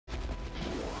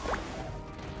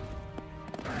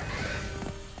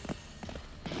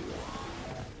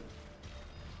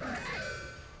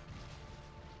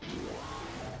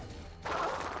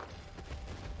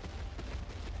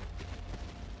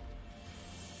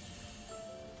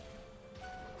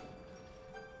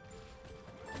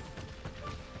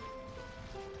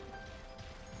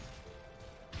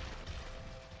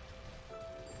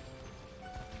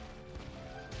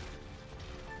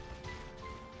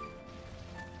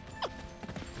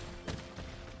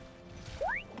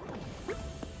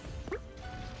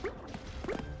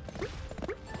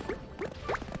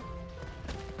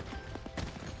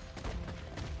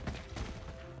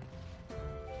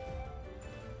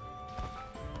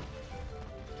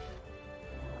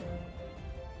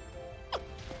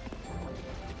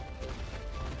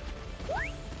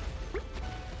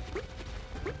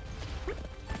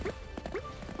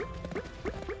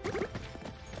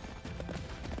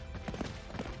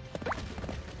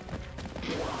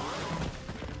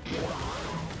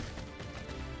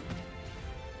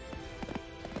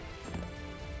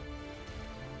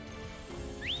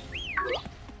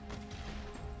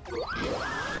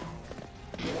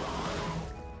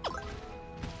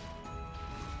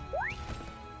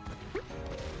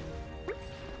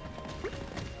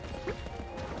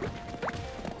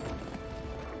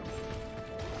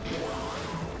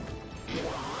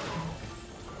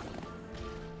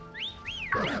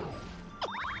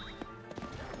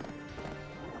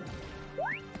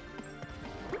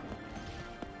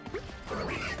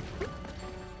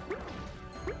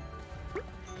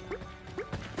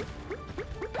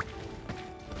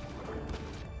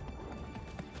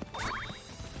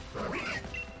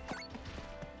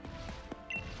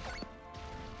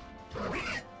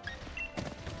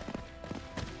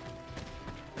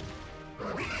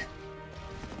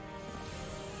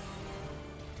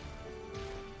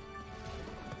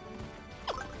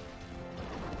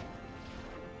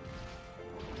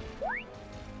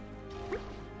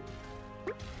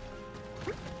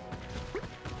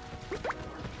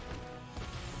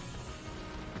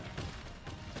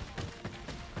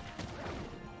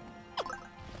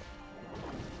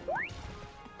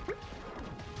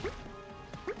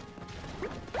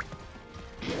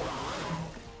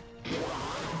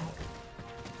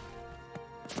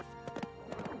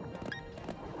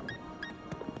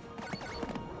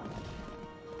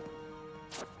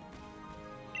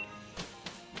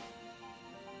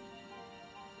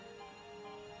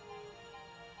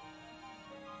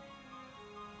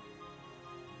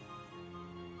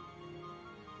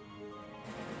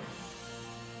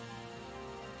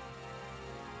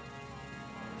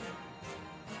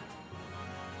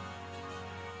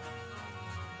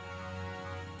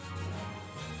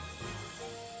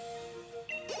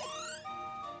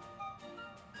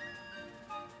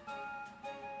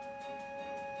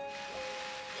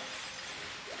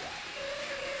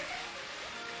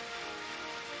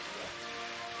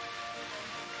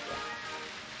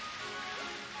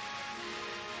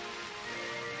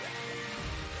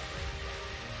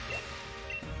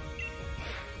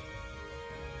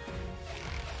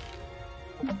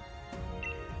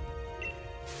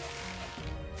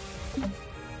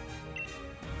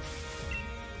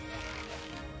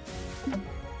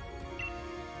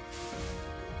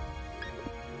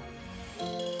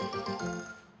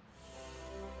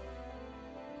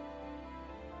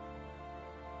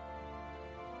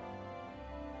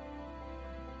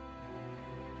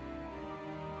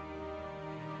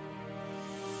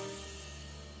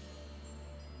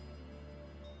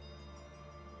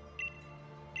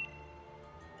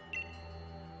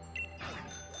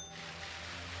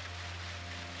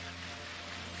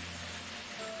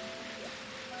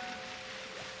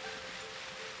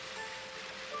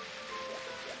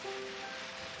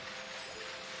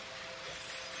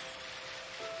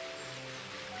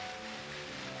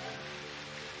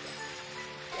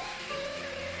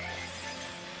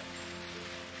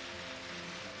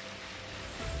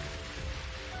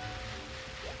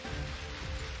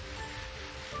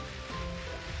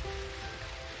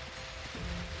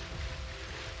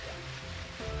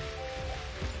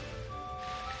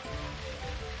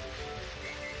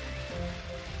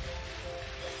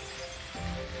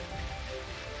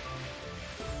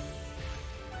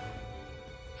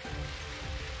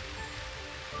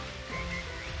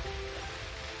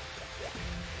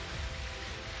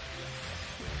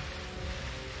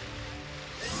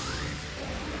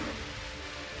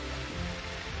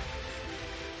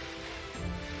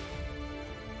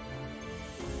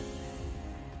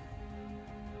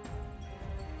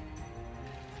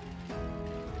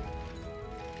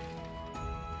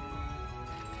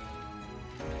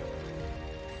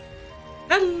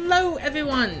Hello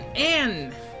everyone,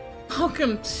 and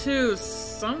welcome to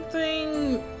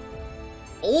something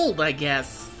old, I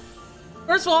guess.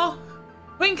 First of all,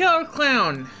 Queen Killer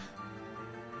Clown.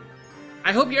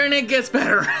 I hope your internet gets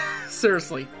better.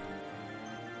 Seriously.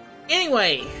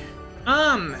 Anyway,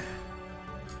 yeah.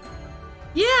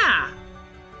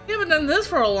 We haven't done this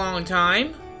for a long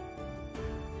time.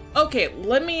 Okay,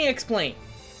 let me explain.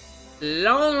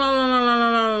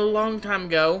 Long time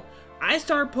ago, I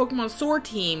started Pokemon Sword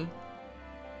Team,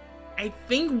 I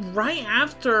think right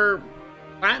after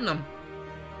Platinum.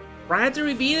 Right after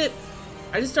we beat it,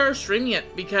 I just started streaming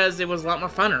it because it was a lot more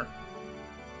funner.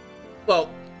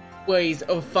 Well, ways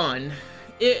of fun.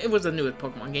 It was the newest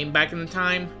Pokemon game back in the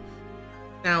time.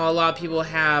 Now a lot of people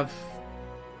have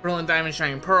Brilliant Diamond,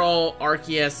 Shining Pearl,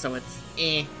 Arceus, so it's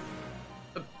eh.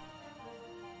 But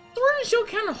Sword and Shield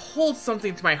kind of holds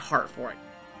something to my heart for it.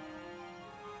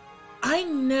 I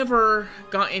never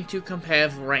got into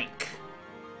competitive rank.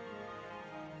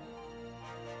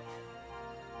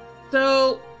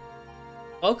 So,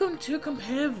 welcome to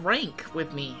competitive rank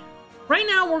with me. Right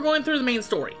now, we're going through the main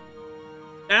story.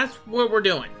 That's what we're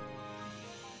doing.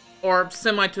 Or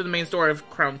semi to the main story of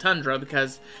Crown Tundra,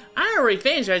 because I already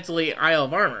finished, actually, Isle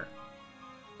of Armor.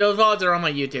 Those VODs are on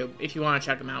my YouTube, if you want to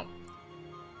check them out.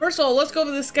 First of all, let's go over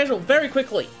the schedule very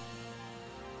quickly.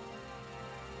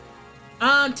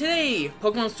 Today,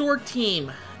 Pokemon Sword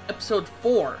Team, Episode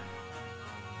 4.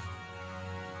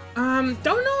 Don't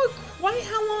know quite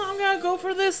how long I'm gonna go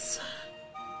for this.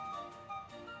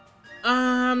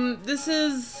 This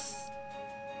is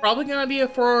probably gonna be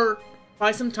for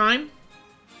quite some time.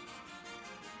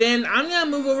 Then I'm gonna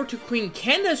move over to Queen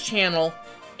Kenda's channel,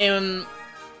 and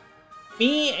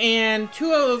me and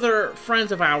two other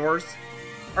friends of ours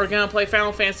are gonna play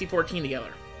Final Fantasy XIV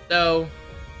together. So,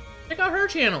 check out her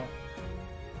channel.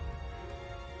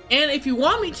 And if you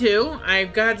want me to,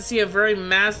 I've got to see a very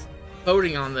mass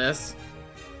voting on this.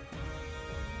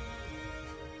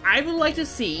 I would like to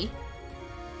see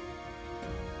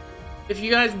if you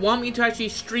guys want me to actually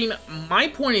stream my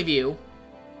point of view.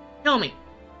 Tell me.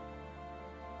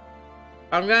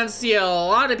 I'm going to see a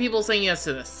lot of people saying yes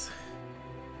to this.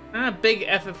 I'm a big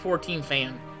FF14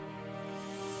 fan.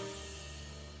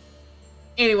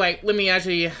 Anyway, let me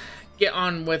actually get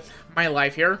on with my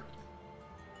life here.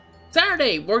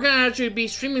 Saturday, we're gonna actually be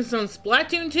streaming some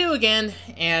Splatoon 2 again,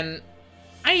 and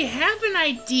I have an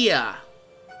idea.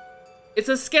 It's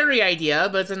a scary idea,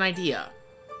 but it's an idea.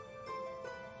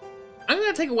 I'm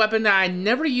gonna take a weapon that I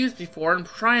never used before and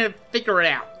try to figure it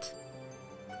out.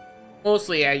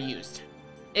 Mostly I used.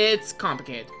 It's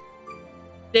complicated.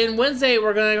 Then Wednesday,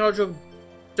 we're gonna go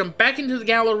jump back into the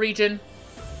Galar region,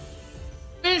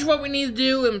 finish what we need to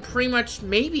do, and pretty much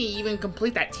maybe even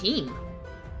complete that team.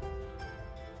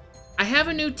 I have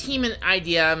a new team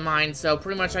idea in mind, so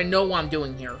pretty much I know what I'm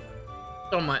doing here.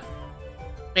 Somewhat.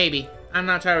 Maybe. I'm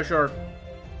not entirely sure.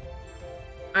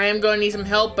 I am going to need some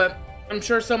help, but I'm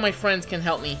sure some of my friends can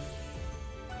help me.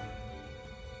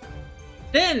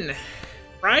 Then,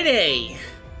 Friday,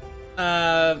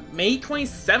 May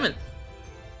 27th.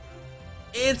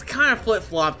 It's kind of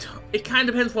flip-flopped. It kind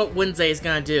of depends what Wednesday is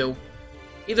going to do.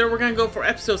 Either we're going to go for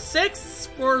episode 6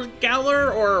 for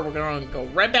Galar, or we're going to go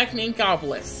right back to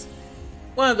Inkopolis.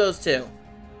 One of those two.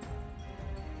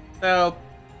 So,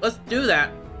 let's do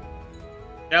that.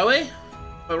 Shall we?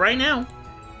 But right now...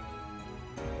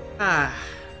 I'm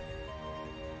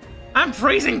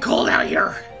freezing cold out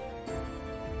here!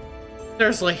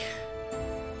 Seriously. I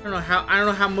don't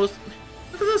know how most...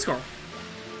 Look at this girl.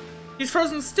 She's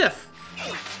frozen stiff.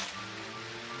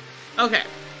 Okay.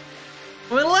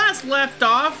 When we last left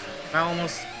off,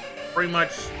 almost pretty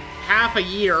much half a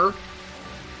year,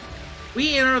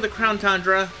 we enter the Crown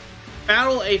Tundra,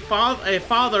 battle a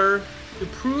father to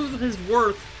prove his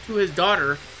worth to his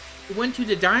daughter, who went to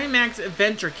the Dynamax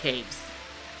Adventure Caves.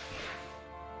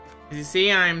 As you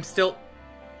see, I'm still...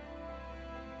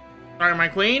 Sorry, my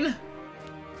queen.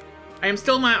 I am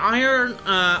still in my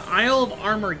Isle of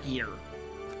Armor gear.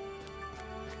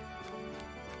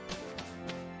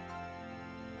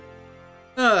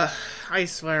 I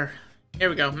swear. Here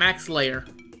we go, max layer.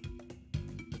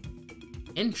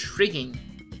 Intriguing.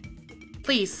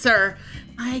 Please, sir,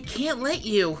 I can't let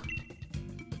you.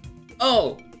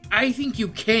 Oh, I think you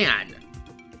can.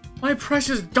 My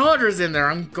precious daughter's in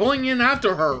there. I'm going in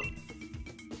after her.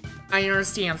 I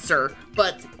understand, sir,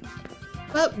 but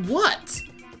what?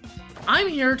 I'm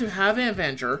here to have an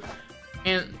adventure,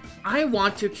 and I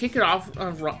want to kick it off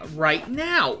right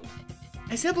now.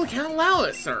 I simply can't allow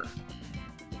it, sir.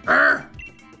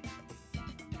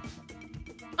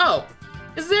 Oh,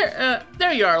 is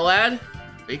there you are, lad.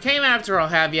 You came after, I'll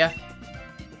have ya.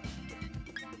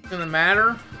 Doesn't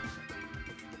matter.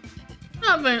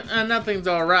 Nothing's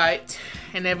alright,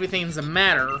 and everything's a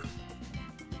matter.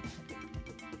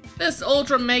 This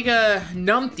Ultra Mega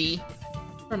Numpty,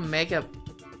 Ultra Mega,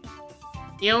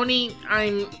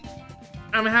 I'm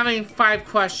having 5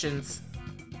 questions.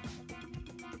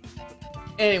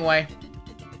 Anyway,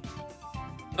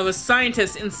 a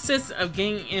scientist insists of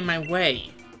getting in my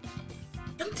way.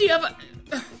 Do you have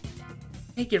a...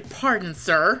 Beg your pardon,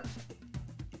 sir.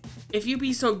 If you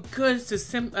be so good to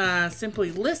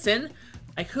simply listen,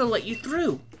 I could let you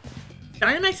through.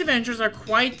 Dynamax adventures are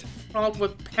quite fraught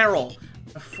with peril,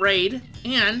 afraid,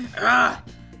 and I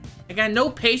got no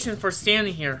patience for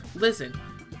standing here. Listen,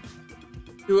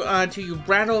 till you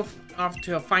rattle off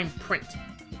to a fine print.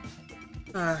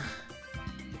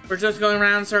 We're just going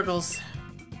around in circles.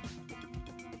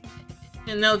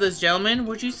 You know this, gentleman.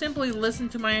 Would you simply listen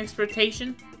to my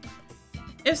expectation?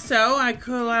 If so, I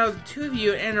could allow the 2 of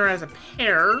you to enter as a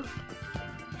pair.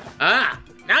 Ah,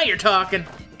 now you're talking.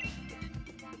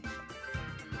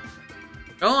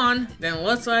 Go on, then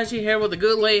let's actually hear what the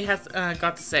good lady has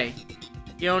got to say.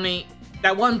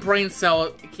 That one brain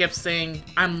cell kept saying,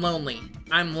 I'm lonely,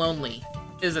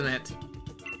 isn't it?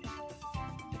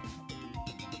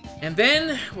 And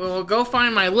then we'll go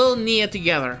find my little Nia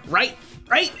together, right?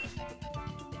 Right?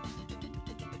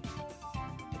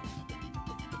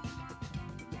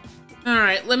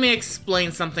 Alright, let me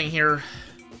explain something here.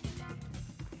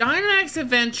 Dynamax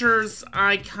Adventures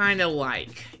I kinda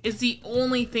like. It's the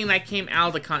only thing that came out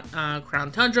of the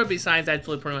Crown Tundra besides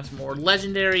actually pretty much more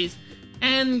legendaries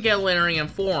and Galarian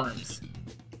forms.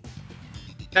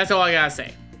 That's all I gotta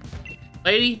say.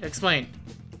 Lady, explain.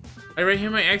 Are you ready to hear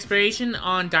my explanation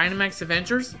on Dynamax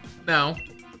Adventures? No.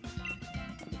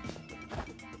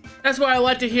 That's what I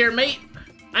like to hear, mate.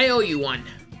 I owe you one.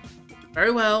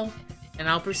 Very well, and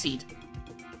I'll proceed.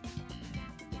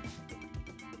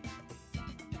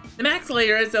 The Max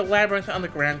Layer is a labyrinth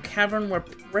underground cavern where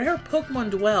rare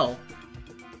Pokémon dwell.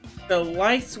 The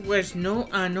lights which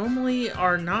normally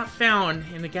are not found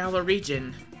in the Galar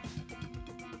region.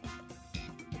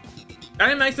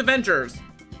 Dynamax Adventures.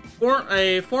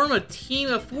 Form a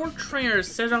team of 4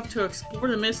 trainers set off to explore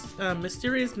the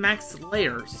mysterious Max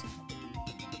Layers.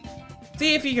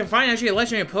 See if you can find actually a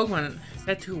legendary Pokémon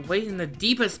set to wait in the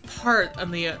deepest part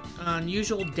of the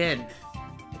unusual den.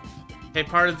 Okay,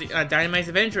 part of the Dynamax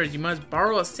Adventures, you must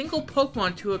borrow a single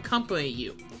Pokemon to accompany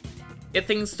you. Get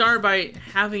things started by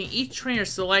having each trainer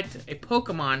select a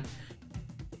Pokemon,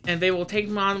 and they will take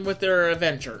them on with their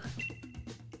adventure.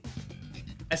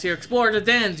 As you explore the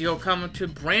dens, you'll come to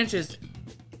branches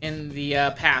in the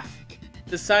path.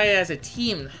 Decide as a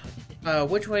team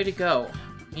which way to go.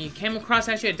 When you came across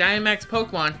actually a Dynamax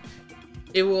Pokemon,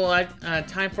 it will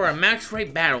time for a max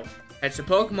rate battle. Catch the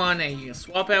Pokemon and you can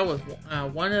swap out with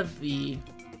one of the...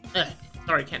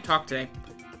 sorry, can't talk today.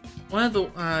 One of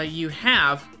the you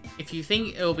have, if you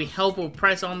think it will be helpful,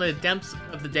 press on the depths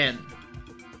of the den.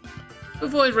 To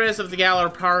avoid risk of the Galar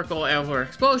particle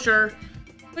overexposure,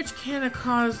 which can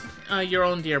cause your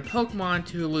own dear Pokemon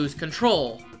to lose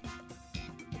control.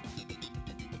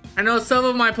 I know some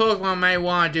of my Pokemon may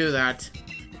want to do that.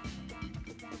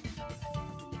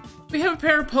 We have a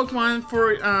pair of Pokemon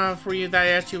for you that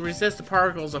actually resist the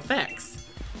particle's effects.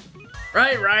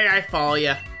 Right, I follow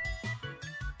ya.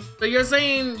 So you're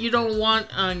saying you don't want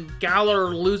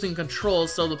Galar losing control,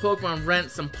 so the Pokemon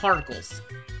rent some particles.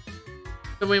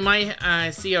 So we might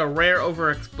see a rare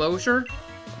overexposure?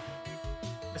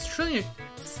 That's truly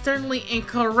certainly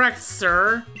incorrect,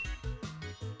 sir.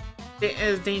 It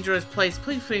is a dangerous place.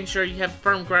 Please make sure you have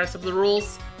firm grasp of the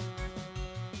rules.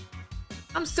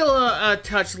 I'm still a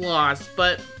touch lost,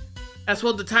 but that's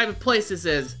what the type of place this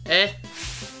is, eh?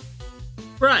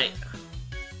 Right.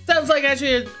 Sounds like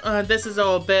actually this is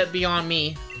a bit beyond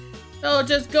me. So I'll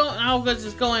just go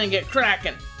in and get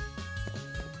cracking.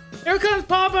 Here comes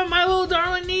Papa, my little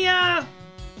darling Nia!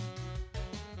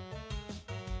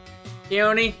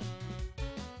 Keone,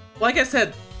 like I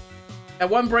said, that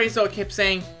one brain cell kept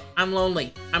saying, I'm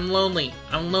lonely, I'm lonely,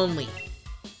 I'm lonely.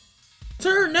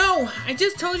 Sir, no! I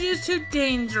just told you it's too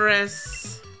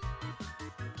dangerous.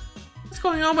 What's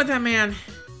going on with that man?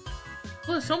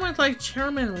 Well, it's so much like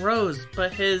Chairman Rose,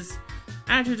 but his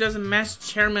attitude doesn't match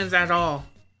Chairman's at all.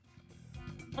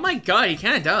 Oh my god, he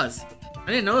kinda does. I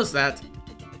didn't notice that.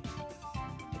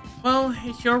 Well,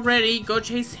 if you're ready, go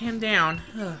chase him down.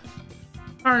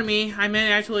 Pardon me, I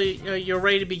meant actually you're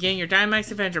ready to begin your Dynamax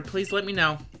adventure. Please let me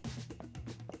know.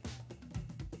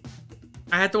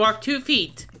 I have to walk 2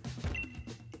 feet.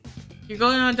 You're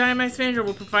going on a Dynamax adventure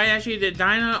will provide actually the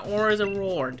Dyna or as a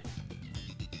reward.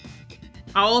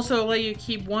 I'll also let you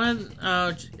keep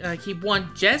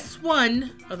just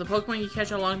one of the Pokemon you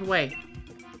catch along the way.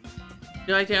 Would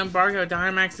you like to embark on a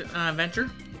Dynamax adventure?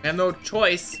 You have no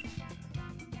choice.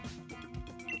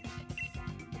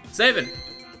 7.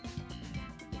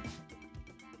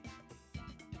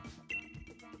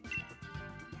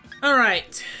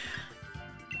 Alright.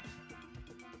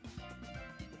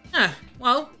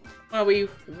 Well, while we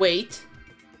wait.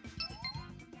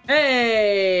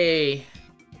 Hey!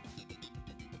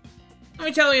 Let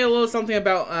me tell you a little something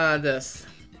about this.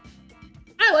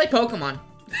 I like Pokemon.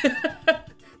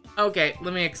 Okay,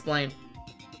 let me explain.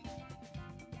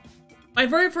 My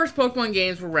very first Pokemon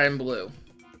games were Red and Blue.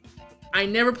 I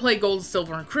never played Gold,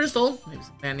 Silver, and Crystal. Maybe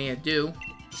I need to do.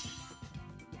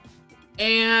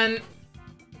 And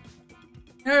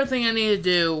another thing I need to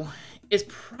do is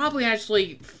probably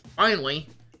actually finally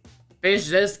finish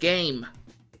this game.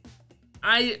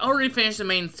 I already finished the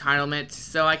main entitlement,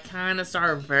 so I kind of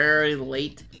started very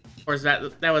late. Of course, that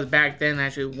was back then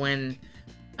actually when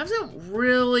I wasn't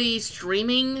really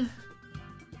streaming,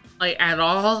 like, at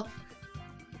all.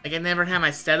 Like, I never had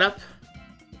my setup.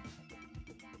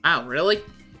 Wow, really?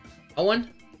 Owen?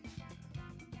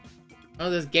 Oh,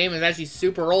 this game is actually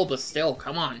super old, but still,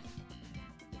 come on.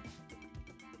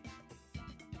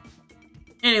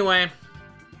 Anyway.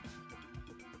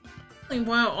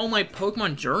 What all my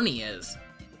Pokemon journey is.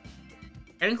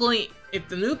 Technically, if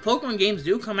the new Pokemon games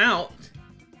do come out,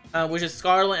 which is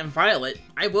Scarlet and Violet,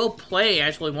 I will play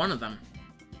actually one of them.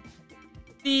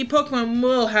 The Pokemon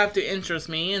will have to interest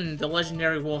me, and the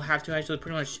Legendary will have to actually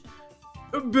pretty much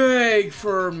beg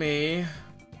for me.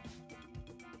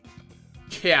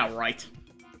 Yeah, right.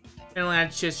 And I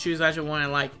just choose actually one I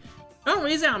like. The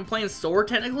only reason I'm playing Sword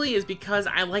technically is because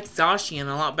I like Zacian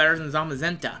a lot better than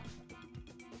Zamazenta.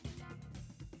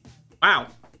 Wow.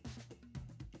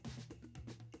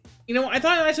 You know, I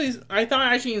thought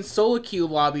actually in solo queue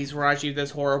lobbies were actually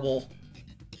this horrible.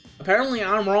 Apparently,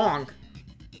 I'm wrong.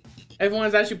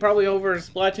 Everyone's actually probably over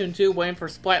Splatoon 2 waiting for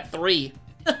Splat 3.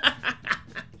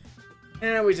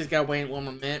 And we just gotta wait one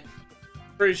more minute.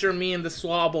 Pretty sure me and the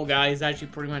Swabble guy is actually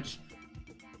pretty much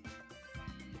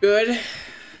good.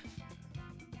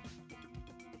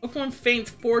 Pokemon faints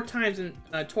 4 times in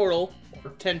total, or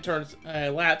 10 turns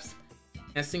laps.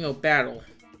 In a single battle.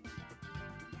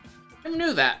 I never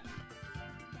knew that.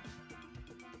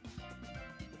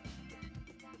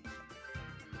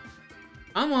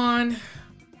 Come on.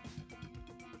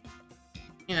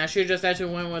 Yeah, I should just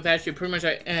actually went with actually pretty much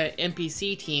an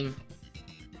NPC team.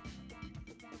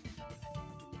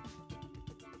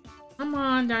 Come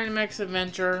on, Dynamax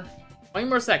Adventure. 20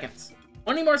 more seconds.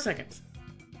 20 more seconds.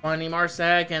 20 more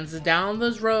seconds down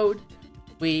this road.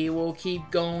 We will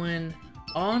keep going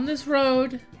on this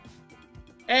road.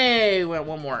 Hey, went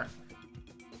one more.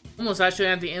 Almost actually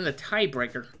at the end of the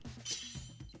tiebreaker.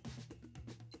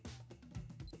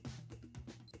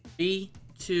 3,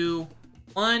 2,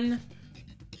 1.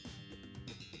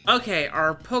 Okay,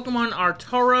 our Pokemon are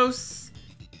Tauros.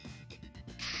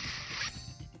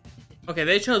 Okay,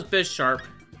 they chose Bisharp.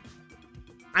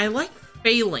 I like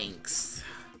Phalanx.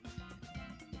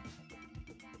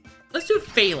 Let's do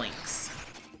Phalanx.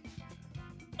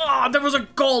 Oh, there was a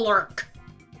Galar!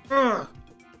 Ugh.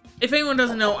 If anyone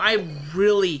doesn't know, I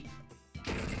really...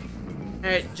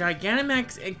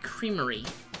 Gigantamax and Creamery.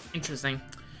 Interesting.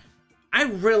 I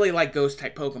really like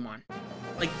Ghost-type Pokemon.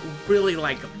 Like, really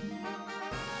like them.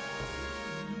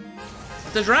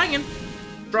 The Dragon.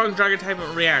 Strong Dragon-type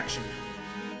reaction.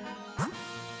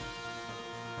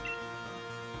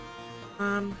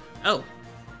 Oh.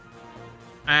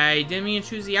 I didn't mean to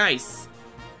choose the Ice.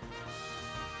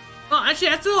 Well, actually,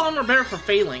 that's a lot more better for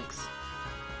Phalanx.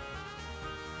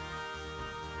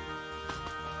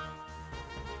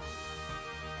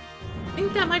 I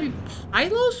think that might be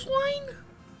Piloswine?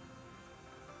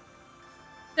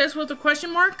 That's with a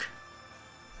question mark?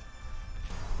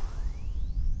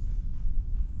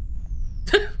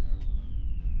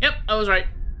 Yep, I was right.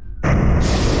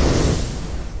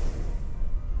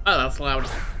 Oh, that's loud.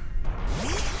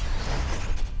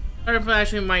 Sorry if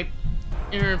actually my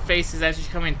interface is actually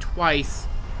coming twice.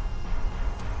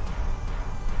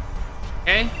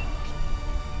 Okay.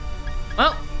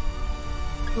 Well.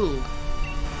 Ooh.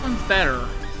 One's better.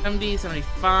 70,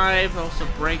 75, also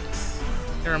breaks.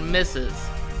 There are misses.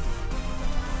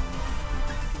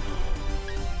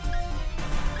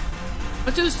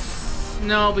 Let's do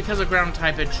snow because of ground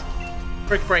typage.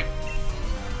 Break.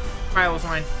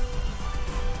 Piloswine.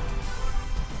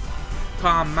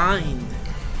 Calm mind.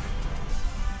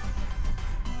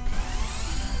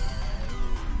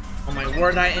 Oh my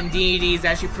word, that Indeedee is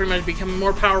actually pretty much becoming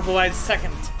more powerful by the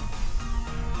second.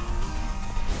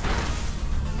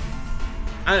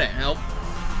 That didn't help.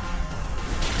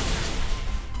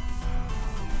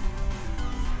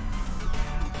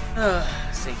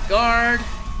 Safeguard.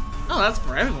 Oh, that's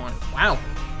for everyone. Wow.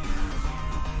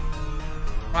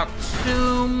 Rock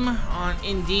Tomb on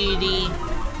Indeedee.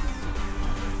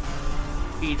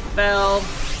 Speed Fell.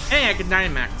 Hey, I can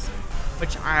Dynamax,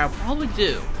 which I'll probably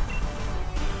do.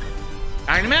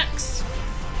 Dynamax!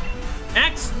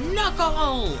 Max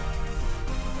Knuckle!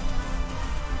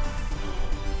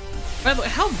 By the way,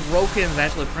 how broken is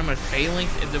actually pretty much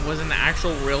Phalanx if it wasn't an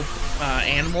actual real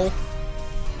animal?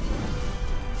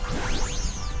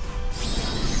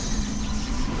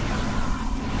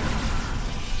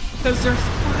 Because there's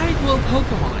 5 little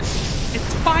Pokemon.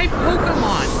 It's 5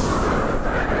 Pokemon!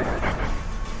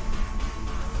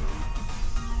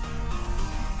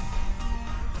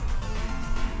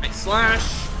 Nice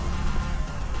slash.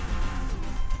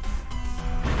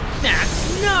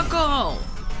 That's Knuckle!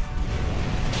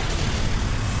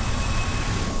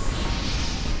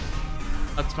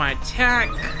 That's my attack.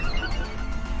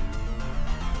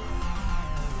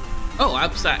 Oh, I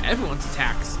upset everyone's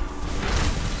attacks.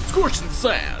 Scorching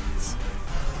Sands.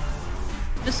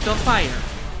 Disco Fire.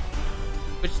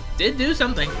 Which did do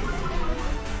something.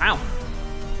 Wow.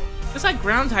 This like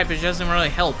ground type doesn't really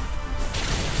help.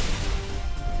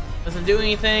 Doesn't do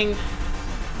anything.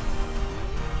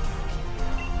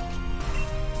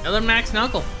 Another Max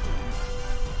Knuckle.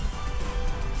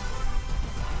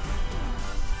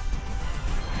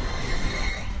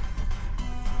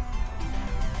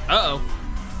 Uh-oh.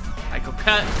 Psycho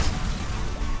Cut.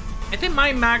 I think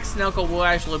my Max Knuckle will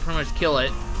actually pretty much kill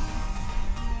it.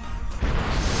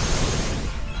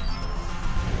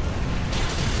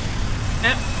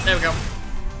 Yep, there we go.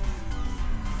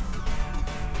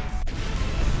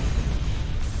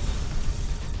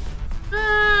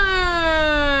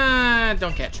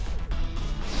 Don't catch.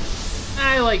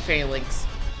 I like Phalanx.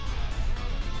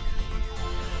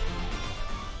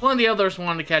 One of the others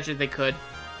wanted to catch it, they could.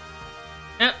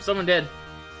 Yep, someone did.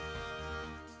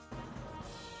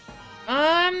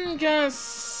 I'm gonna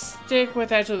stick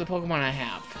with actually the Pokemon I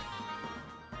have.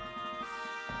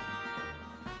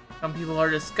 Some people are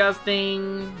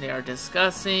disgusting. They are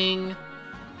disgusting.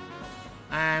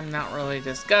 I'm not really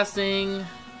disgusting.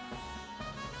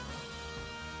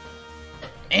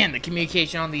 Man, the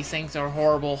communication on these things are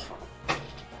horrible.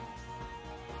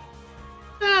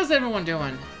 How's everyone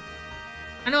doing?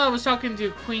 I know I was talking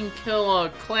to Queen Kill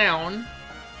Clown,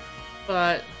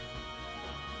 but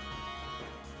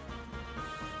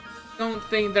don't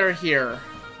think they're here.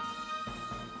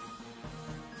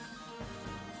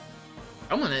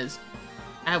 Someone is.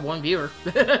 I have one viewer.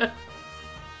 Come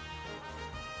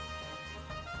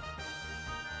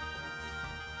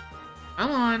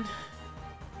on.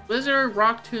 Blizzard,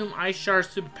 Rock Tomb, Ice Shard,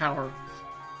 Superpower.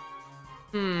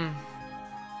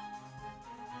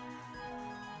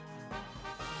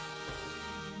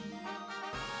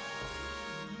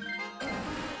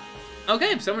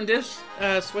 Okay, someone did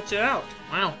switch it out.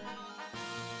 Wow.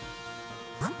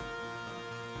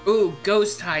 Ooh,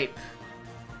 Ghost type.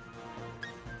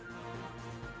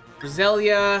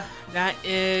 Roselia, that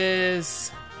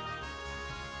is...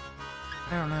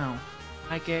 I don't know.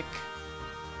 Psychic.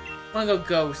 I'm gonna go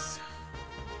Ghost.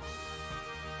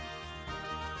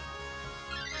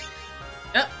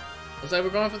 Yep. Looks like we're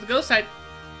going for the Ghost type.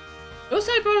 Ghost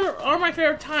type are my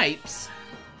favorite types.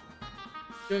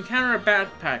 You encounter a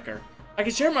backpacker. I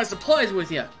can share my supplies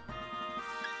with you.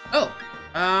 Oh.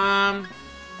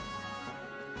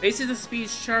 Bases the speed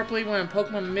sharply when a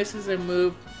Pokemon misses a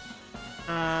move.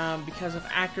 Because of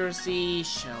accuracy.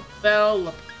 Shell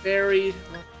Bell, Berry,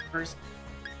 leftovers.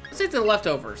 Let's take the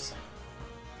leftovers.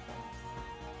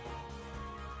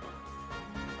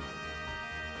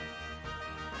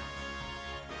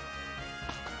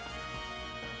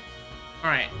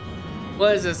 Alright.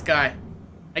 What is this guy?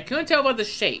 I couldn't tell by the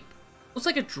shape. Looks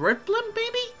like a Driplim,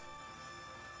 maybe?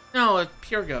 No, it's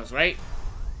Pure Ghost, right?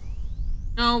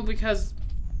 No, because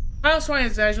Swine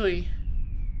is actually...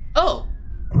 Oh!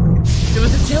 It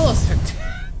was a Jellicent.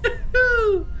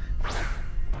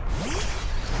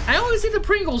 I always see the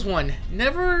Pringles one,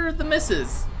 never the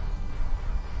misses.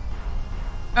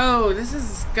 Oh, this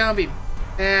is gonna be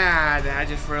bad, I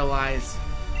just realized.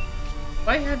 Do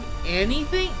I have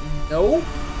anything? Nope.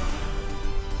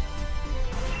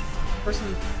 First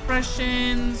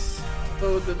impressions.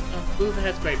 Though the move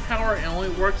has great power, it only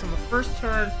works on the first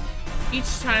turn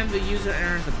each time the user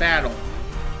enters the battle.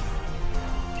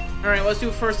 Alright, let's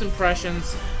do first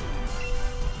impressions.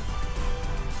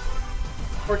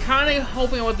 We're kind of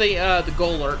hoping with the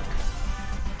Galar,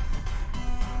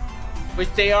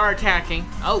 which they are attacking.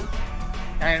 Oh,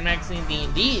 Dynamaxing the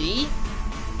Indeedee.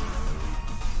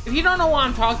 If you don't know what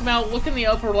I'm talking about, look in the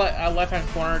upper left-hand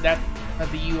corner. That's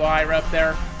the UI right up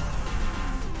there.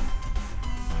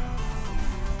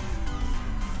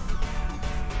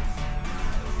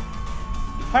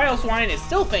 Pile Swine is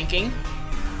still thinking.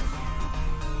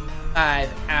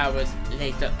 5 hours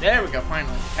later. There we go,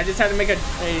 finally. I just had to make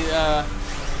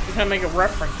a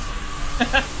reference.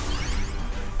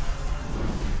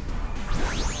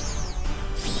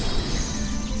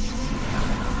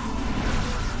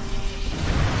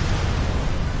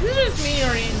 Is this just me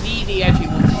or indeed he actually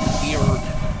looks weird?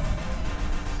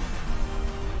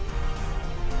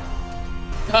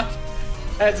 God,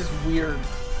 that's just weird.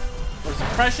 For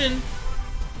suppression.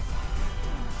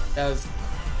 Does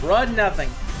crud nothing.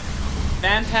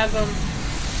 Phantasm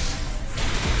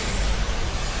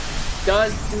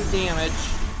does do damage.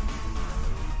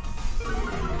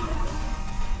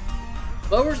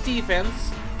 Lowers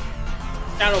defense.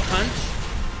 Shadow Punch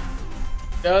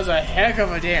does a heck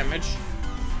of a damage.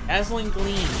 Dazzling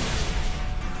Gleam.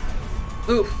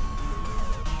 Oof.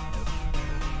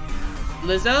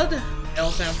 Blizzard.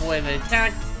 L-Sam avoid the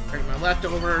attack. Bring my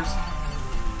leftovers.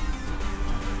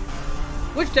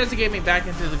 Which does get me back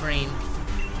into the green.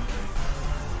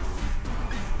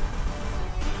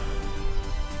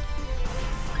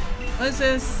 What is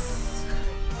this?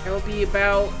 It'll be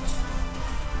about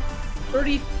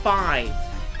 35.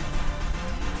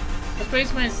 Let's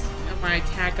base my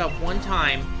attack up one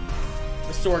time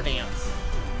with Sword Dance.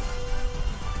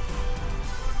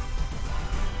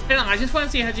 I just want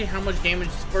to see actually how much damage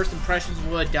first impressions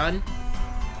will have done,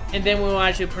 and then we'll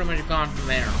actually pretty much gone from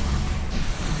there.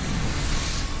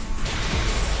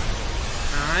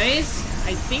 Nice.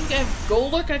 I think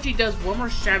Golduck actually does one more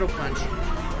Shadow Punch.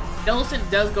 Jellicent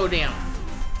does go down.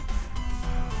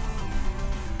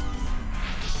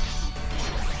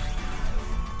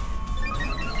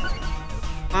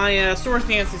 My Sword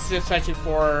Dance is just actually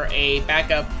for a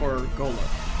backup for Golduck,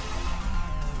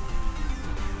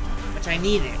 which I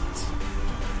need it.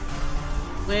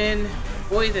 When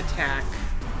avoid attack.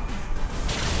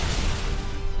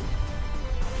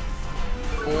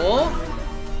 Cool.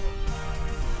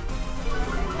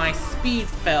 My speed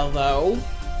fell though.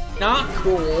 Not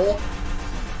cool.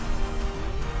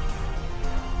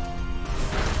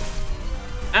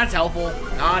 That's helpful.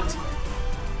 Not.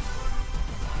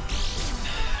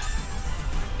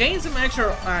 Gain some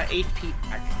extra HP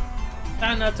back.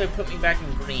 Not enough to put me back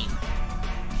in green.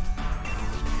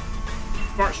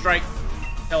 Smart Strike.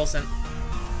 Jellicent.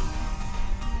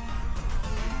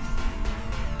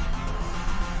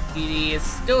 DD is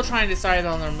still trying to decide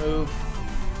on their move.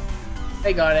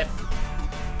 They got it.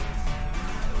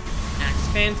 Max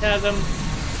Phantasm.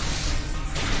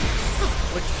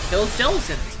 Which kills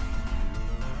Jellicent.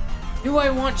 Do I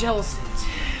want Jellicent?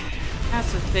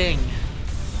 That's the thing.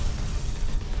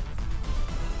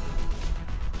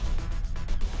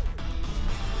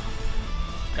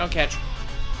 Don't catch.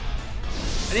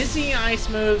 I didn't see any ice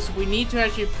moves. We need to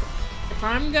actually... If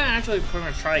I'm gonna actually pretty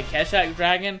much try to catch that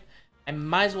dragon, I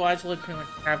might as well actually pretty much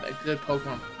have a good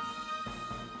Pokemon.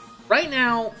 Right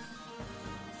now,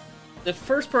 the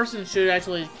first person should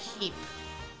actually keep...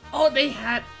 Oh, they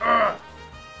had...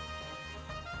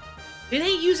 They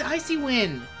didn't use Icy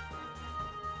Wind.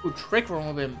 Ooh, Trick Room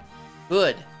would have been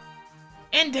good.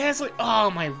 And Dazzling... Oh,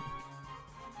 my...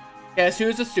 Guess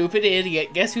who's a stupid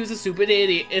idiot? Guess who's a stupid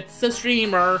idiot? It's the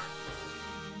streamer.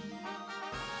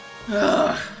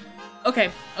 Okay,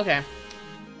 okay.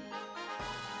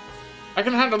 I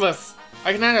can handle this.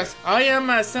 I can handle this. I am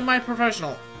a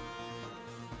semi-professional.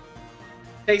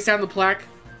 Takes down the plaque.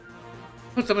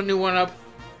 Puts up a new one up.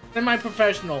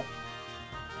 Semi-professional.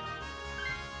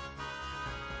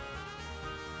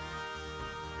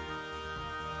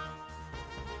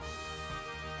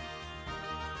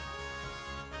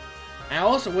 I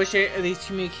also wish these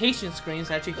communication screens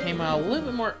actually came out a little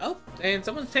bit more. Oh, and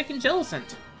someone's taking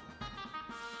Jellicent.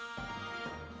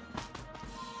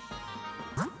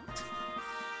 We're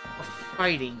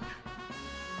fighting.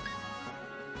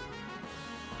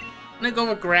 I'm gonna go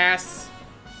with Grass,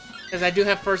 because I do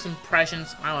have first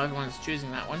impressions. I don't know, everyone's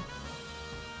choosing that one.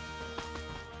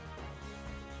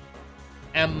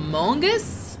 Among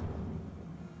Us?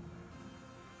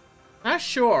 Not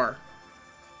sure.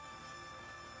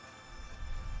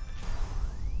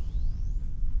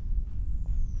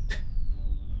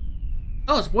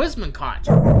 Oh, it's Wismancott.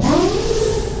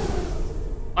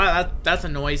 Wow, that's a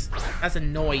noise. That's a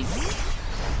noise.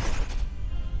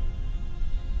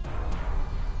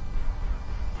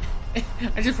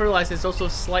 I just realized it's also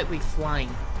slightly flying.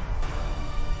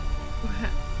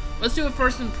 Let's do a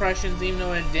first impressions, even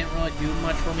though it didn't really do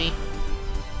much for me.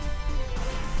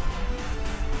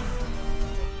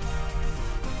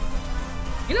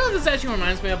 You know what this actually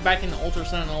reminds me of back in the Ultra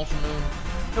Sun and Ultra Moon?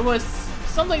 There was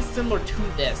something similar to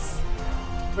this,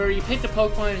 where you pick the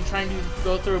Pokemon and try to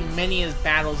go through many as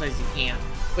battles as you can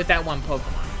with that one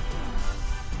Pokemon.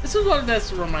 This is what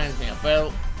this reminds me of, but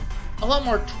a lot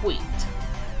more tweaked.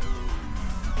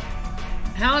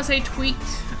 How I say tweaked?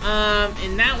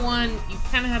 In that one, you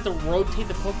kind of have to rotate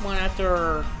the Pokemon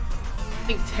after, I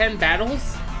think, 10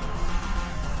 battles.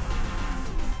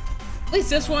 At least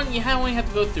this one, you only have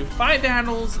to go through 5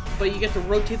 battles, but you get to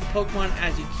rotate the Pokemon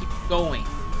as you keep going.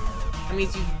 That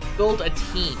means you build a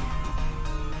team.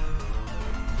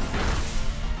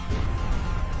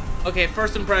 Okay,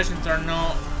 first impressions are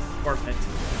not worth it.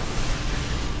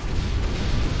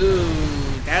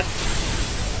 Ooh, that's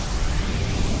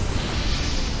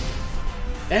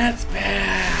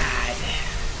bad.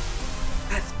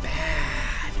 That's bad.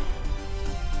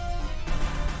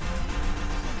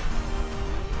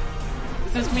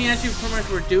 Does this mean that you pretty much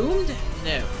were doomed?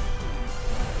 No.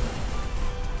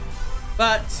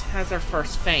 But as our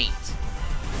first feint,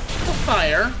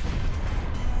 fire.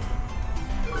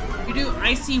 If you do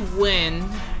Icy Wind,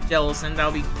 Jellicent,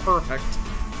 that'll be perfect.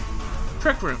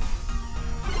 Trick Room.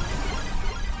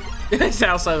 It's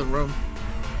outside the room.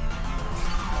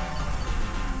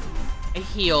 A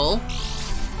heal.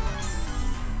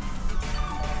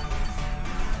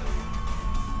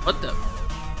 What the?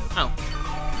 Oh.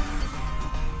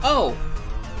 Oh!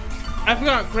 I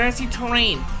forgot, grassy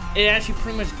terrain. It actually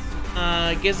pretty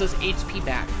much gives us HP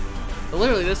back. But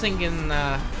literally, this thing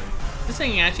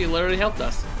actually literally helped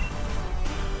us.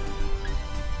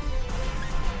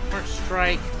 Smart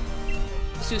Strike.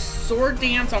 Let's do Sword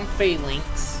Dance on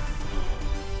Phalanx.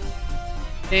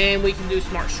 Then we can do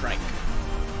Smart Strike.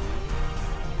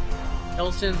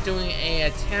 Elston's doing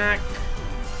an attack.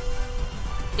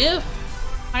 If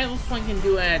Idle Swing can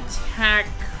do an attack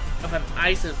of an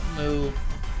ice move.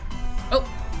 Oh,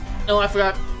 no, I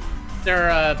forgot.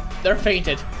 They're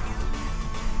fainted.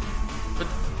 But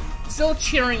still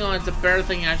cheering on is a better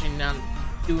thing actually not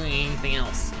doing anything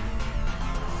else.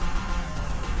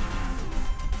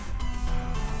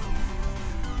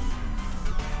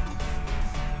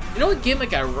 You know what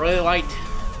gimmick I really liked?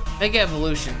 Mega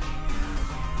Evolution.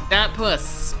 That put a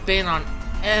spin on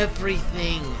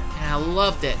everything, and I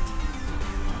loved it.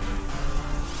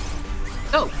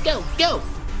 Go, go, go!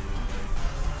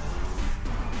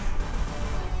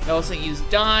 I also use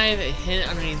Dive, it hit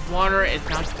underneath water, it's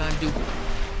not gonna do.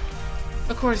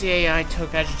 Of course the AI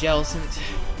took out Jellicent.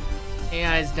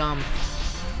 AI is dumb.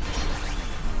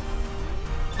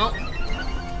 Oh.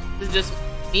 This is just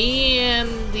me and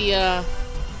the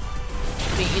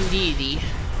Indeedee,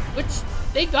 which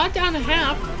they got down to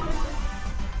half.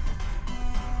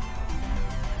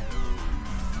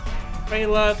 Ray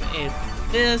Love is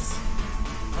this.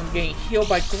 I'm getting healed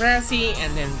by Grassy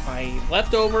and then by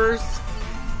leftovers.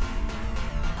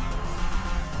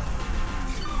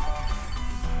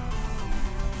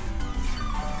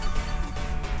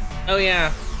 Oh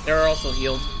yeah, they're also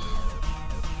healed.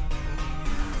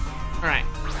 Alright.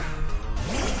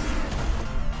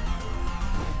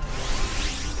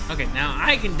 Okay, now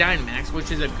I can Dynamax, which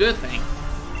is a good thing.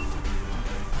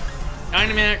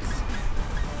 Dynamax,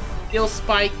 Steel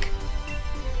Spike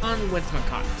on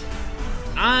Winsmacott.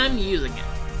 I'm using it.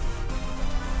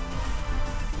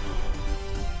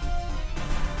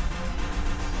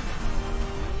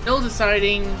 Still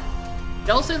deciding.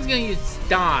 Jellicent's gonna use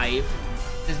Dive.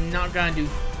 Is not gonna do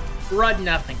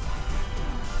nothing.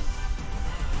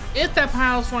 If that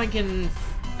Pile Swine can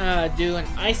do an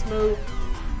ice move,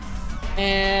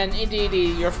 and indeed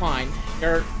you're fine.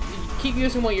 You keep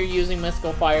using what you're using,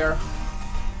 Mystical Fire.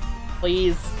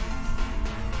 Please.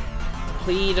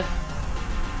 Plead.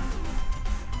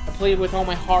 I plead with all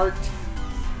my heart.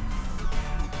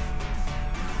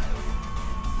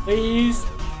 Please.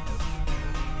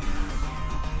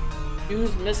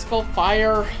 Use Mystical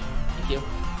Fire. Thank you.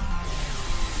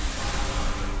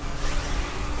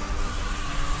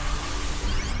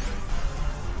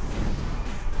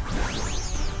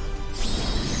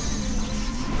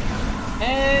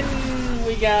 And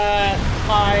we got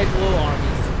 5 blue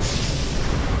armies.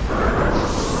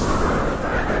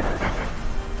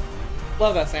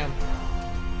 Love that sound.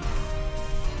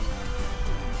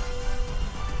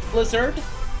 Blizzard.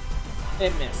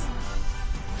 It missed.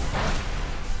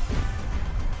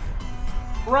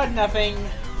 Run nothing.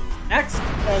 Next,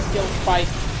 Steel Spike.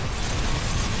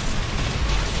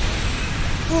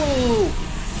 Ooh!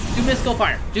 Do Mystical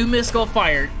Fire. Do Mystical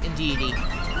Fire, Indeedee.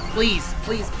 Please,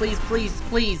 please, please, please,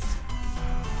 please.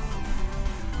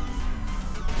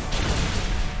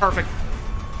 Perfect.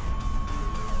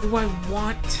 Do I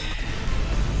want...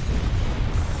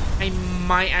 I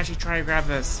might actually try to grab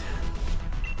this.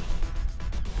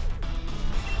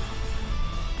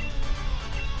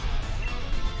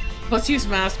 Let's use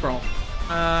Mass Brawl.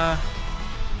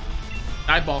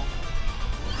 Eyeball.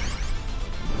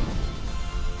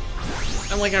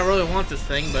 Not like I really want this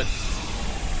thing, but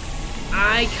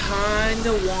I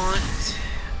kinda want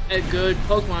a good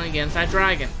Pokemon against that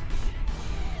dragon.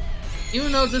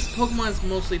 Even though this Pokemon is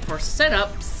mostly for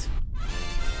setups,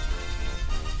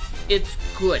 it's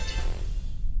good.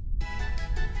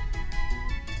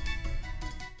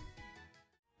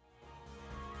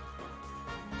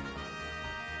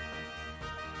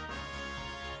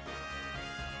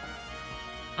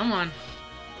 Come on.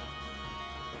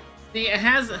 See, it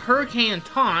has Hurricane and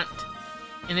Taunt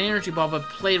and Energy Ball, but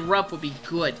played rough would be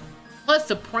good. Plus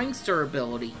the Prankster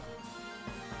ability.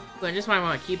 So I just might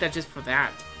want to keep that just for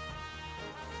that.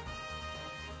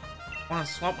 I want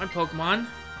to swap my Pokemon.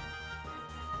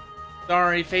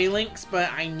 Sorry, Phalanx,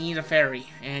 but I need a fairy.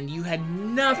 And you had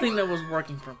nothing that was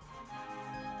working for me.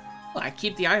 Well, I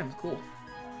keep the item, cool.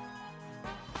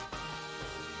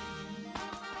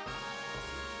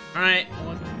 Alright,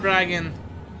 what's the dragon?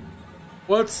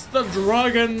 What's the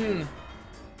dragon?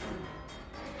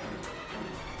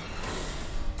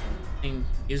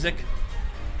 Music.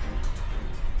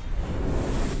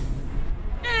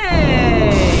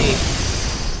 Hey!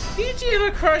 Did you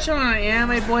have a crush on an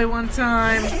anime boy one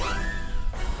time?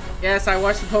 Yes, I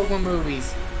watched the Pokemon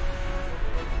movies.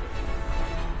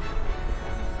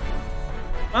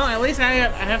 Well, at least I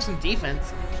have some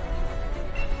defense.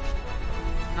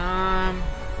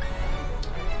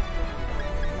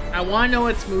 I want to know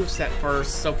its moveset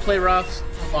first, so play rough,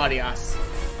 Latias.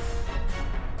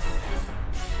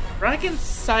 Dragon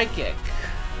Psychic.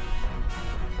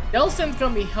 Delsin's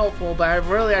gonna be helpful, but I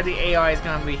really think AI is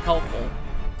gonna be helpful.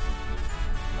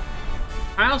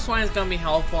 Piloswine is gonna be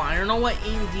helpful. I don't know what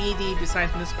EDD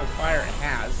besides Mystical Fire it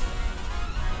has.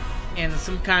 And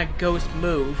some kind of ghost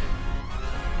move.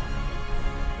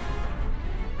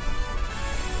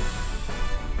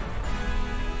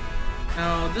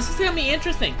 Oh, this is gonna be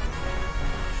interesting.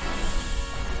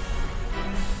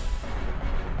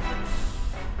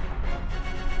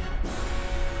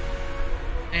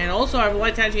 And also, I would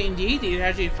like to actually indeed you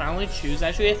actually finally choose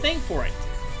actually a thing for it.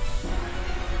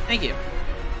 Thank you.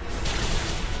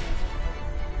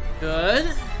 Good.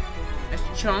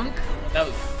 Nice chunk. That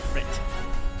was great.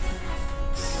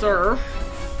 Surf.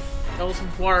 That was some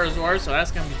Warazor, so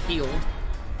that's gonna be healed.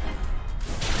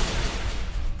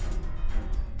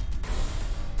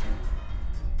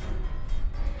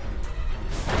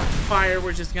 Fire,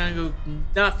 we're just gonna go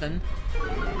nothing.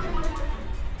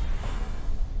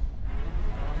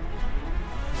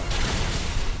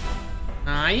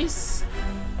 Nice.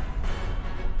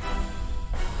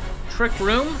 Trick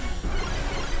Room.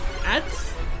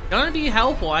 That's gonna be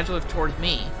helpful actually towards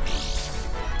me.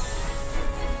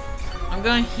 I'm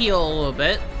gonna heal a little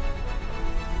bit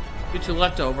due to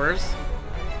leftovers.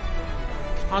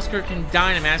 Oscar can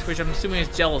Dynamax, which I'm assuming is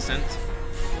Jellicent.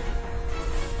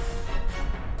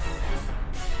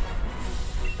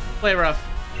 Play rough.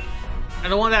 I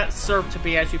don't want that Surf to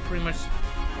be actually pretty much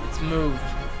its move.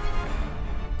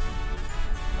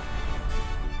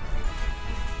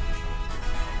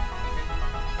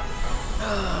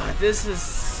 This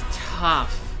is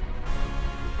tough.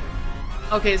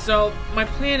 Okay, so my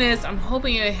plan is I'm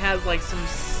hoping it has like some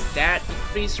stat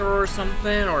decreaser or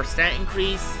something, or stat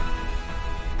increase,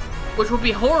 which would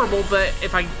be horrible, but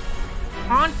if I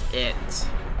taunt it,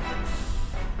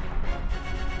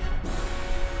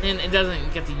 then it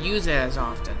doesn't get to use it as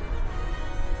often.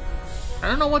 I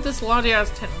don't know what this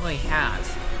Latias technically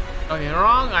has. Don't get me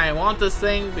wrong, I want this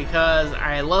thing because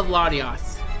I love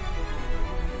Latias.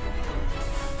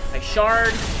 I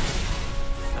shard.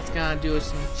 That's gonna do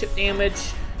some chip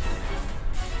damage.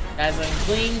 As I'm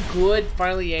clean, good.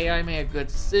 Finally, AI made a good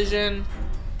decision.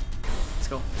 Let's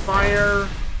go fire.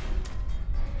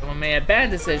 Someone made a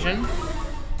bad decision.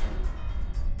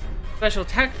 Special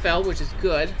attack fell, which is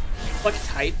good. Flex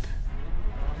type.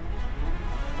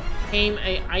 Became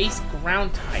a ice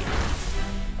ground type.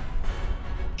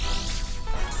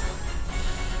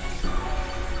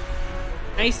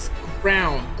 Ice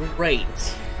ground, great.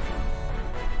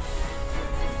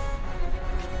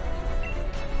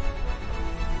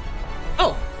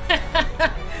 Oh!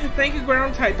 Thank you,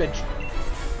 ground typage.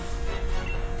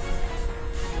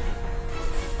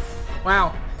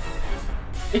 Wow.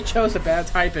 It chose a bad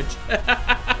typage.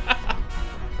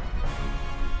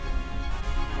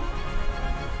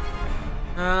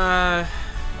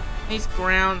 He's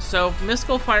ground, so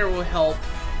Mystical Fire will help.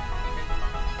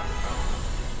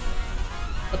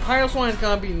 The Piloswine is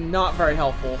gonna be not very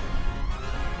helpful.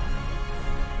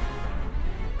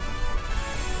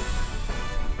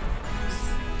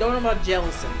 don't know about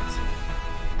Jellicent.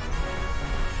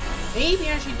 Maybe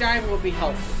actually Dive would be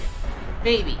helpful.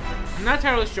 Maybe. I'm not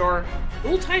entirely sure.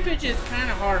 Dual typage is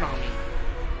kind of hard on me.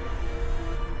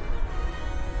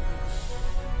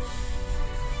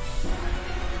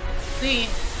 See?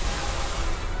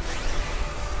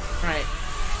 Alright.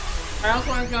 I also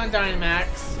want to go on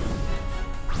Dynamax.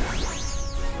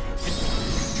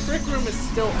 And Trick Room is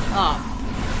still up.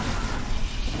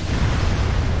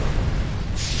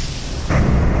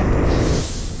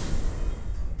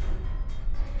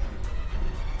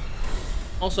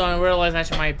 Also, I realize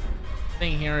actually my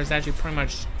thing here is actually pretty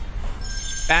much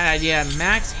bad idea.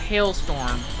 Max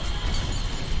Hailstorm,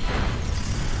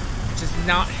 which is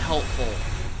not helpful.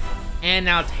 And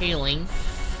now Tailing,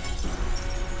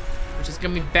 which is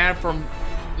gonna be bad for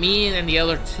me and the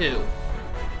other two.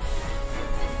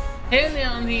 Hitting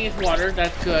underneath water,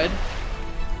 that's good.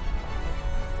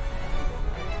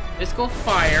 Let's go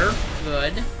Fire,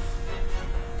 good.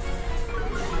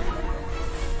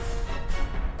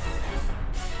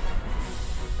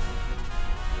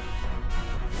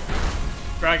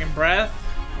 Dragon Breath,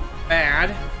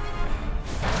 bad.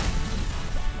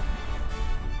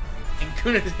 And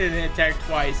Kuna's didn't attack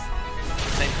twice.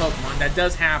 Same Pokemon, that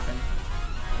does happen.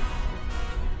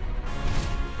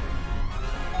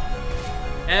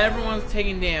 Everyone's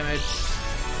taking damage.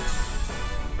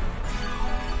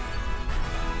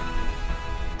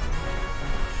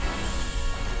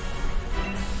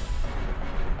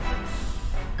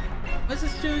 What's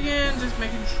this do again? Just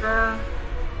making sure.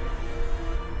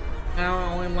 Now it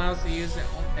only allows to use it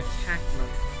on attack mode.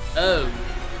 Oh.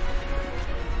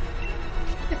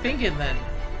 What are you thinking then?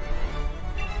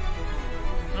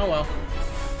 Oh well.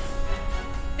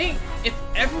 I think if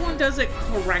everyone does it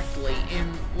correctly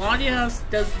and Latias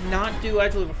does not do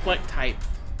actually Reflect type,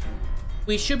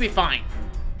 we should be fine.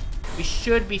 We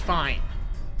should be fine.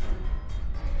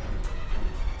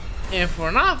 If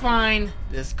we're not fine,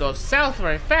 this goes south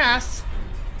very fast,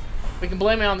 we can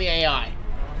blame it on the AI.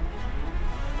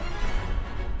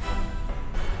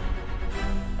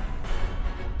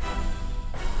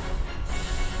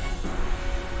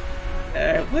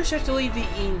 I wish actually the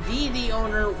EDD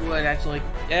owner would actually.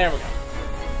 There we go.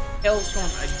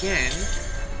 Hailstorm again.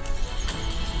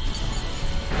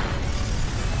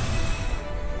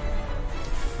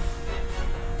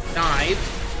 Dive.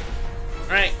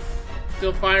 Alright.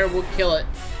 Still Fire will kill it.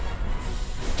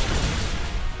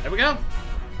 There we go.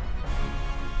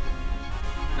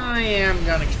 I am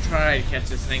gonna try to catch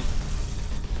this thing.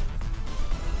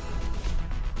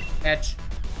 Catch.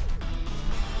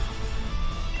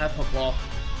 That Pokeball.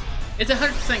 It's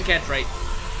 100% catch rate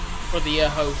for the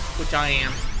host, which I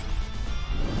am.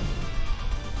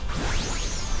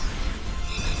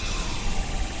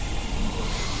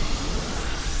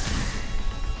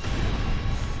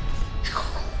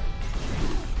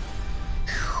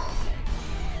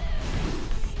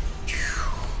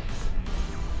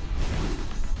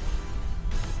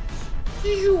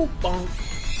 You bonk.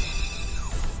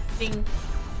 Ding.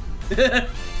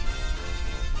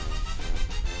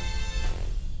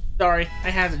 Sorry, I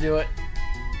had to do it.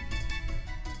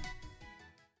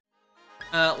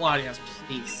 Latias,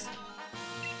 please.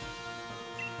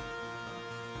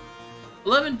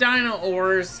 11 Dino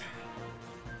Ores.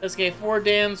 Let's get 4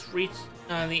 dams, reach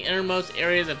the innermost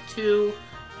areas of 2.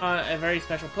 A very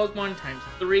special Pokemon, times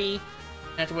 3.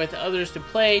 After with others to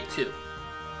play, 2.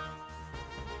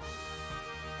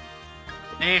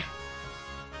 Nah.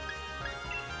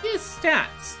 His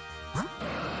stats.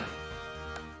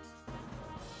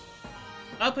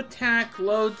 Up attack,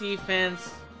 low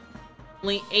defense,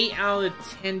 only 8 out of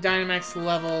 10 Dynamax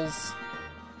levels.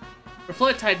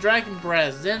 Reflect type, Dragon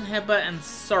Breath, Zen Headbutt, and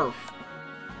Surf.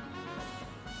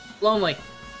 Lonely.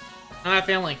 Not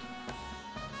feeling.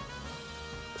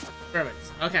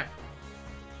 Perfect. Okay.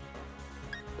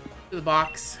 To the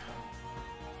box.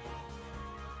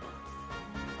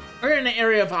 We're in an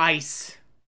area of ice.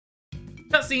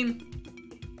 Cutscene.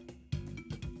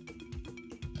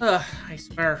 Ugh, I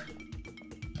swear.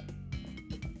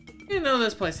 You know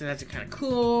this place is actually kind of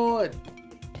cool. It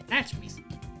matched me.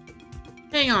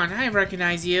 Hang on, I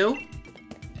recognize you.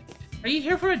 Are you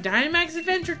here for a Dynamax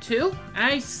adventure too?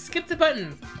 I skipped the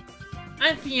button.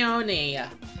 I'm Fiona.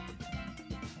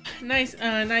 Nice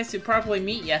to properly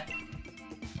meet ya.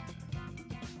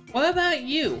 What about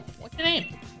you? What's your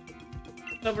name?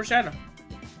 Silver Shadow.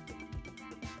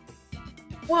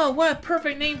 Whoa, what a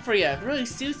perfect name for you. It really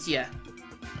suits you.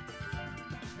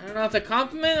 I don't know if it's a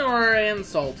compliment or an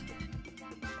insult.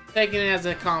 Taking it as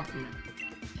a compliment.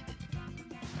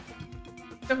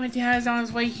 So my dad's on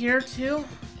his way here too?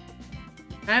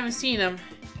 I haven't seen him.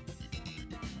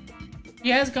 He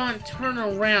has gone turned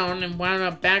around and wound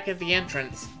up back at the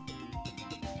entrance.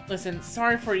 Listen,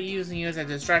 sorry for using you as a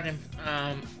distraction,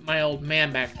 my old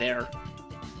man back there.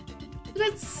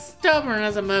 That's stubborn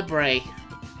as a mudbray.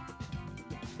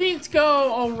 Things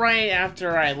go alright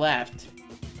after I left.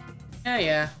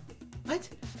 Yeah. What?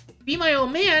 Be my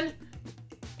old man?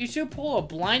 You should pull a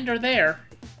blinder there.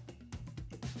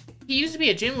 He used to be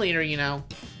a gym leader, you know.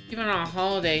 Even on a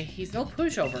holiday, he's no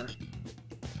pushover.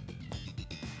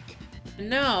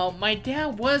 No, my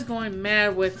dad was going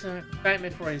mad with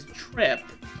excitement for his trip.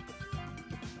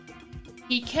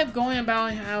 He kept going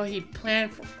about how he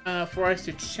planned for us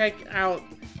to check out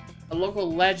the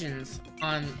local legends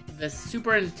on the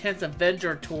super intense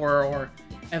adventure tour, or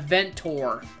event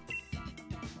tour,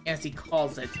 as he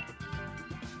calls it.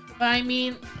 But I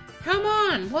mean, come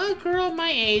on, what girl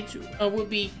my age would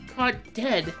be caught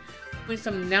dead with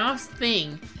some novice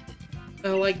thing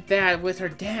like that with her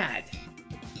dad?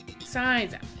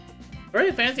 Besides, I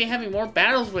really fancy having more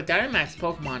battles with Dynamax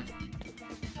Pokemon.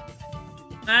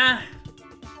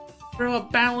 Girl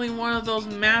battling one of those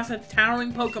massive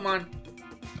towering Pokemon.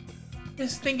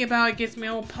 Just thinking about it gets me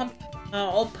all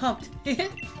pumped.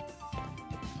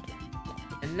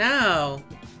 And now,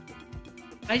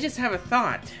 I just have a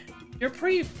thought. You're a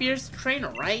pretty fierce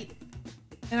trainer, right?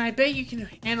 And I bet you can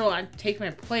handle and take my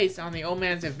place on the old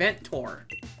man's event tour.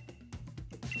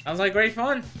 Sounds like great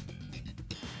fun.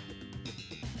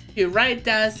 You're right, it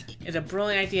does. It's a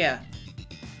brilliant idea.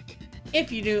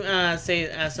 If you do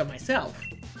say so myself.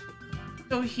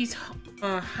 So he's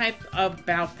hyped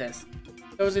about this.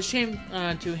 It was a shame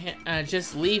to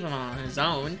just leave him on his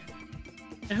own.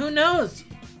 And who knows?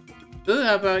 Ooh,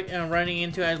 how about running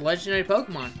into a legendary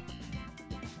Pokemon?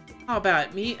 How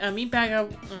about me back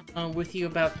up with you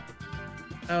about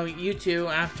you two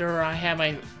after I have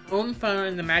my own fun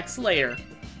in the Max Lair.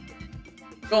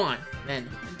 Go on, then.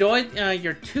 Enjoy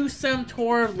your twosome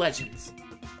tour of legends.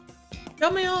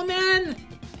 Tell me, old man,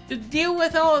 to deal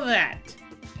with all of that.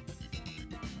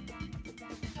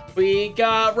 We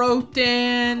got roped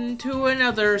into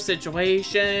another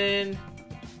situation.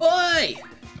 Oi!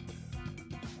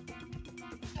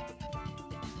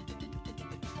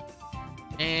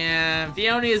 And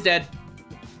Fiona is dead.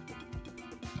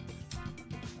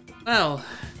 Well,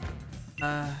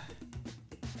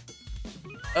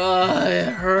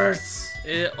 it hurts.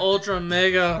 It ultra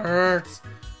mega hurts.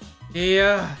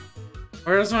 Nia,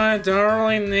 where's my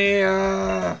darling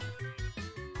Nia?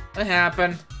 What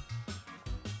happened?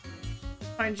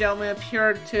 Fine gentleman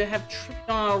appeared to have tripped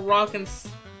on a rock and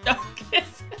stuck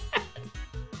his head.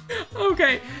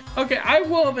 Okay, I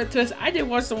will admit to this. I did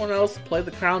watch someone else play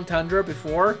the Crown Tundra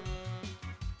before.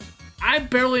 I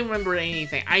barely remember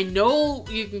anything. I know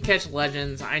you can catch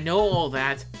legends. I know all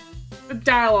that. The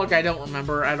dialogue I don't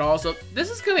remember at all. So this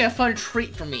is gonna be a fun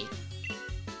treat for me.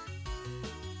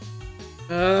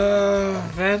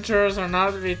 Adventures are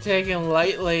not to be taken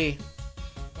lightly.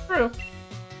 True.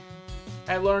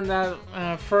 I learned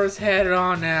that first hand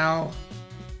on now.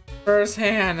 First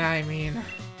hand, I mean.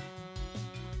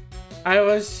 I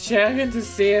was checking to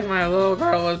see if my little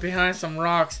girl was behind some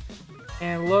rocks.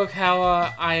 And look how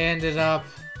I ended up.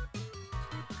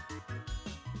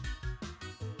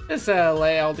 Just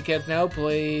let all the kids know,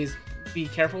 please be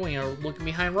careful when you're looking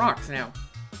behind rocks now.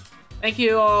 Thank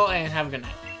you all, and have a good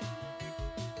night.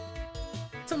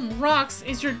 Some rocks?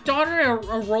 Is your daughter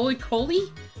a roly-poly?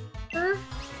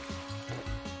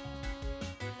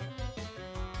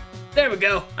 There we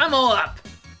go. I'm all up.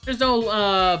 There's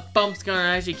no bumps gonna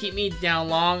actually keep me down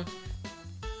long.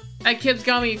 That kid's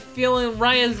got me feeling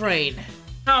right as rain.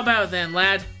 How about it then,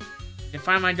 lad? Did you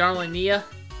find my darling Nia?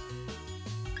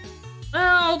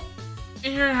 Well,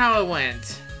 here's how it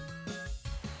went.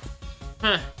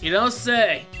 Huh, you don't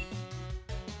say.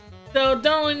 So,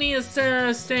 darling Nia's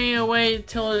staying away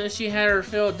till she had her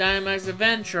fill of Dynamax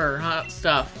adventure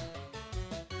stuff.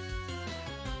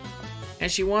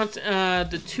 And she wants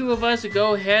the two of us to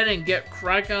go ahead and get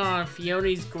cracking on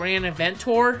Fiona's grand event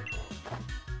tour.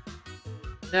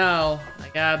 No, I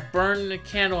gotta burn the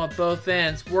candle at both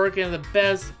ends, working the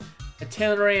best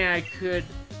itinerary I could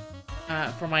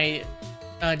for my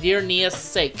dear Nia's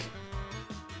sake.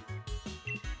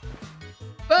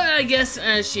 But I guess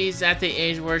she's at the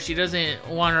age where she doesn't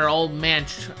want her old man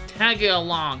tagging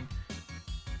along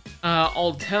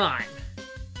all the time.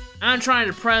 I'm trying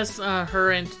to press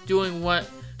her into doing what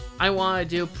I want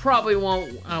to do. Probably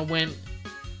won't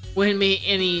win me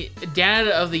any Dad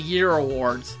of the Year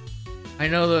awards. I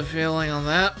know the feeling on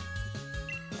that.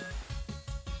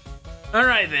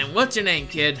 Alright then, what's your name,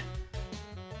 kid?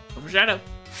 Silver Shadow.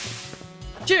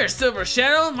 Cheers, Silver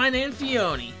Shadow. My name's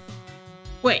Fiona.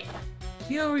 Wait,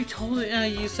 you already told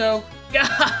you so?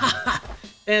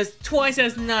 It's twice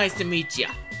as nice to meet ya.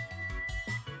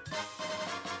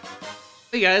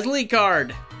 Hey guys, lead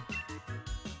card.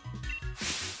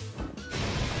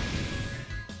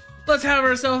 Let's have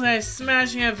ourselves a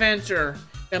smashing adventure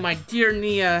that my dear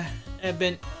Nia have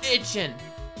been itching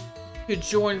to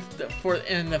join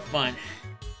in the fun.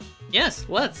 Yes,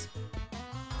 let's.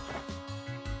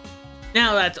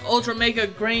 Now that's Ultra Mega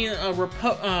Grain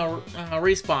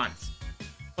response.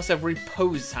 What's that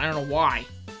repose? I don't know why.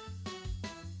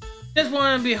 Just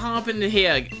want to be hopping the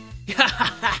here.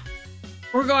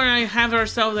 We're going to have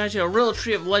ourselves actually a real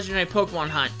treat of legendary Pokemon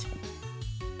hunt.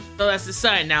 So that's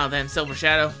decided now then, Silver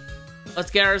Shadow. Let's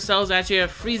get ourselves actually a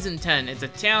Freezenton. It's a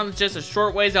town just a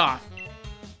short ways off.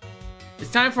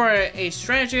 It's time for a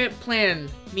strategic plan,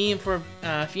 meaning for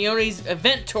Fione's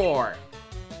event tour.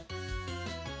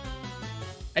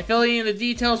 I fill you in the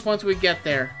details once we get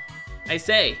there. I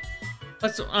say,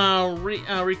 let's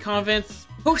reconvince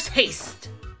post haste.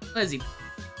 What is he,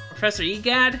 Professor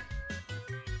Egad?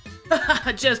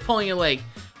 Just pulling your leg.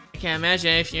 I can't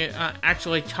imagine if you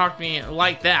actually talk to me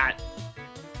like that.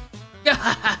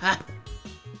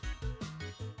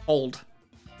 Hold.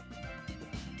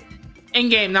 In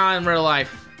game, not in real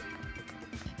life.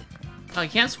 Oh, you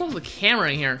can't swirl the camera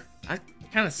in here. That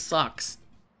kind of sucks.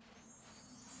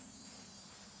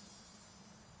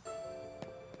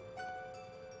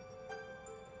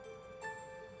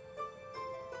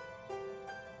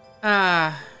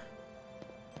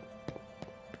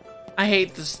 I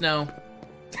hate the snow.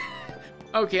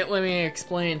 Okay, let me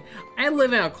explain. I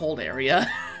live in a cold area.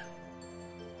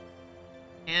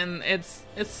 And it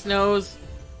snows.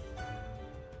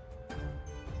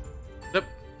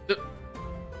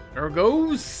 There it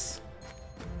goes.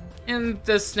 And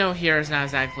the snow here is not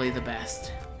exactly the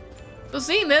best. So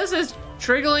seeing this is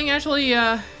triggering actually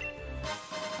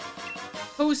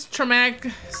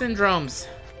post-traumatic syndromes.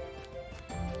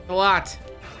 A lot.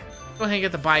 Go ahead and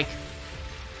get the bike.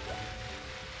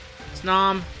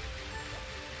 Snom.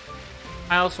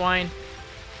 Pileswine.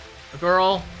 A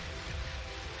girl.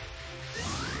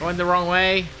 Going the wrong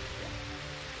way.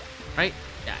 Right?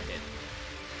 Yeah, I did.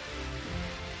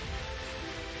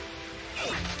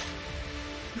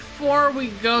 Before we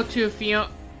go to Fiona...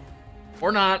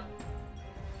 Or not.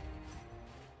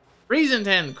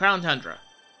 Freezenton, Crown Tundra.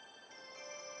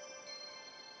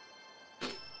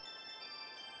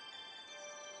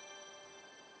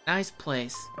 Nice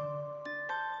place.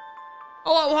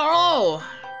 Hello, hello!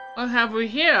 What have we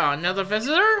here? Another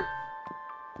visitor?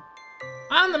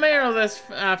 I'm the mayor of this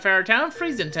fair town,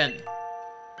 Freezenton.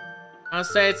 I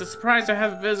must say it's a surprise to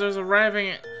have visitors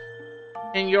arriving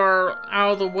in your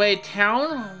out-of-the-way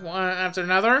town one after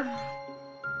another.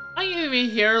 Might you be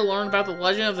here to learn about the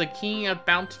legend of the King of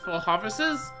Bountiful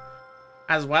Harvests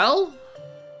as well?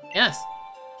 Yes.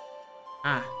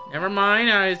 Ah, never mind.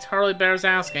 It hardly bears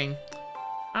asking.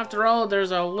 After all,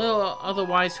 there's a little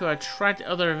otherwise to attract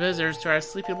other visitors to our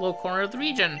sleepy little corner of the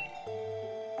region.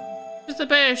 It's a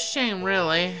bit of shame,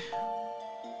 really.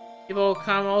 People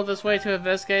come all this way to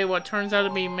investigate what turns out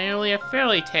to be merely a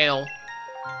fairy tale.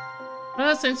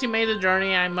 Well, since you made the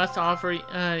journey, I must offer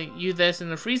you this in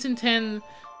the Freezenton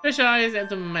specialized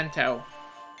as a memento.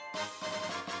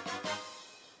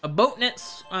 A boatnet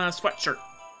sweatshirt.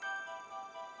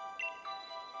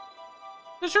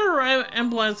 The shirt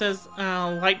emblems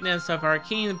likeness of our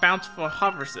keen bountiful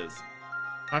harvests.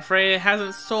 I'm afraid it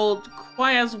hasn't sold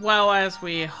quite as well as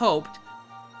we hoped.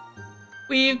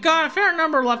 We've got a fair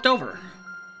number left over.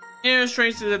 It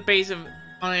illustrates the base on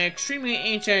an extremely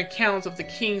ancient account of the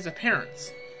king's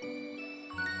appearance.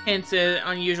 Hence the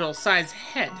unusual sized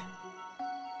head.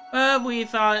 But we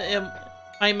thought it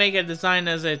might make a design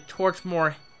as a torch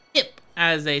more hip,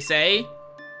 as they say.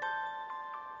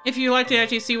 If you'd like to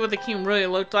actually see what the king really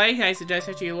looked like, I suggest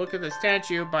that you look at the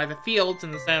statue by the fields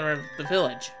in the center of the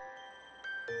village.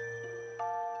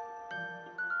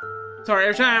 Sorry,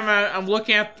 every time I'm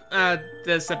looking at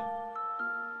this...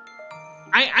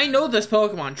 I know this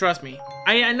Pokemon, trust me.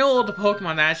 I know all the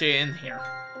Pokemon actually in here.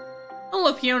 Oh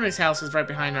look, Fiona's house is right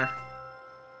behind her.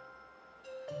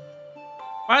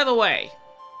 By the way,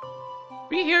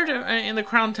 if you're here in the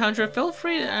Crown Tundra, feel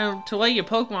free to let your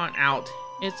Pokemon out.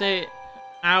 It's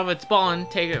out of its ball and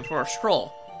take it for a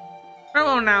stroll. Come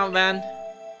on now, then.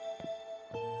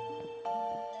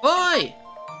 Boy!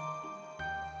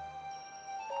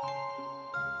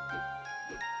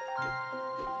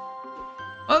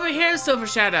 Over here, Silver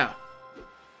Shadow.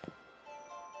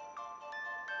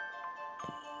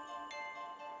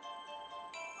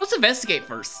 Let's investigate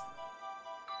first.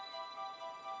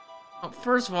 Oh,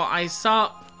 first of all, I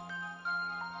saw...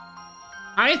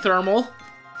 Hi, Thermal.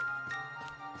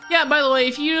 Yeah, by the way,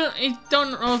 if you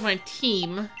don't know my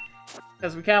team,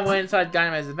 because we kind of went inside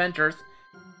Dynamite's Adventures,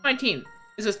 my team.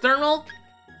 This is Thermal,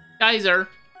 Geyser,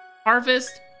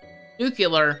 Harvest,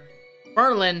 Nuclear,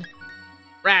 Merlin,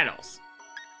 Rattles.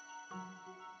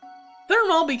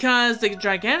 Thermal because the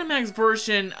Gigantamax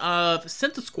version of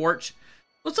Scorch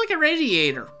looks like a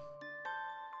radiator.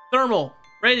 Thermal,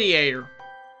 radiator.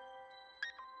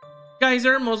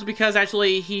 Geyser, mostly because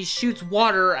actually he shoots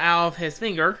water out of his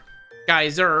finger.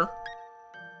 Geyser.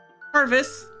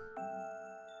 Harvest,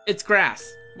 it's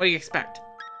grass. What do you expect?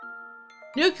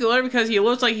 Nuclear because he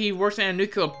looks like he works in a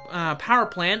nuclear power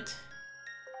plant.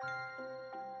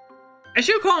 I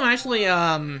should call him actually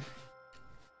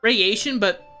radiation,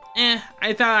 but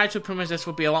I thought actually pretty much this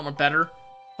would be a lot more better.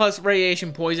 Plus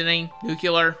radiation poisoning,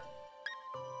 nuclear.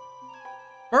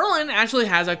 Merlin actually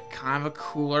has a kind of a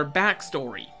cooler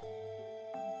backstory.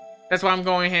 That's why I'm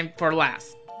going him for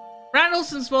last.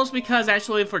 Rattles is supposed because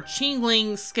actually for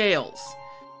Chingling scales.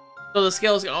 So the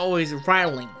scales are always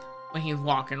rattling when he's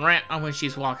walking around, when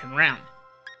she's walking around.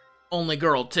 Only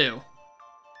girl too.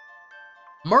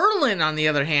 Merlin, on the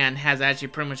other hand, has actually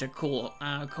pretty much a cool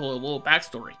little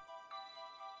backstory.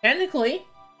 Technically,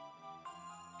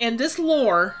 in this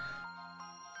lore,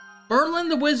 Merlin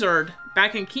the Wizard,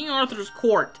 back in King Arthur's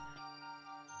court,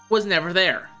 was never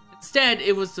there. Instead,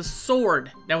 it was the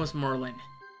sword that was Merlin.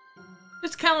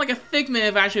 It's kind of like a figment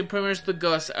of actually pretty much the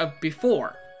ghost of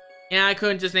before. Yeah, I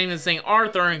couldn't just name this thing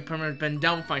Arthur and pretty much been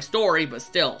done with my story, but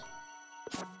still.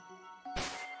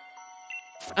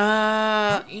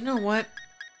 You know what?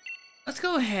 Let's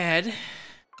go ahead.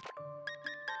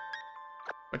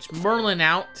 Switch Merlin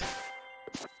out.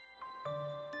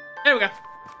 There we go.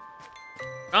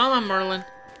 Come on, Merlin.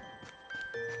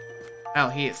 Oh,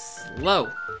 he is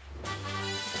slow.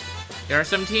 There's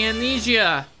some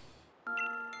amnesia.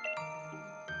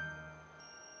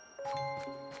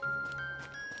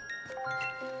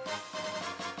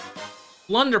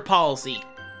 Blunder policy.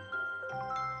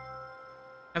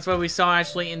 That's what we saw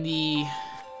actually in the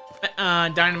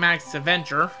Dynamax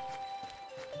Adventure.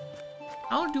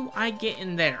 How do I get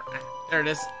in there? There it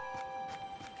is.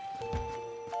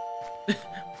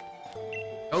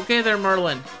 Okay there,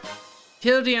 Merlin.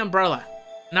 Kill the umbrella.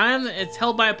 Now it's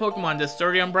held by a Pokemon. This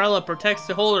sturdy umbrella protects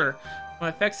the holder from the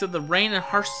effects of the rain and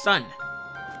harsh sun.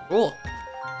 Cool.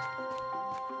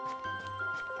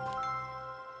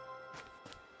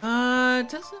 It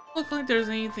doesn't look like there's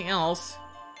anything else.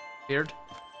 Weird.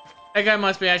 That guy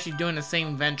must be actually doing the same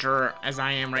adventure as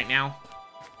I am right now.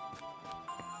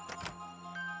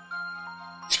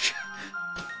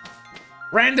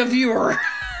 Random viewer!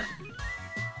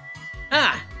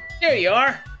 Ah, there you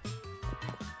are.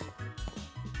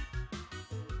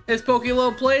 This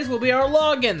Pokélore place will be our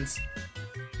logins.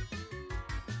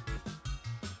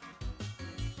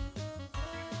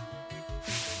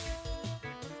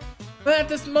 But at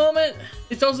this moment,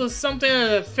 it's also something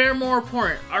that's fair more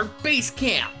important. Our base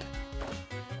camp.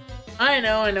 I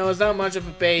know, it's not much of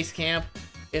a base camp,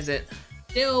 is it?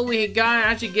 Still, we gotta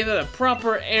actually give it a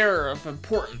proper air of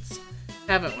importance,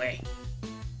 haven't we?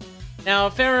 Now,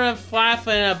 fair of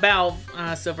flapping about,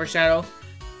 Silver Shadow,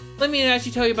 let me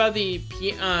actually tell you about the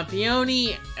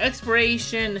Peony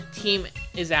Exploration Team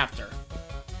is after.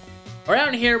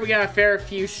 Around here, we got a fair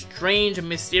few strange and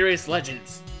mysterious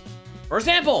legends. For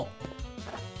example,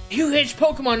 a huge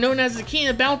Pokemon known as the King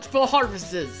of Bountiful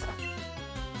Harvests.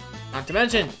 Not to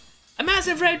mention, a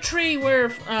massive red tree where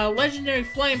legendary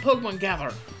flying Pokemon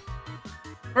gather.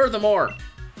 Furthermore,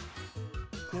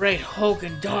 great Hulk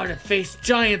and Dart that face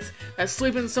giants that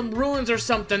sleep in some ruins or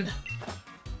something.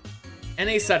 And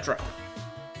etc.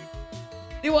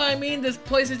 See what I mean? This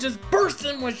place is just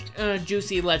bursting with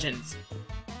juicy legends.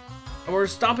 And we're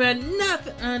stopping at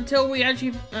nothing until we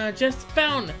actually just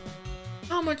found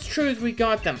how much truth we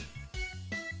got them.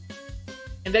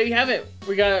 And there you have it.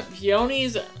 We got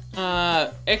Peony's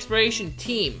exploration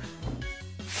team.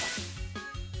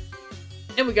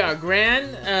 And we got a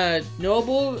grand,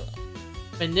 noble,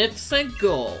 magnificent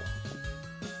goal.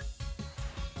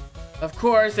 Of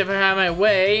course, if I have my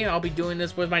way, I'll be doing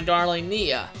this with my darling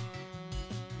Nia.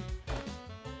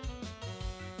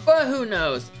 But who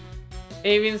knows?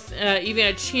 Even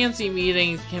a chancy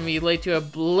meeting can be led to a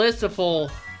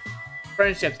blissful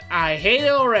friendships. I hate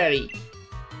it already.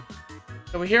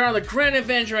 So we're here on the Grand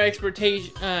Adventure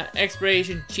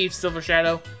Exploration Chief Silver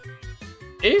Shadow.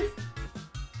 If?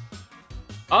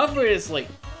 Obviously.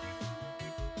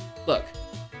 Look.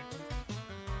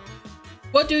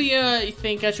 What do you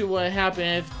think actually would happen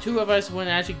if two of us went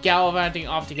actually gallivanting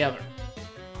off together?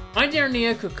 My dear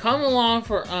Nia could come along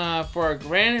for a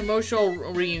grand emotional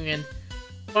reunion,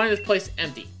 find this place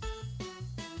empty.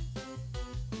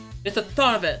 Just the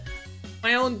thought of it.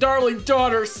 My own darling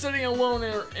daughter sitting alone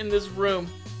in this room,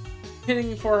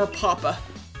 hitting for her papa.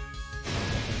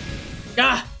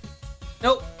 Ah!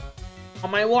 Nope.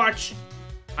 On my watch.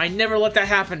 I never let that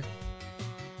happen.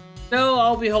 No,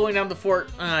 I'll be holding down the fort,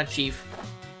 Chief.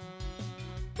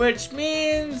 Which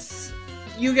means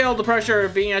you get all the pressure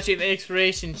of being actually the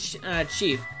exploration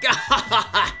chief.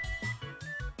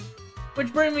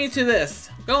 Which brings me to this.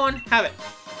 Go on, have it.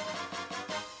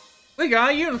 We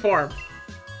got a uniform.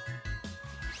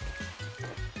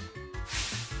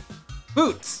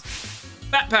 Boots.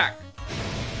 Backpack.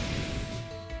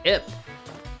 Hip.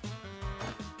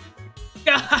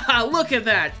 Look at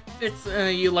that. It's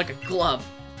you like a glove.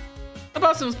 I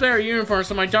bought some spare uniforms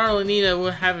so my darling Nina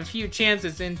will have a few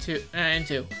chances into.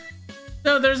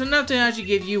 So there's enough to actually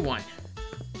give you one.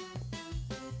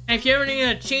 And if you ever need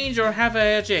a change or have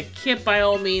actually a kit, by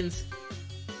all means,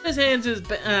 just head into his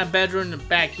bedroom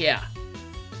back here.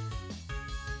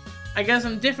 I got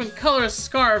some different color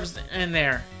scarves in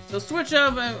there, so switch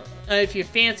up if you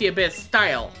fancy a bit of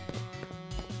style.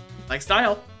 Like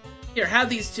style? Here, have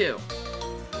these two.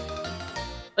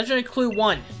 Legendary Clue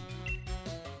 1.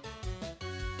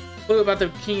 Clue about the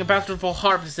King of Bountiful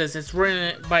Harvests. It's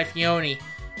written by Fiona.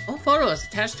 No photo is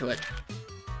attached to it.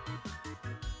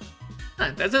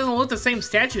 Huh, that doesn't look the same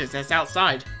statue that's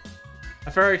outside.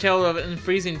 A fairy tale of in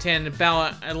Freezing Tin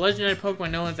about a legendary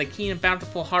Pokemon known as the King of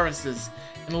Bountiful Harvests.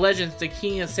 In the legends, the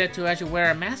king is said to actually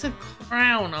wear a massive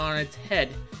crown on its head.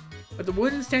 But the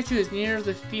wooden statue is near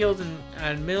the fields in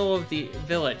the middle of the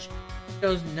village.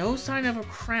 Shows no sign of a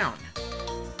crown.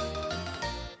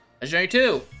 Legendary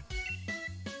 2.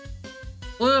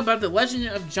 Clue about the Legend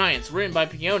of Giants, written by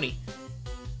Peony.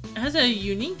 It has a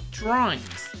unique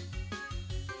drawings.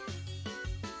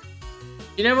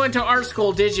 You never went to art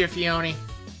school, did you, Fiona?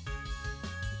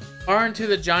 Far into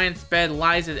the giant's bed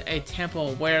lies a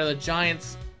temple where the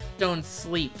giant's stone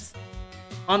sleeps.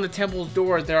 On the temple's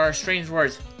door, there are strange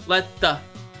words. Let the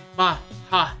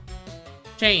ha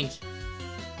change.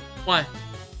 What?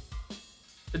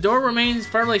 The door remains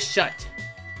firmly shut.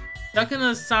 Stuck in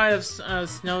the side of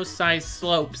snow-sized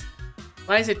slopes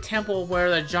lies a temple where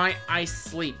the giant ice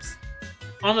sleeps.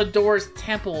 On the door's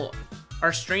temple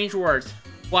are strange words.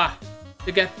 Wah,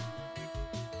 to get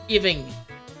giving.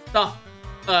 The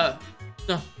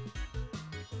no.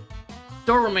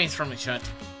 Door remains firmly shut.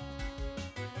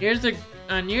 Near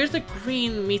the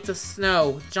green meets the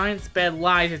snow. Giant's bed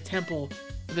lies a temple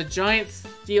where the giant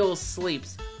still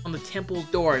sleeps. On the temple's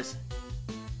doors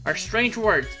are strange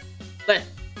words. Let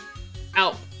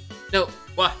out. No.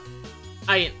 What?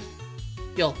 I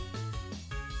kill.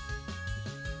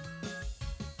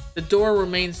 The door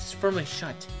remains firmly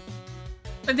shut.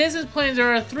 The distance plains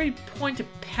are a three-pointed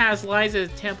path lies at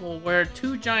a temple where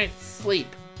two giants sleep.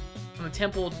 On the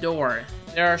temple door,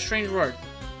 there are strange words.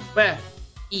 Where?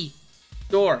 E.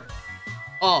 Door.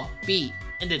 All. B.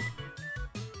 Ended.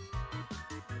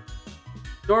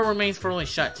 Door remains firmly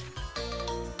shut.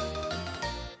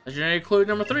 Legendary Clue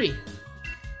number 3.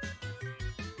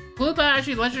 Clue about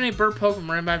actually legendary bird Pokemon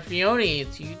written by Fiona.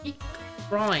 It's a unique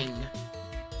drawing.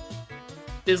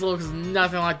 This looks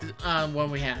nothing like the one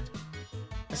we had.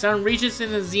 The sun reaches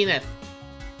in the zenith.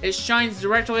 It shines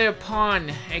directly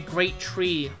upon a great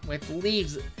tree with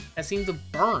leaves that seem to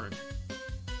burn.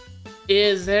 It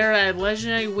is there that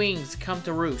legendary wings come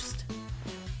to roost.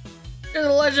 Here's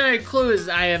the legendary clues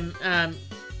I have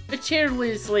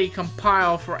meticulously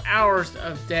compiled for hours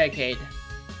of decade.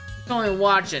 Only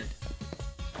watching.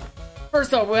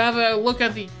 First off, we have a look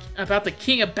at about the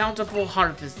King of Bountiful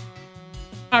Harvest.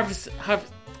 Harvest.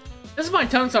 This is my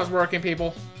tongue stops working,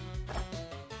 people.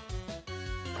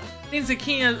 Means the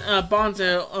king bonds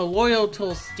a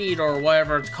loyal steed, or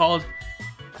whatever it's called,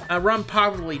 run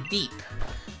properly deep.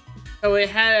 So it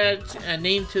had a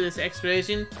name to this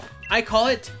expedition. I call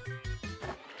it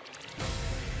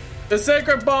the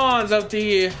Sacred Bonds of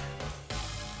the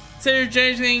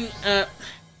Synergizing.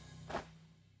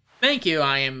 Thank you.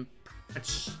 I am.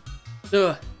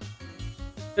 Ugh.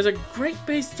 There's a great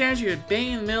big statue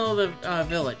banging in the middle of the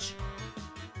village.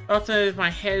 Also, my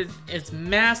head is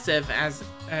massive as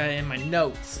in my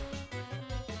notes.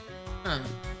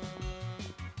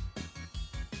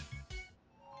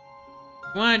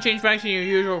 Want to change back to your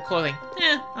usual clothing?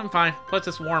 I'm fine. Plus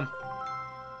it's warm.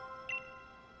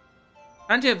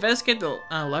 Time to investigate the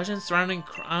legends surrounding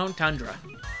Crown Tundra.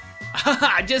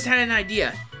 I just had an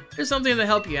idea. Here's something to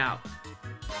help you out.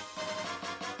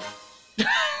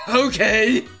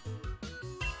 Okay.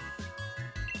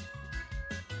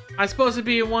 I'm supposed to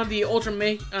be one of the ultra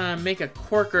mega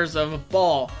quirkers of a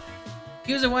ball.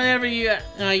 Use it whenever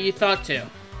you thought to.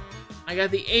 I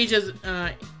got the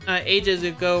ages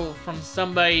ago from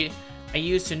somebody I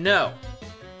used to know.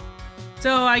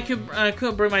 So I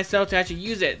couldn't bring myself to actually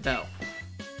use it though.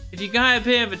 If you got a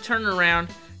bit of a turnaround,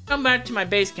 come back to my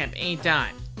base camp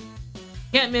anytime.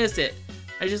 Can't miss it.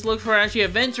 I just looked for actually a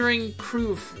venturing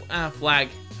crew flag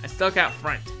I stuck out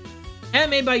front.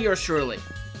 Handmade by yours truly.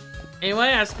 Anyway,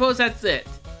 I suppose that's it.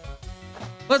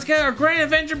 Let's get our grand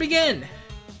adventure begin.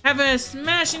 Have a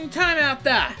smashing time out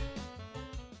there.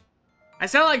 I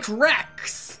sound like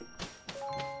Rex.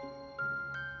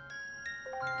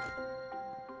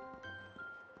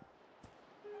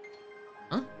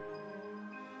 Huh?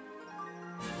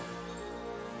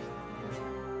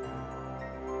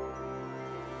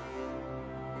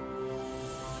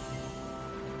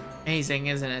 Amazing,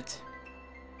 isn't it?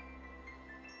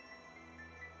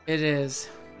 It is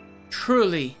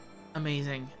truly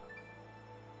amazing.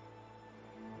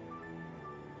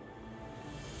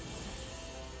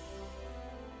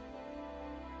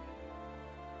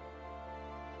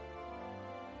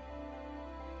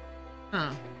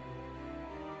 Huh.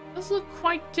 Those look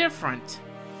quite different.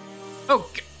 Oh,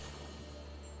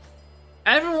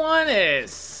 everyone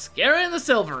is scaring the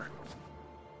silver.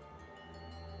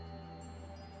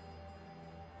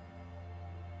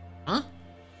 Huh?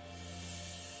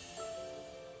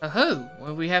 Oh, what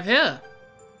do we have here?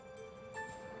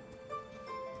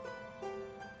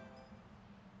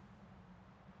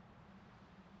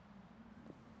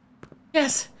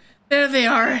 Yes, there they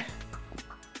are.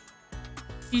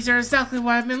 These are exactly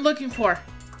what I've been looking for.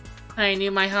 I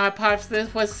knew my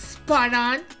hypothesis was spot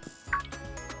on.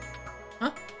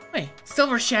 Huh? Wait,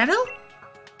 Silver Shadow?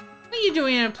 What are you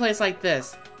doing in a place like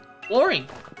this? Exploring.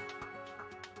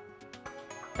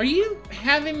 Are you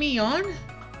having me on?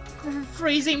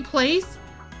 Freezing place?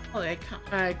 Well,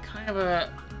 kind of a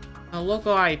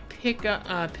local I pick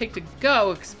to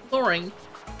go exploring.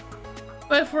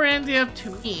 But if we're ending up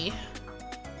to me.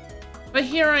 But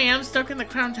here I am, stuck in the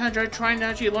Crown Tundra, trying to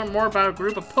actually learn more about a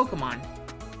group of Pokémon.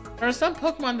 There are some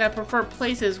Pokémon that prefer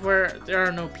places where there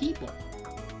are no people.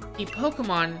 The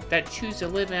Pokémon that choose to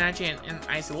live in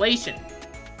isolation.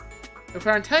 The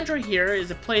Crown Tundra here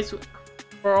is a place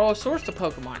for all sorts of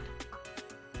Pokémon.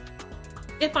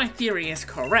 If my theory is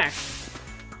correct,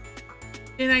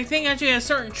 then I think actually a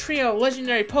certain trio of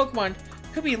legendary Pokémon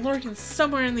could be lurking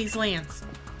somewhere in these lands.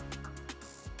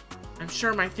 I'm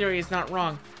sure my theory is not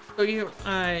wrong. So you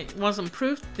want some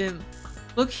proof? Then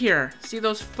look here. See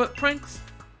those footprints?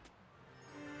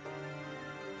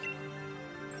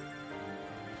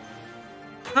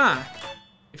 Huh.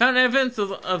 We found evidence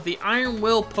of the Iron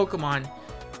Will Pokemon.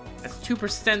 That's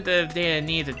 2% of the data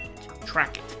needed to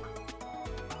track it.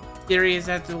 Theory is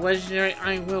that the legendary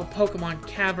Iron Will Pokemon,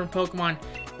 Cavern Pokemon,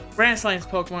 Grasslands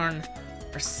Pokemon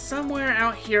are somewhere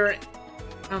out here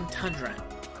on Tundra.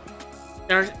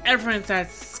 There's evidence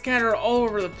that's scattered all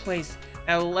over the place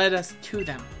that led us to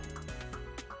them.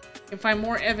 We can find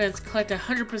more evidence, collect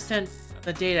 100% of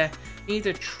the data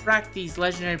needed to track these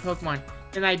legendary Pokemon.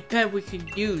 Then I bet we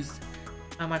could use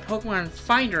my Pokemon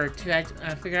Finder to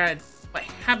figure out what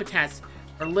habitats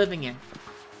they're living in.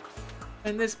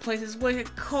 And this place is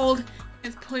wicked cold.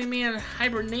 It's putting me in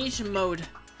hibernation mode.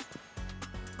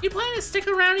 You plan to stick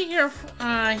around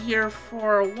here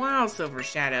for a while, Silver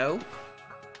Shadow?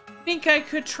 Think I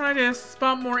could try to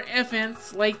spot more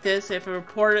evidence like this if you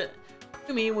report it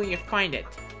to me when you find it.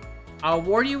 I'll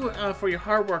award you for your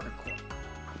hard work, of course.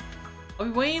 I'll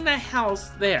be waiting in that house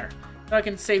there, so I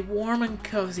can stay warm and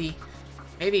cozy.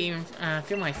 Maybe even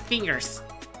feel my fingers.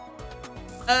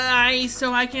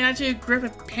 So I can actually grip a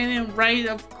pen and write,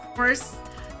 of course.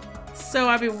 So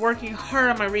I've been working hard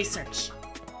on my research.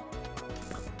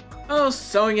 Oh,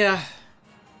 Sonia.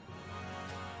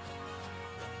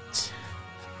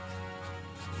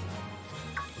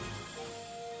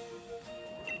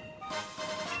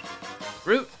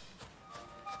 Root.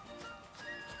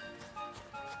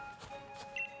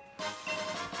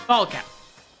 Ball cap.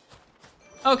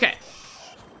 Okay.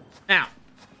 Now.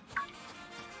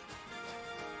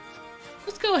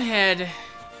 Let's go ahead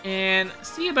and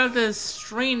see about this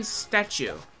strange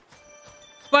statue.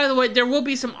 By the way, there will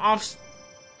be some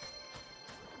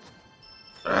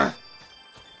There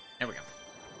we go.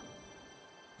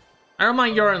 I don't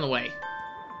mind you're in the way.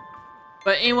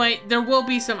 But anyway, there will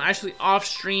be some actually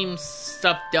off-stream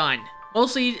stuff done.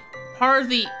 Mostly part of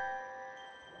the...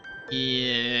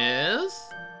 Yes?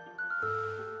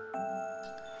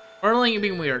 Erling, you're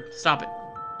being weird. Stop it.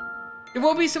 There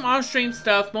will be some off-stream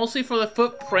stuff, mostly for the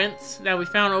footprints that we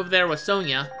found over there with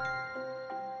Sonia.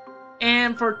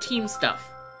 And for team stuff.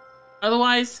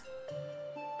 Otherwise,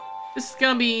 this is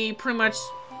gonna be pretty much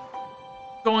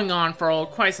going on for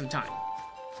quite some time.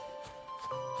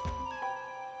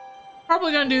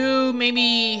 probably gonna do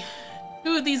maybe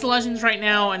 2 of these legends right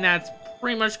now, and that's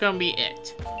pretty much gonna be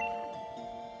it.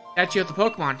 Got you with the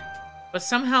Pokemon. But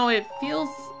somehow it feels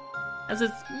as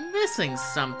it's missing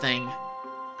something.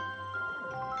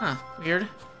 Huh, weird.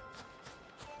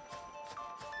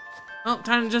 Well,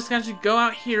 time to just got to go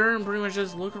out here and pretty much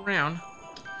just look around.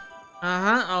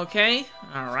 Uh-huh, okay.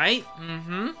 Alright,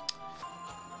 mm-hmm.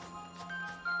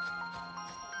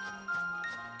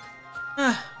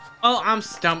 Oh, I'm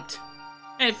stumped.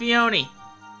 Hey, Fiona.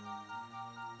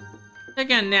 Take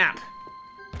a nap.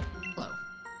 Hello.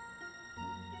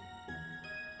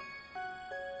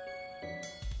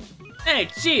 Hey,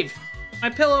 Chief. My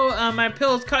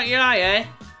pillow's caught your eye, eh?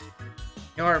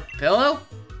 Your pillow?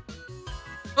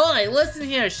 Oi, listen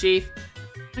here, Chief.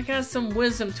 I got some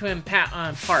wisdom to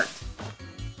impart.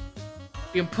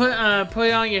 You can put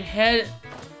it on your head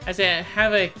as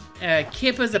have a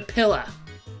cape as a pillow.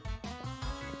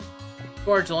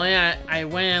 Fortunately, I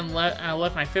went and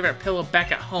left my favorite pillow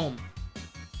back at home.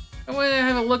 I went to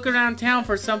have a look around town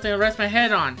for something to rest my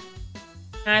head on.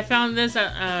 And I found this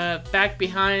back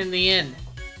behind the inn.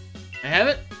 I have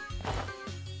it?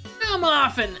 Come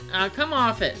off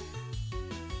it.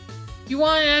 You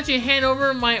want to actually hand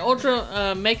over my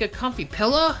ultra make a comfy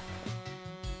pillow?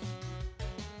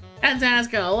 That's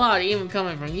asking a lot, even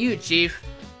coming from you, Chief.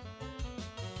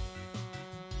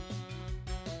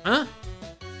 Huh?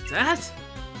 That?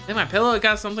 Think my pillow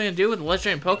got something to do with the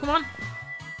legendary Pokemon?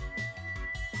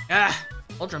 Ah,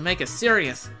 Ultra Mega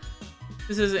serious.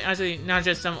 This is actually not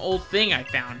just some old thing I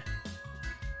found.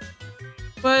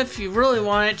 But if you really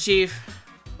want it, Chief,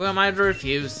 who am I to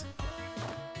refuse?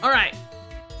 Alright,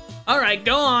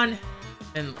 go on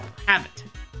and have it.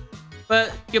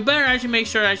 But you better actually make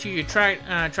sure that you track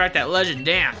that legend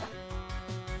down.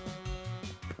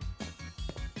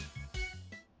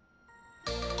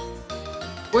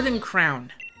 Wooden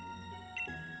crown.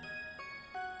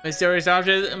 Mysterious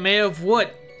object made of wood.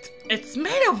 It's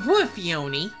made of wood,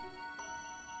 Fiona.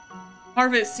 Part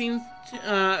of it seems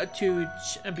to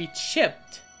be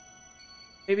chipped.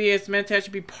 Maybe it's meant to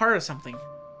actually be part of something.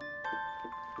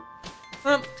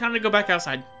 Well, time to go back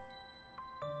outside.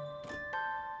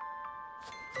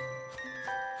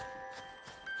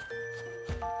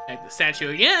 Check the statue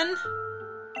again.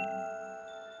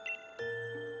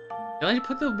 Did I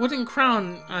put the wooden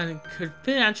crown on? Could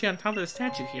fit actually on top of the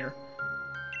statue here.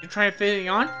 You try fitting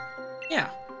on?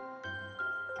 Yeah.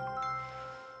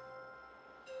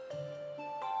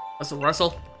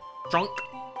 Rustle. Drunk.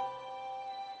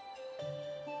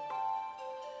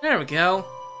 There we go.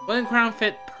 Wooden crown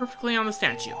fit perfectly on the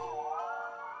statue.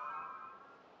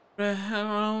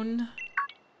 Crown.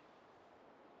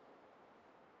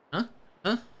 Huh?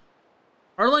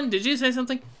 Arlen, did you say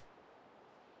something?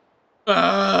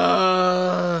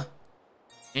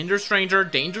 Danger stranger,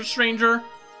 danger stranger.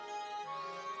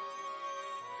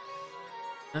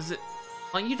 Does it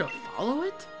want you to follow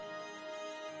it?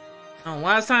 Oh,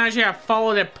 last time actually I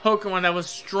followed a Pokemon that was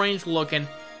strange looking.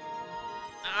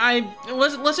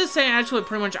 Let's just say actually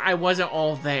pretty much I wasn't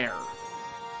all there.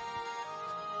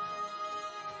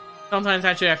 Sometimes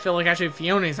actually I feel like actually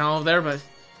Fiona's not all there, but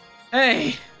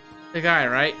hey, the guy,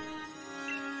 right?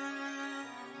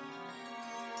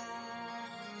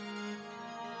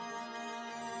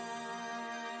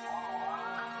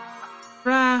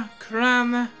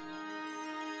 Cram.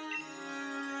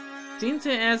 Seems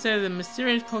to answer the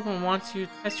mysterious Pokemon wants you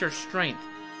to test your strength.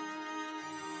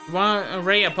 You want to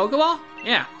array a Pokeball?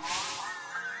 Yeah.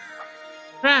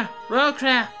 Roll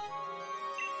crap.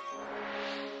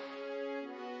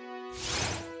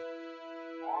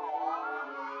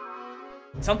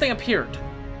 Something appeared.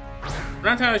 I'm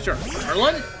not entirely sure.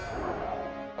 Arlen?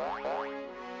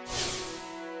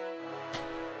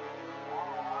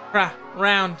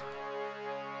 Round.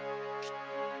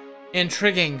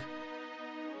 Intriguing.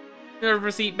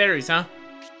 Never eat berries, huh?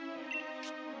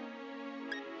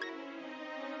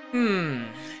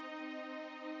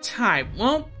 Type.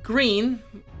 Well, green.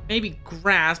 Maybe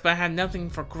grass, but I have nothing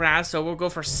for grass, so we'll go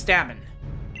for stabbing.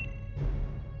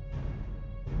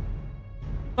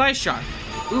 Fly shot.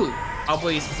 Ooh,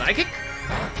 probably psychic?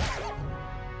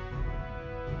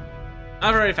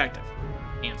 Not very effective.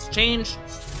 Hands change.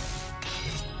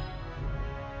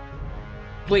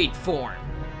 Blade form.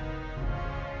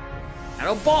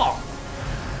 Shadow ball.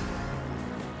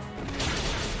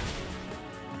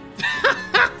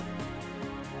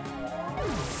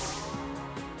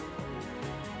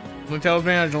 Tells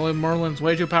me Angela Merlin's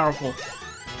way too powerful.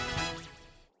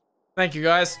 Thank you,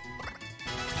 guys.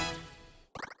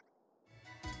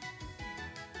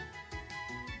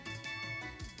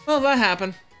 Well, that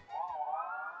happened.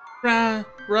 Row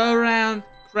round,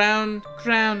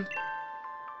 crown.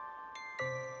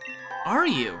 are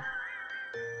you?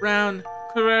 Round,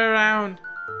 round,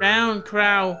 round,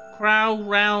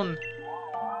 round.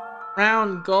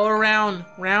 Round, go around,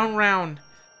 round.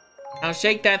 Now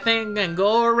shake that thing and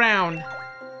go around.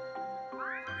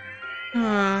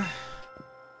 Oi,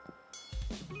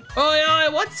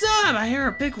 what's up? I hear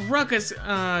a big ruckus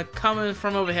coming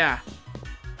from over here.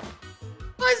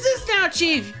 What's this now,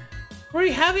 Chief? Were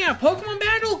you having a Pokemon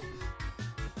battle?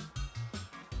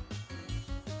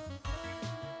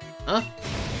 Huh?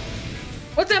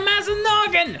 What's that massive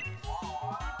noggin?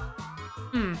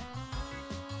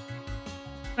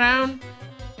 Round.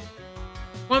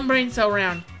 One brain cell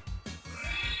round.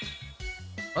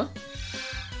 Huh?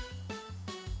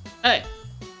 Hey,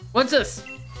 what's this?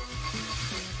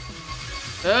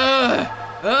 Guys.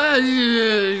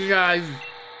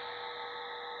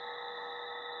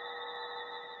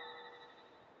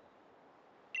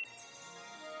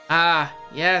 Ah,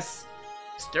 yes.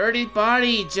 Sturdy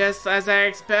body, just as I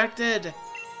expected.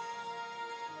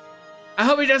 I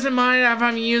hope he doesn't mind if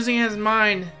I'm using his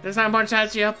mind. There's not much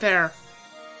actually up there.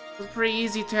 It was pretty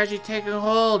easy to actually take a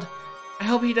hold. I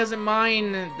hope he doesn't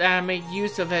mind that I made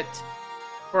use of it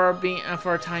for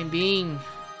a time being.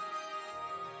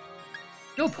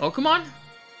 No Pokemon?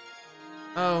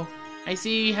 Oh, I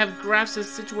see you have grasped the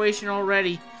situation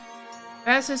already.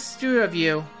 That's astute of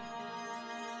you.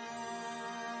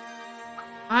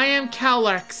 I am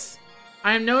Calyx.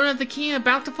 I am known as the King of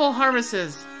Bountiful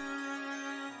Harvests.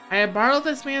 I have borrowed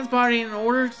this man's body in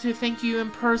order to thank you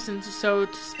in person, so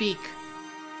to speak.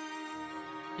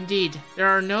 Indeed, there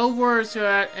are no words to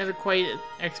adequately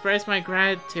express my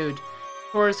gratitude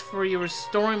for you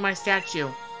restoring my statue.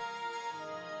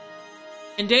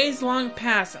 In days long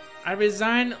past, I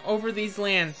resigned over these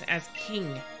lands as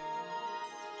king.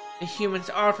 The humans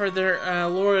offered their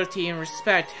loyalty and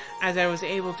respect as I was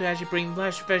able to actually bring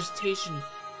lush vegetation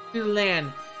to the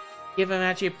land, give them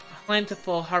actually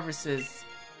plentiful harvests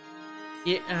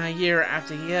year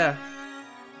after year.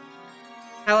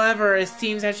 However, it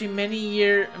seems actually many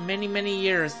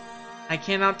years, I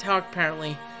cannot talk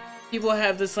apparently. People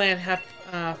of this land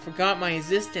have forgot my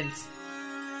existence.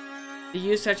 They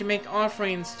used to actually make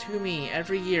offerings to me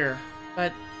every year,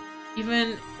 but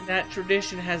even that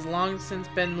tradition has long since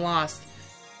been lost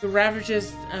to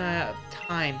ravages of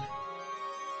time.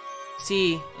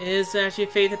 See, it is actually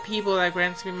faith of people that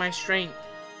grants me my strength.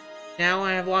 Now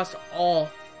I have lost all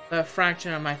but a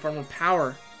fraction of my former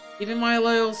power. Even my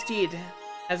loyal steed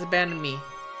has abandoned me.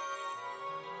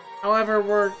 However,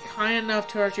 were kind enough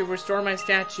to actually restore my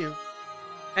statue,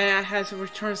 and it has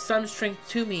returned some strength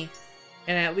to me,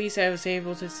 and at least I was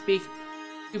able to speak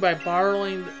to by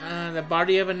borrowing the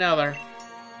body of another.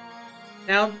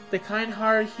 Now, the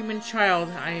kind-hearted human child,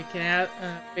 I can add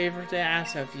a favor to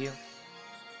ask of you.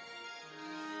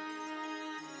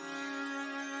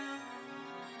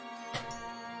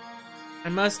 I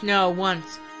must know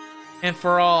once and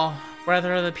for all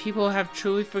whether the people have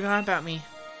truly forgotten about me.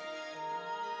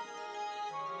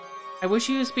 I wish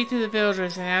you to speak to the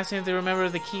villagers and ask them if they remember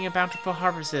the King of Bountiful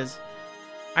Harvests.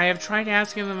 I have tried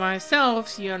asking them myself,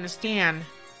 so you understand,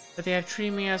 but they have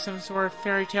treated me as some sort of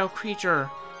fairy tale creature,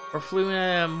 or flew in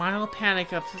a mild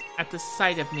panic at the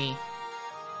sight of me.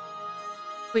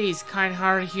 Please,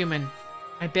 kind-hearted human,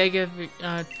 I beg of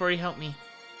for you help me.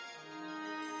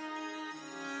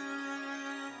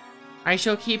 I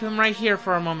shall keep him right here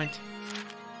for a moment.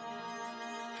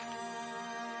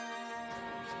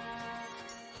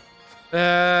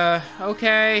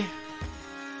 Okay.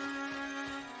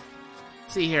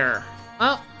 Let's see here.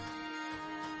 Oh.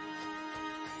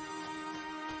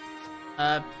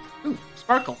 Ooh,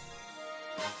 Sparkle.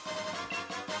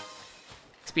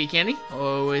 Speed candy.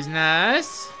 Always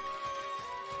nice.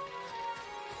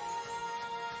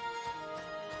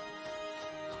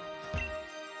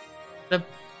 The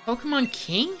Pokemon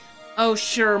King? Oh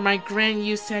sure, my grand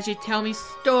used to actually tell me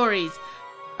stories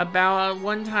about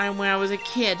one time when I was a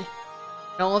kid.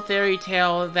 An old fairy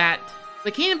tale that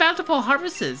the King of Bountiful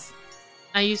Harvests.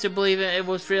 I used to believe it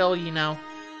was real, you know.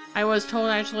 I was told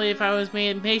actually if I was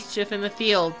made mischief in the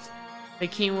fields, the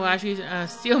king will actually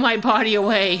steal my body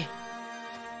away.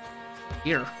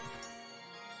 Here.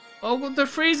 Oh, the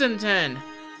Freezington!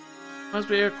 Must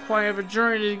be quite a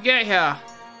journey to get here.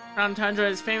 Crown Tundra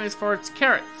is famous for its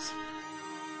carrots.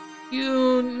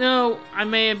 You know, I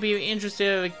may be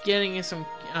interested in getting some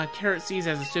carrot seeds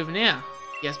as a souvenir.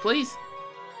 Yes, please.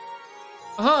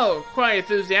 Oh, quite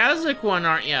enthusiastic one,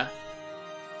 aren't you?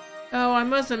 Oh, I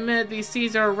must admit these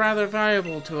seeds are rather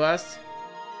valuable to us.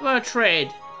 How about a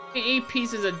trade? 8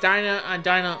 pieces of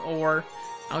Dyna ore.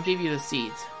 I'll give you the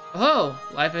seeds. Oh,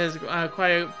 life is quite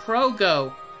a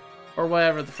pro-go. Or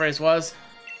whatever the phrase was.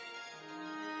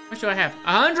 much do I have?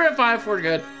 105 for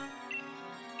good.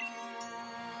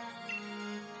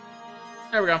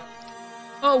 There we go.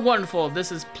 Oh, wonderful.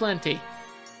 This is plenty.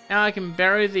 Now I can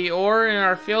bury the ore in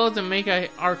our fields and make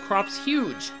our crops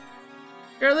huge.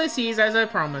 Here are the seeds, as I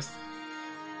promised.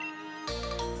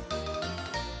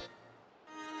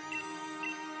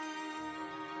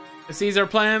 The seeds are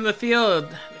planted in the field.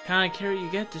 The kind of care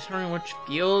you get determines which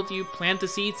field you plant the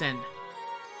seeds in.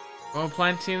 While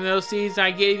planting those seeds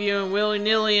I gave you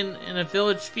willy-nilly in the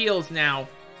village fields now.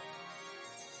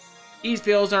 These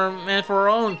fields are meant for our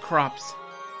own crops.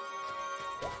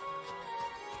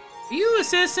 Are you a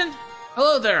citizen?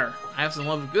 Hello there. I have some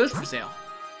lovely goods for sale.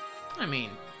 I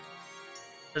mean,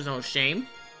 there's no shame.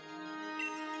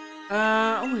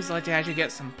 Always like to actually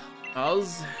get some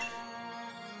puzzles.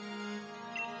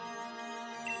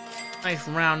 Nice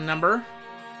round number.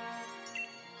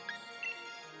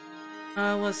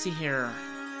 Let's see here.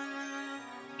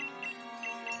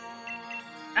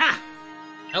 Ah!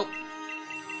 Nope.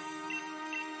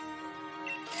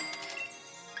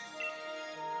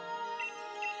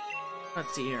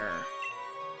 Let's see here.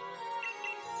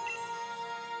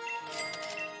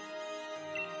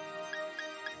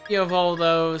 You have all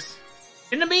those.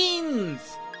 In the beans!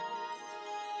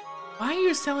 Why are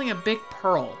you selling a big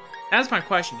pearl? That's my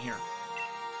question here.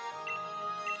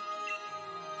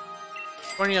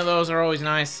 20 of those are always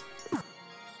nice. Can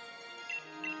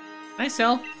I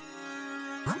sell?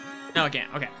 No, I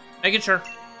can't. Okay. Making sure.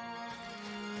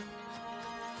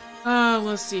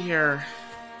 Let's see here.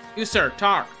 You, sir,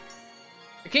 talk.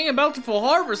 The king of bountiful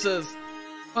harvests.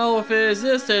 Well, if it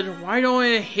existed, why don't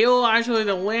it heal actually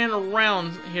the land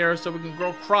around here so we can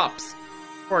grow crops?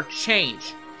 For a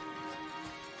change.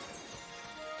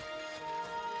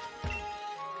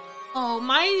 Oh,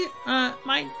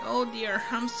 oh dear,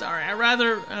 I'm sorry. I'm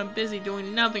rather busy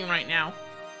doing nothing right now.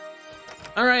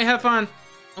 Alright, have fun.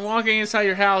 I'm walking inside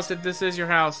your house if this is your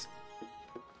house.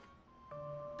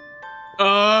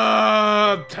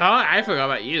 I forgot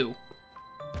about you.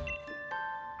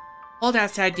 Hold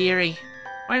outside, dearie.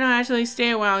 Why not actually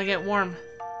stay a while and get warm?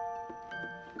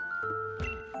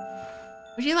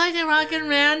 Would you like to rock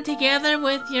around together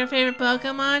with your favorite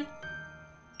Pokemon?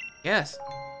 Yes.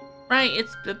 Right,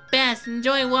 it's the best.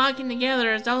 Enjoy walking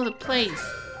together. It's all the place.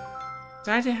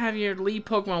 Glad to have your lead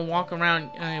Pokemon walk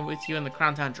around with you in the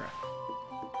Crown Tundra.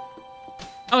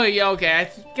 Oh, yeah, okay.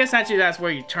 I guess actually that's where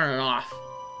you turn it off.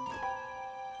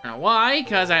 Why?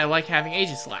 Because I like having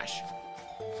Aegislash.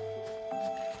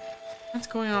 What's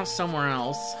going on somewhere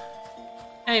else?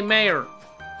 Hey, Mayor.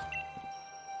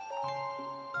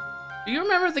 Do you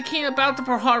remember the king about the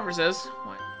harvests?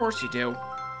 Why, of course you do.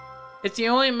 It's the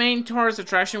only main tourist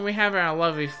attraction we have in our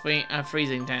lovely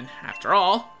Freezington. After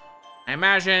all, I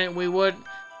imagine we would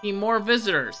see more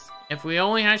visitors if we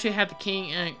only actually had the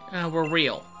king were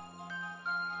real.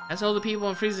 I told the people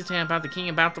in Freezington about the king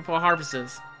and bountiful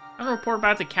harvests. I'm gonna report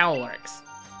about the Galarics.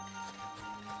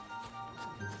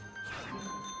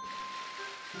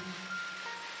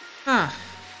 Huh.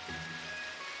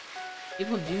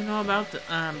 People do know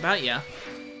about ya.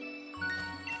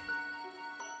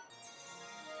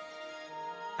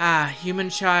 Ah,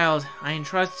 human child, I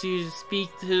entrust you to speak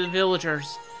to the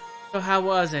villagers. So how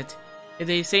was it? Did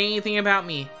they say anything about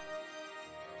me?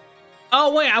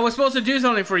 Oh wait, I was supposed to do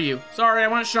something for you. Sorry, I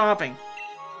went shopping.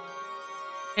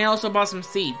 And I also bought some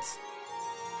seeds.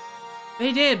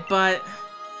 They did, but...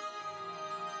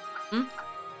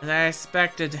 As I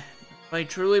expected, I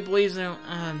truly believe that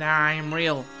I am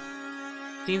real.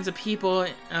 Seems the people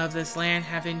of this land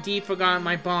have indeed forgotten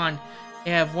my bond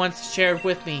they have once shared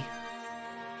with me.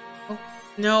 Oh,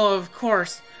 no, of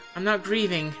course, I'm not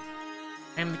grieving.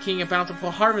 I am the king of bountiful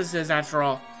harvests, after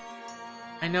all.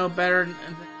 I know better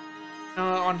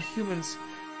on humans.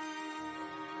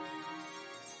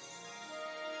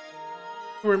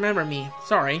 Remember me.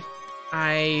 Sorry.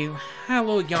 I had a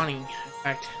little yawning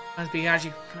effect. Must be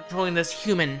actually controlling this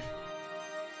human.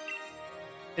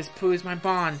 This proves my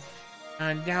bond.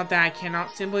 Now that I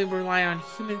cannot simply rely on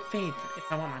human faith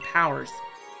if I want my powers to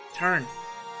return.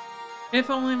 If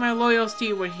only my loyal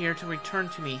steed were here to return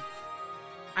to me,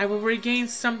 I will regain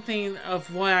something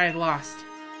of what I lost.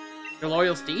 Your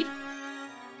loyal steed?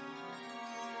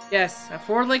 Yes, a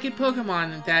four-legged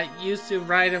Pokemon that used to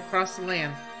ride across the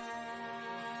land.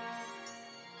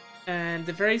 And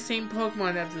the very same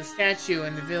Pokemon of the statue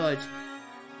in the village,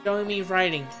 showing me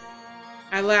riding.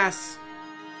 Alas,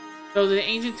 though the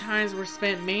ancient times were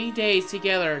spent many days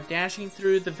together, dashing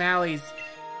through the valleys,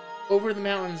 over the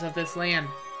mountains of this land,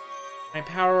 my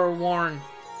power worn,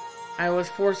 I was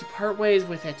forced to part ways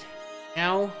with it.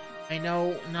 Now, I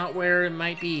know not where it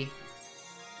might be.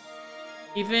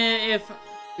 Even if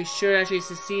we should actually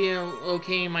succeed in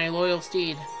locating my loyal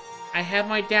steed. I have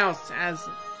my doubts, as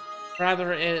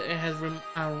rather it has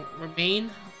remained,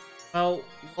 well,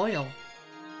 loyal.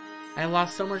 I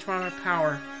lost so much of my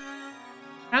power.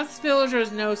 Perhaps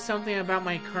villagers know something about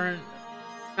my current,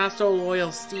 not so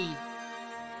loyal steed.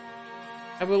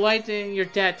 I would like your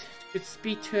debt to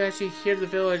speak to actually hear the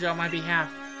village on my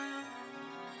behalf.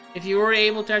 If you were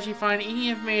able to actually find any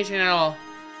information at all,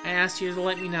 I ask you to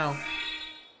let me know.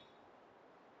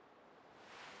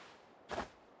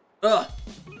 Ugh.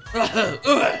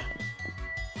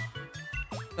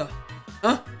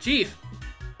 Huh? Chief?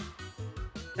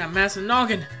 That massive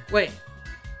noggin. Wait.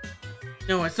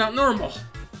 No, it's not normal.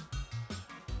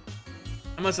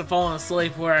 I must have fallen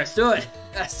asleep where I stood.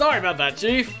 Sorry about that,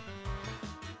 Chief.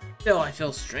 Still, I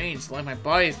feel strange, like my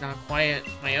body is not quite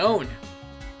my own.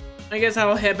 I guess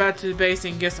I'll head back to the base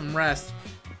and get some rest.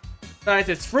 Besides,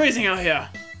 it's freezing out here.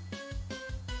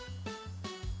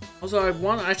 Also, I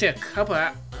want actually a cup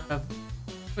of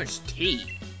much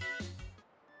tea.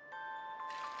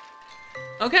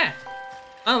 Okay.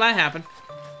 Oh, that happened.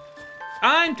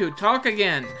 Time to talk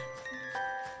again.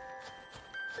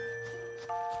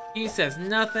 He says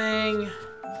nothing.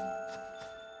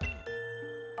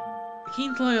 The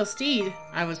king's loyal steed.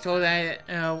 I was told that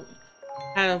I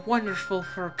had a wonderful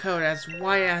fur coat as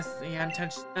white as the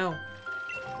untouched snow.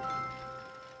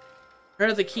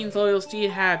 Heard the king's loyal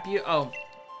steed had oh,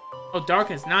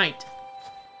 dark as night.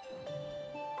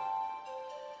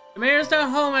 The mayor's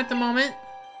not home at the moment.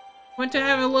 Went to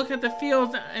have a look at the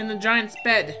field in the giant's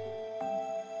bed.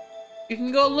 You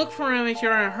can go look for him if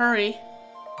you're in a hurry.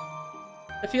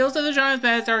 The fields of the giant's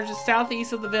beds are just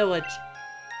southeast of the village.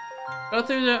 Go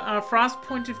through the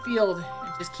frost-pointed field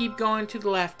and just keep going to the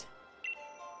left.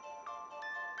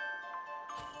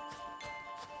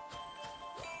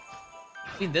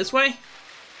 This way?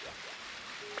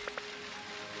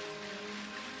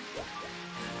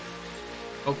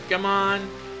 Pokémon.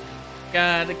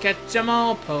 Gotta catch 'em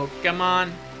all,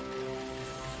 Pokémon.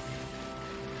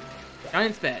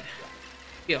 Giant's bed.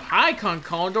 Yo, hi,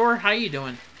 Condor. How you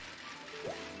doing?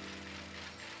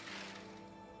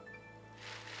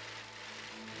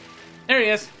 There he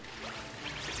is.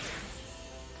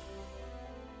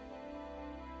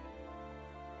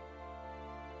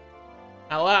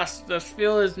 Alas, this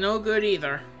field is no good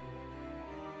either.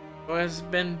 It has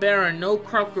been barren, no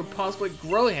crop could possibly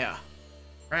grow here.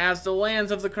 Perhaps the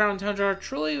lands of the Crown Tundra are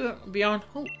truly beyond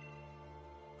hope.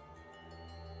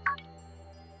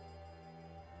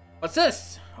 What's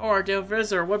this? Oh, dear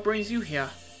visitor, what brings you here?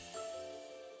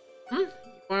 You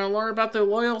want to learn about the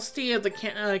loyal steed of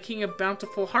the King of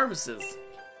Bountiful Harvests?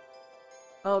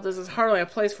 Well, this is hardly a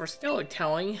place for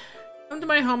storytelling. Come to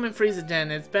my home in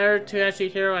Den. It's better to actually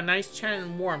hear a nice chat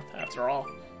and warmth, after all.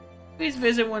 Please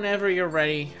visit whenever you're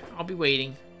ready. I'll be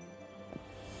waiting.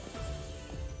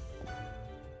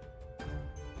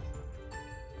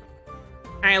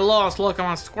 Hey, lost. Look,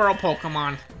 I'm a squirrel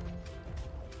Pokemon.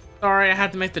 Sorry, I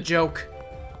had to make the joke.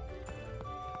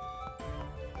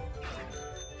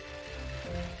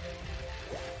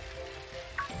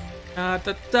 Da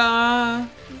da da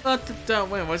da da da.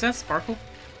 Wait, was that Sparkle?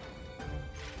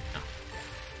 No.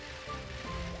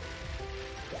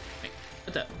 Wait,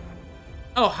 what the?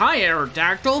 Oh, hi,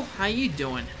 Aerodactyl. How you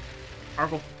doing?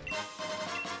 Sparkle.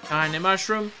 Tiny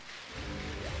mushroom.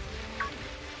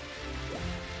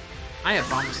 I have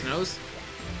Bombus Nose.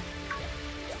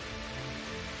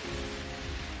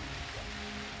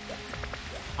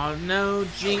 Oh no,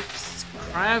 Jinx,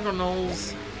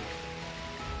 Craggonals.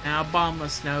 Now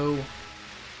Bombus Snow.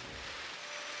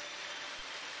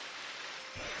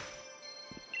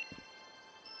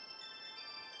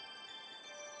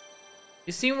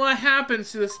 You see what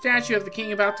happens to the statue of the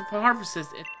king about to harvest this?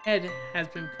 Its head has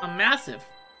become massive.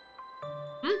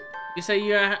 You say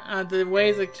the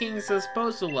way the king is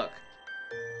supposed to look.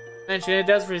 Mention it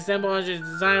does resemble the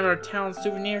design of our town's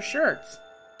souvenir shirts.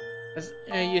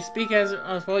 You speak as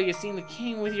well you've seen the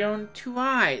king with your own two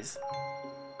eyes.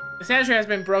 The statue has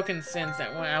been broken since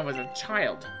when I was a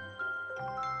child.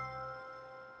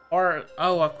 Or,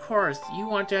 oh, of course, you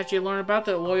want to actually learn about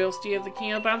the loyalty of the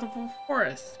king of Bountiful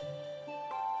Forest.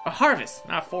 A harvest,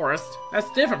 not forest. That's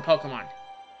different Pokemon.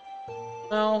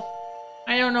 Well,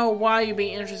 I don't know why you'd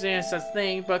be interested in such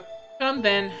thing, but come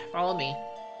then, follow me.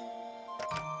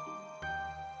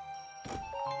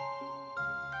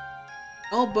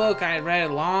 Old book I read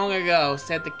long ago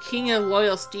said the king of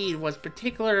loyal steed was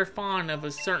particularly fond of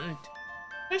a certain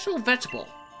special vegetable.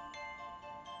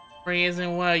 Or he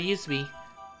isn't what it used to be.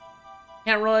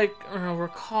 Can't really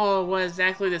recall what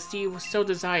exactly the steed was so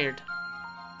desired.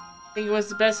 I think it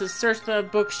was best to search the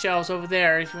bookshelves over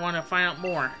there if you want to find out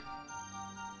more.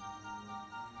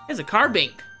 It's a card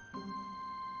bank.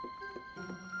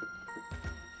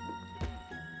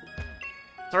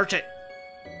 Search it.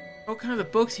 What kind of the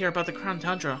books here about the Crown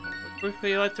Tundra? What book do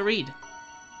you like to read?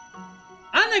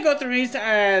 I'm gonna go through these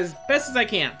as best as I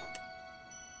can.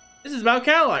 This is about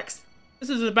Calyx. This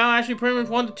is about actually pretty much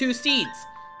 1 to 2 seeds.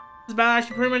 This is about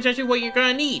actually pretty much actually what you're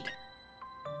gonna need.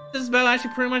 This is about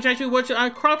actually pretty much actually what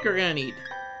crop you're gonna need.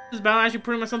 This is about actually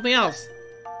pretty much something else.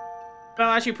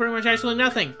 About actually pretty much actually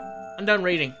nothing. I'm done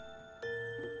reading.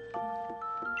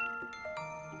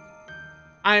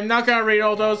 I'm not gonna read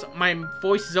all those. My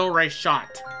voice is already shot.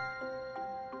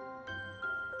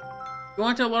 You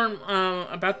want to learn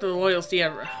about the loyalty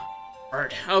of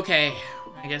Bird? Okay,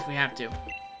 I guess we have to.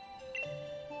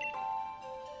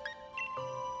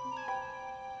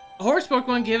 A horse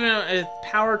Pokemon given its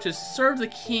power to serve the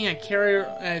king and carry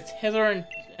it hither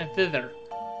and thither.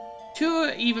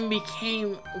 Two even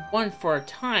became one for a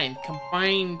time,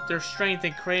 combining their strength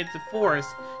and created the forest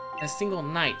in a single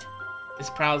night. This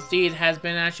proud steed has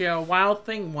been actually a wild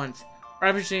thing once,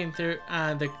 ravaging through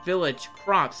the village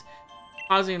crops,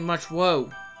 causing much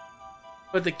woe.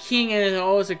 But the king, in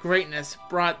all his greatness,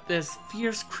 brought this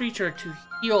fierce creature to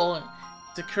heal and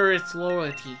secure its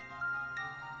loyalty.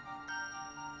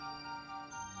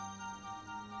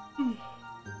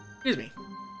 Excuse me.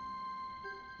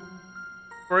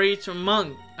 For each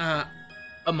among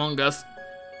us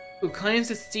who claims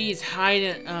the steed's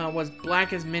hide was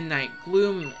black as midnight,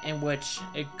 gloom in which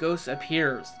a ghost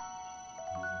appears.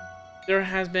 There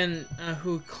has been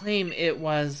who claim it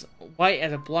was white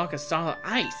as a block of solid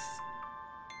ice.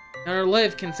 None who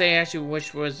live can say actually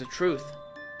which was the truth.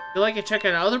 Would you like to check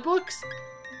out other books?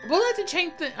 We'd like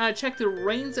to check the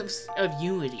Reigns of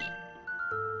Unity.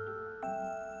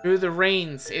 Through the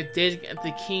reigns, it did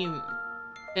the king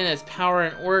in its power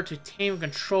in order to tame and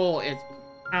control its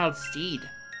proud steed.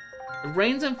 The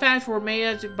reins, in fact, were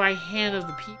made by hand of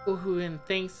the people who, in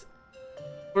thanks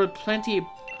for the plenty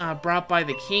brought by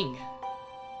the king.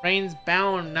 Reins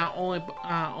bound not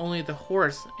only the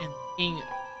horse and the king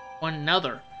one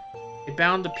another, they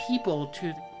bound the people to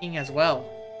the king as well.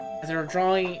 As they were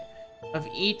drawing of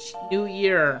each new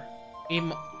year, we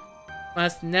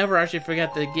must never actually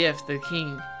forget the gift the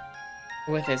king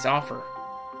with his offer.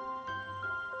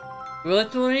 We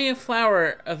let the living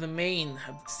flower of the mane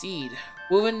of the seed,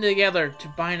 woven together to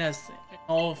bind us in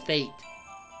all fate.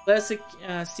 Let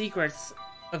the secrets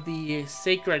of the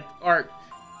sacred art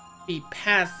be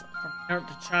passed from parent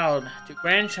to child to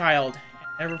grandchild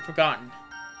and never forgotten.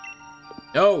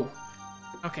 No!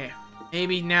 Okay,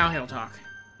 maybe now he'll talk.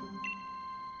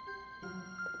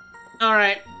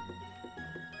 Alright.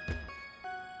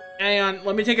 Hang on,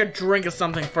 let me take a drink of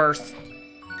something first.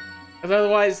 Because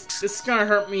otherwise, this is gonna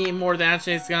hurt me more than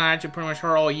actually it's gonna actually pretty much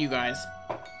hurt all you guys.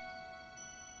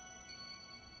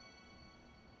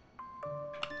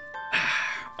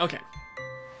 Okay.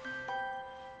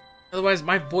 Otherwise,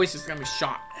 my voice is gonna be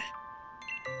shot.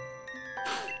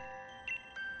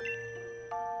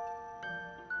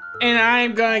 And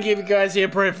I'm gonna give you guys the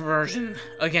abridged version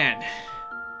again.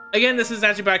 Again, this is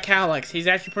actually about Calyx. He's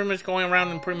actually pretty much going around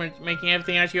and pretty much making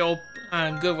everything actually all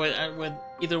good with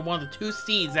either one of the 2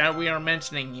 seeds that we are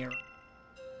mentioning here.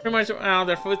 Pretty much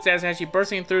their footsteps actually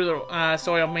bursting through the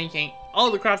soil, making all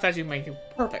the crops actually making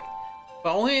perfect.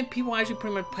 But only people actually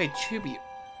pretty much pay tribute.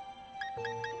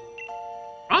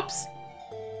 Crops?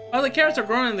 While the carrots are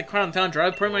growing in the Crown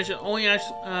Tundra, pretty much only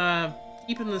actually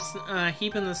heap in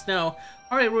the snow.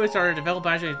 Already roots are developed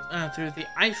actually through the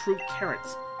ice root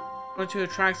carrots. Going to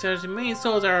attract such many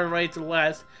souls that are ready to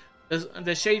last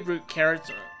the shade root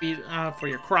carrots be for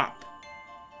your crop.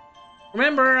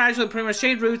 Remember, actually, pretty much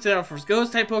shade roots are for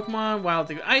ghost type Pokemon, while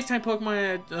the ice type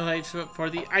Pokemon are for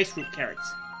the ice root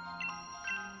carrots.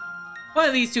 One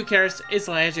of these 2 carrots is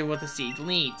actually what the seed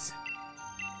needs.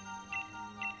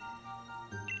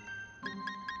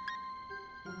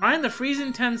 Find the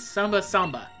freezing 10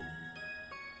 Samba.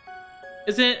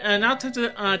 Is it not tough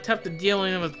to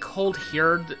dealing with cold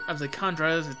here of the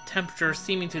Tundra, as the temperature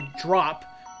seeming to drop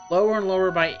lower and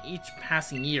lower by each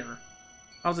passing year?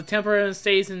 While the temperature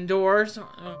stays indoors,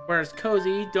 where it's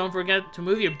cozy, don't forget to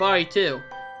move your body too.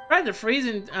 Try the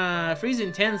freezing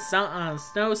 10 snow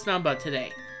Snubba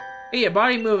today. Get your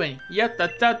body moving.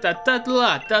 Yatta ta ta ta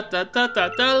la ta ta ta ta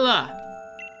ta la.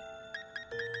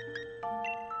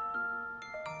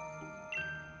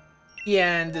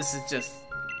 Yeah, and this is just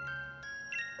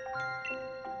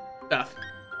stuff.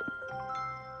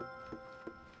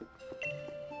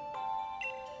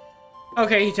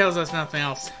 Okay, he tells us nothing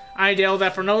else. I dealt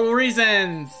that for no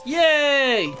reasons!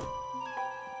 Yay!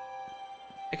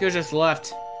 I could've just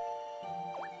left.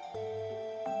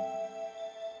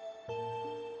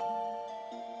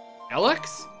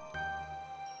 relics?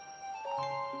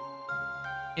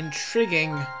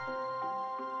 Intriguing.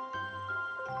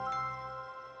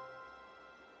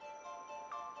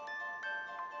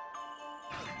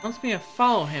 Wants me to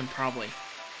follow him, probably.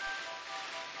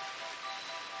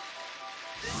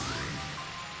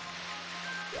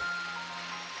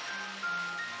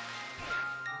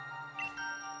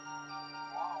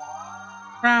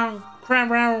 Round, crab,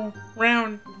 round,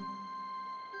 round.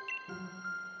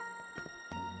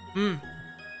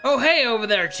 Oh, hey, over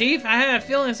there, Chief. I had a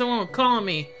feeling someone was calling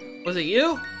me. Was it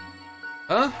you?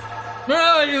 Huh?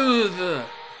 No, you.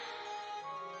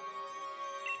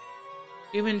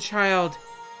 Human child,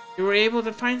 you were able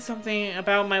to find something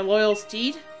about my loyal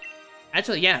steed?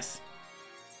 Actually, yes.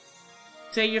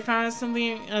 Say you found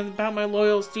something about my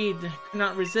loyal steed that could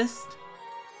not resist?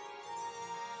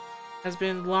 Has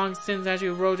been long since as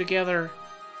you rode together.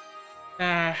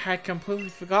 I had completely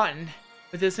forgotten.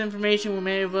 With this information, we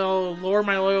may well lure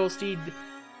my loyal steed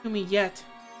to me yet.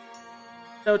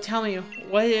 So tell me,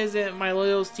 what is it my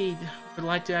loyal steed would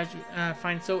like to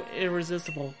find so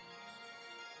irresistible?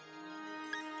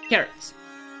 Carrots.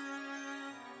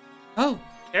 Oh,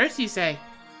 carrots, you say?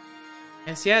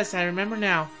 Yes, yes, I remember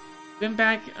now. Even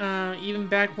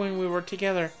back when we were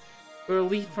together, we were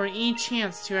looking for any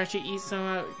chance to actually eat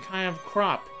some kind of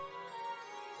crop.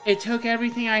 It took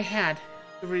everything I had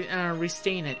to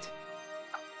restain it.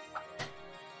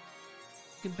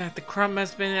 But the crop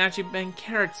must have actually been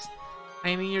carrots.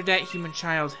 I mean, you're that human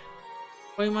child.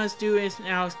 What we must do is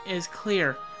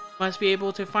clear. We must be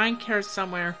able to find carrots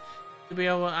somewhere to be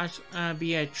able to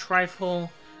be a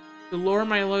trifle to lure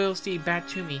my loyalty back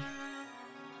to me.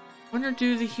 I wonder,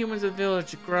 do the humans of the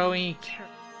village grow any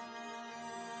carrots?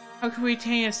 How could we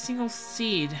obtain a single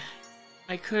seed?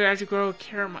 I could actually grow a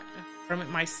carrot from it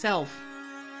myself.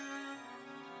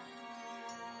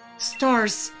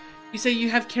 Stars! You say you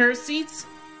have carrot seeds?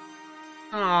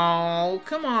 Oh,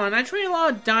 come on. I traded a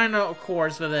lot of dino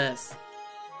cores for this.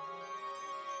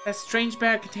 That strange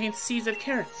bag contains seeds of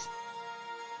carrots.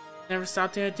 Never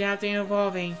stopped adapting and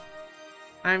evolving.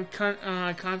 I'm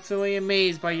constantly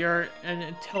amazed by your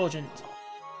intelligence.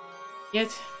 Yet,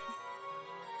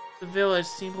 the village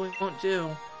simply won't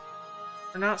do.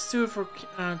 We're not suited for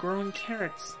growing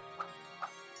carrots.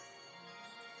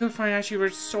 To find actually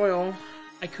rich soil,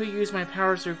 I could use my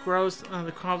powers to grow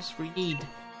the crops we need.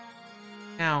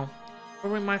 Now,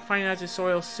 where we might find out the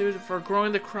soil suited for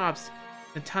growing the crops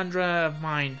in the tundra of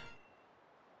mine.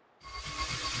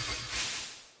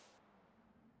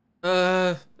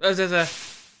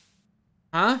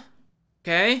 Huh?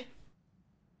 Okay.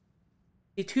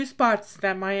 See, two spots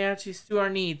that might actually suit our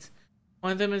needs.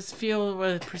 One of them is filled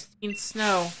with pristine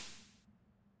snow.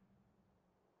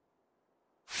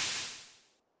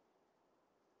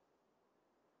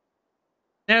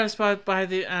 Another spot by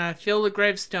the field of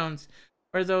gravestones,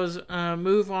 where those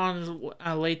move on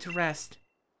laid to rest.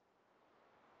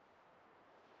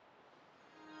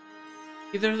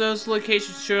 Either of those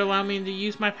locations should allow me to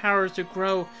use my powers to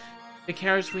grow the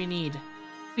carrots we need.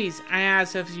 Please, I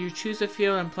ask if you choose a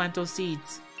field and plant those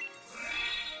seeds.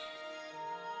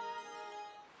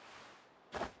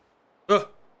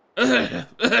 What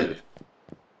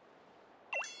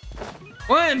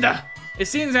in the? It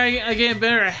seems I get a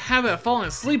better habit of falling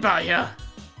asleep out here.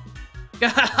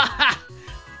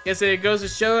 Guess it goes to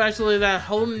show actually that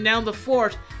holding down the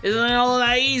fort isn't all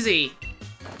that easy.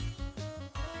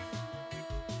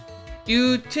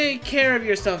 You take care of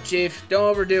yourself, Chief. Don't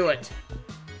overdo it.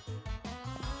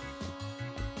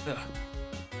 Ugh.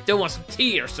 Still want some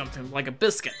tea or something, like a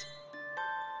biscuit.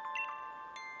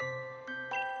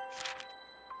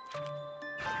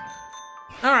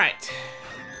 Alright.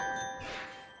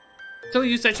 So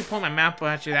you said you point my map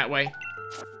at you that way.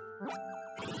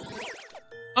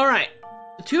 Alright.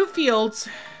 The two fields.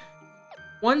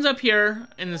 One's up here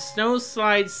in the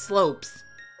snowslide slopes.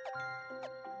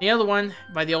 The other one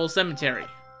by the old cemetery. I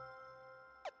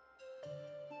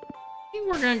think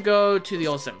we're gonna go to the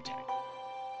old cemetery.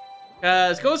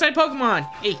 Let's go inside Pokemon!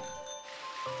 Hey!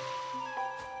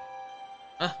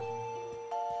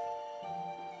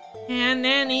 And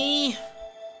Nanny!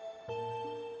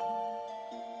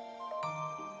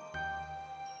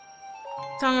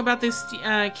 Talking about this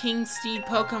King Steed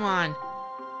Pokemon.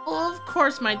 Oh, of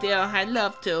course, my dear, I'd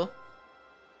love to.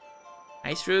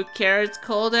 Ice root carrots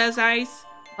cold as ice.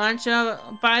 Lunch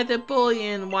by the bully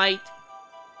in white.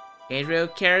 Gabriel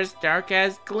carrots dark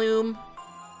as gloom.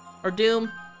 Or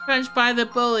doom. Crunched by the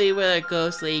bully with a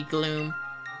ghostly gloom.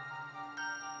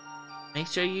 Make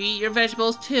sure you eat your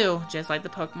vegetables too, just like the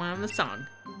Pokemon in the song.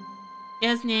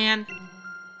 Yes, Nan.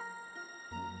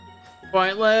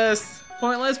 Pointless.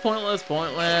 Pointless, pointless,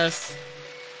 pointless.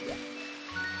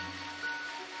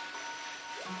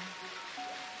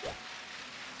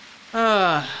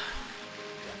 And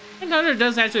Thunder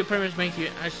does actually pretty much make you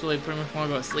pretty much want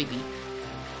to go sleepy.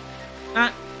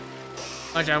 Not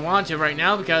much I want to right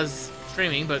now because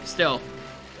streaming, but still.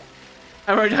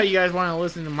 I already know you guys want to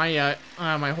listen to my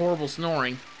my horrible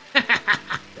snoring.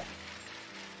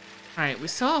 Alright, we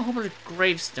saw a whole bunch of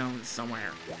gravestones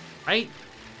somewhere, right?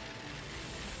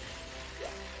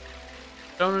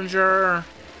 Stoninger.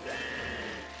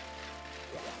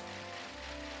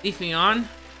 Leave me on.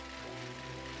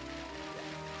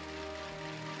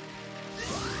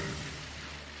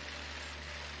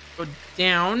 Go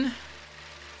down.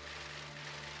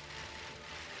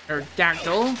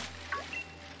 Pterodactyl.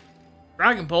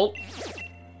 Dragon Bolt.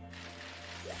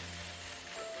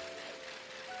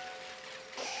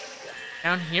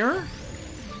 Down here?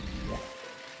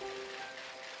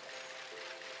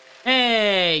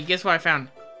 Hey, guess what I found?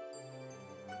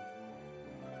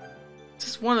 This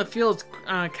is one of the fields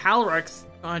Calyrex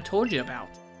told you about.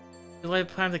 Did I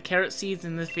plant the carrot seeds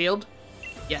in this field?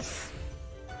 Yes.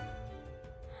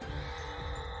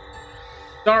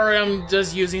 Sorry, I'm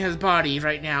just using his body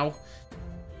right now.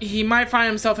 He might find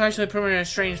himself actually put in a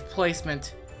strange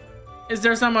placement.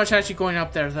 There's not much actually going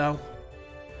up there, though.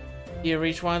 You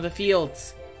reach one of the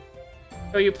fields.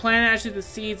 So you plant actually the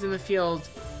seeds in the field.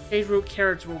 Shade root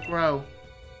carrots will grow.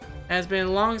 It has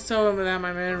been long so that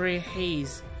my memory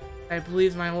haze. I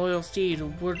believe my loyal steed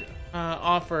would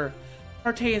offer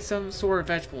partake in some sort of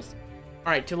vegetables.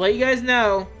 Alright, to let you guys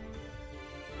know,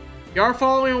 if you are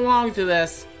following along to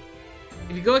this,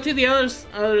 if you go to the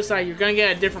other side, you're gonna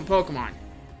get a different Pokemon.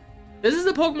 This is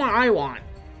the Pokemon I want.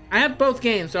 I have both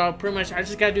games, so I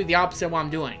just gotta do the opposite of what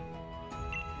I'm doing.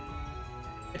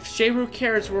 If Shayru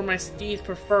carrots were my steeds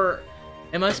prefer,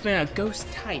 it must have been a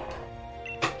ghost type.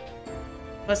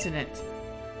 Wasn't it?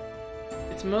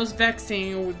 It's most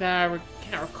vexing that I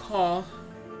can't recall.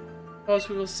 Suppose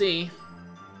we will see.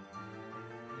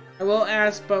 I will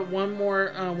ask, but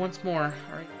once more.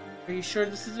 Are you sure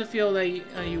this is the field that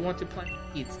you want to plant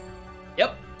seeds?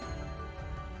 Yep.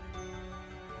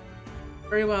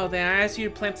 Very well, then I ask you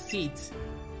to plant the seeds.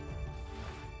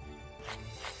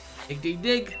 Dig, dig,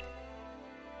 dig.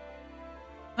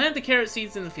 Plant the carrot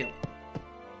seeds in the field.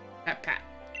 Pat, pat.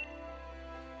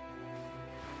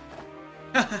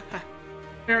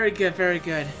 Very good, very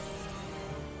good.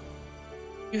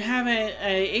 You have an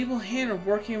able hand of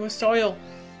working with soil.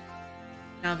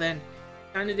 Now then,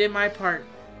 time to do my part.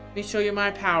 Let me show you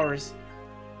my powers.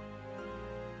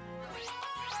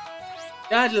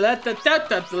 Da da da da da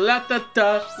da da da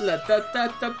da da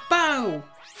da bow.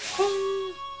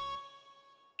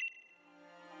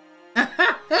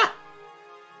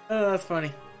 Oh, that's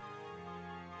funny.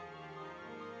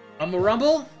 Rumble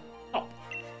rumble. Oh.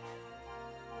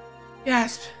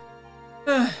 Gasp.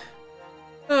 Hang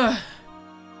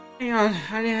on,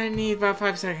 I need about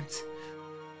 5 seconds.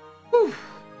 Whew.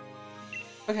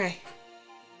 Okay.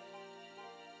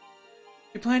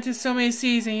 You planted so many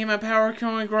seeds and yet my power can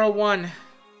only grow one. I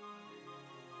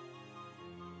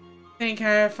think I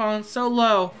have fallen so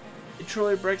low. It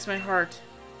truly breaks my heart.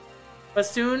 But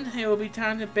soon it will be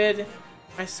time to bid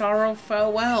my sorrow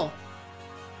farewell.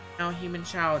 Now, human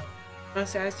child, I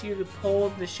must ask you to pull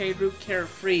the shade root carrot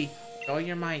free with all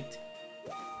your might.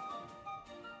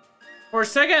 For a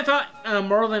second, I thought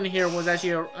Merlin here was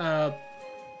actually a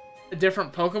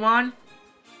different Pokemon.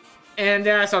 And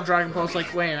then I saw Dragon Pulse,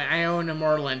 like, wait a minute, I own a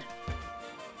Merlin.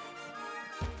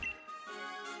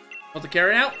 Pull the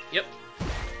carrot out? Yep.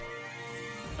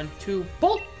 1, 2,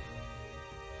 bolt!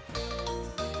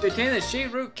 Obtain the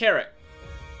shade root carrot.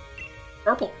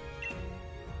 Purple.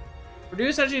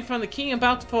 Produced actually from the king of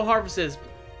bountiful harvests.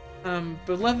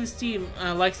 Beloved steed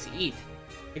likes to eat.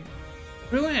 It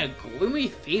grew in a gloomy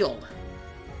field.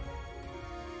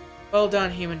 Well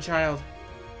done, human child.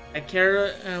 That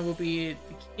carrot will be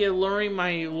the key to luring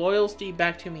my loyal steed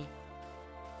back to me.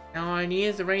 Now all I need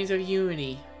is the reins of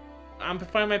unity. I'm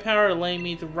providing my power to letting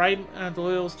me to ride the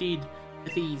loyal steed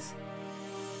with ease.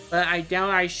 But I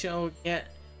doubt I shall get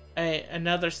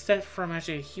another step from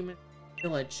actually a human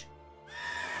village.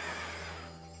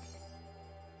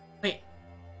 Wait,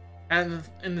 out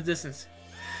in the distance.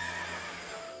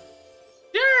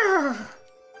 Yeah!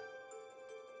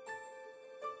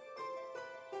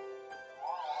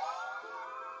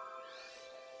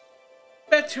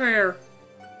 Betrayer,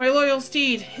 my loyal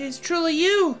steed, it is truly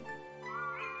you!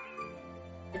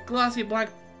 A glossy black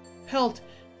pelt,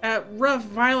 that rough,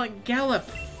 violent gallop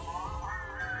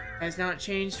has not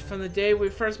changed from the day we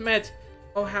first met.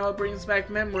 Oh, how it brings back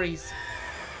memories.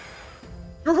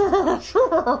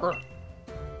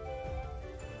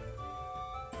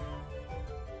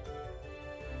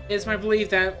 It's my belief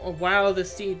that while the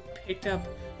steed picked up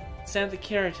the scent of the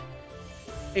carrot,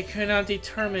 It could not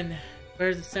determine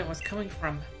where the scent was coming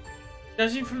from.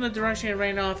 Judging from the direction it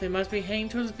ran off, it must be heading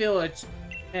towards the village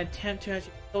and attempt to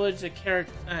actually pillage the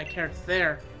carrots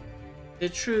there.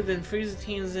 If it's true, then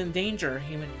Frizzantine is in danger,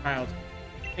 human child.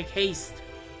 Make haste.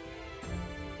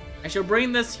 I shall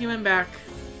bring this human back.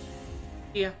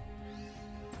 See ya.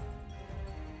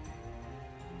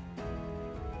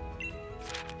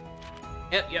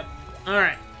 Yep.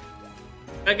 Alright.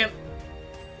 Second.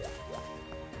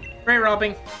 Great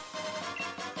robbing.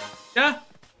 Yeah.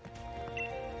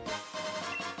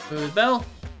 Move the bell.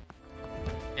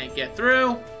 And get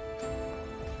through.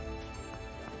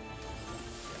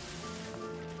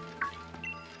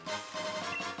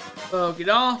 Poke it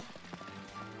all.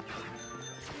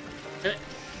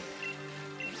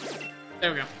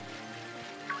 There we go.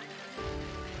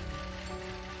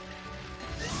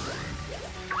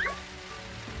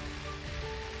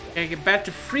 Okay, get back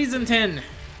to Frizzantine.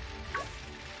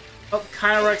 Oh,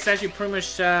 Kyrex actually pretty much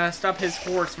stopped his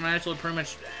horse from actually pretty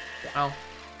much, well,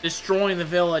 destroying the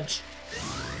village.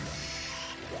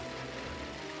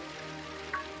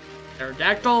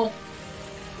 Pterodactyl.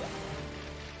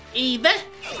 Eve.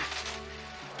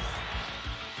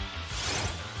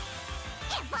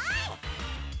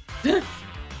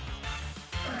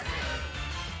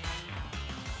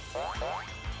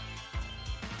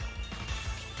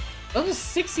 Level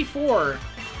 64.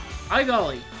 By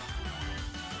golly.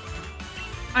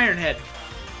 Ironhead.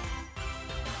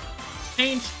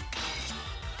 Change.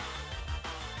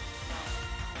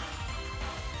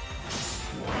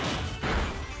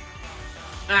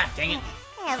 Ah, dang it.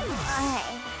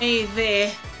 Hey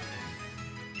there.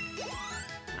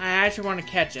 I actually want to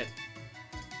catch it.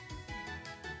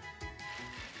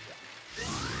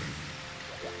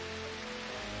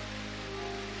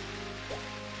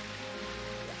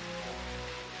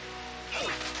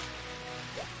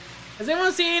 Has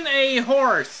anyone seen a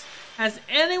horse? Has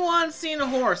anyone seen a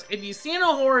horse? If you've seen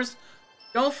a horse,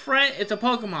 don't fret, it's a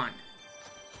Pokemon.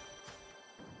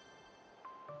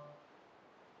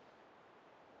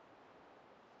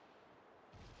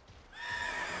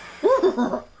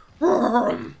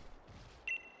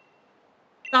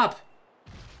 Stop.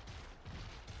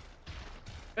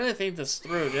 I didn't think this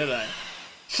through, did I?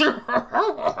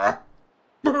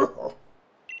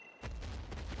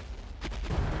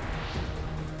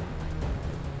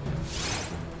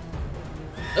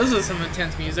 This is some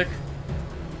intense music.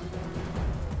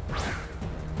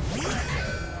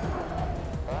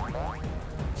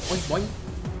 Boing, boing.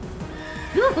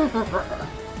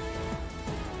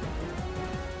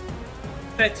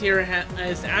 That here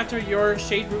is after your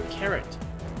Shade Root Carrot.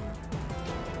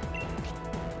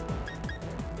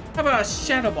 How about a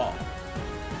Shadow Ball?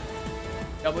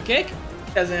 Double kick.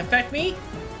 Doesn't affect me.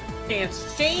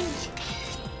 Chance change.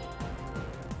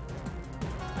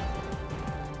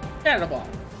 Shadow Ball.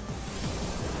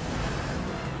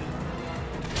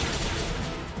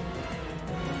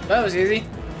 That was easy.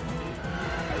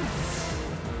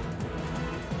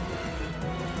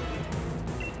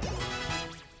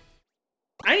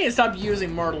 I need to stop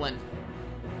using Myrtlin.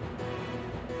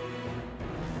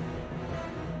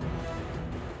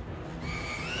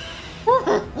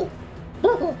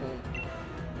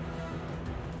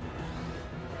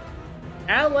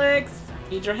 Alex,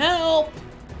 need your help.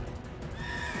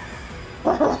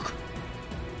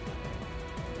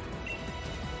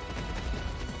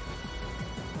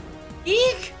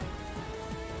 Eek!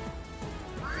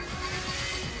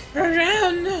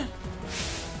 Around.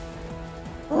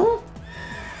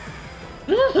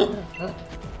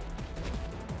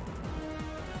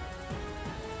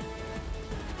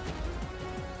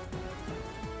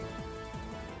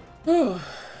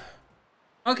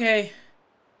 Okay.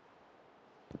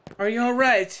 Are you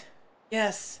alright?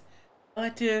 Yes. I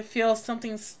like to feel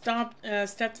something stepped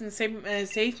and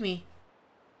saved me.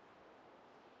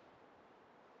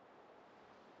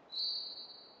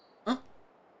 Huh?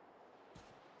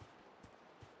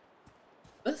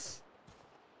 This?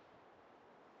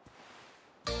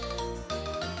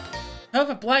 Tuft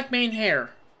of black mane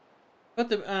hair. Put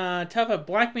the tuft of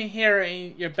black mane hair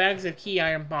in your bags of key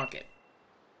iron pocket.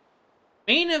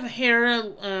 Mane of hair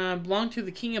belonged to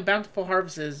the king of bountiful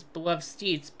harvests, beloved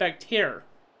steed, Specked hair.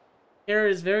 Hair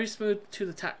is very smooth to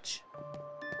the touch.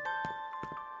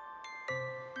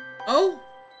 Oh,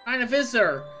 kind of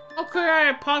visitor. How could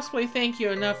I possibly thank you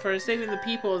enough for saving the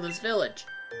people of this village?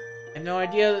 I had no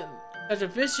idea such a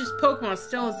vicious Pokemon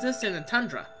still exists in the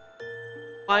tundra.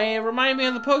 It reminded me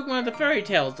of the Pokemon of the fairy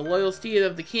tales, the loyal steed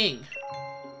of the king.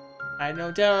 I have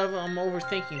no doubt I'm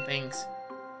overthinking things.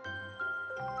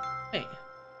 Hey,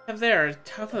 have there a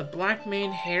tuft of black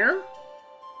mane hair?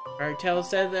 Fairy tale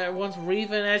said that once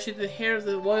Riven actually the hair of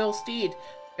the loyal steed,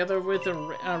 together with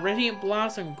a radiant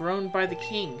blossom grown by the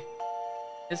king.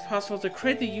 It's possible to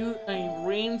create the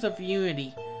reins of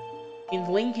unity, in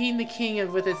linking the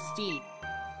king with its steed.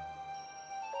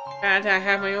 In fact, I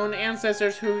have my own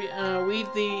ancestors who weave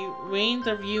the reins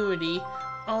of unity,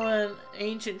 all an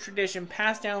ancient tradition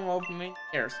passed down over many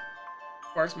years.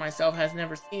 Of course, myself has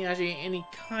never seen actually any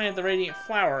kind of the radiant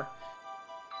flower.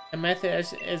 The method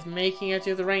is making it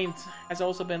to the reins has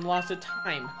also been lost to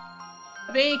time.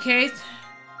 In any case,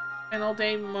 an all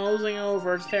day moseying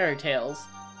over fairy tales.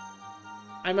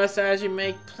 I must actually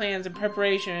make plans in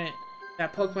preparation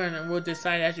that Pokemon would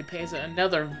decide to actually pay us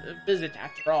another visit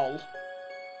after all.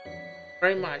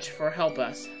 Very much for help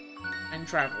us, and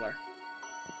Traveler.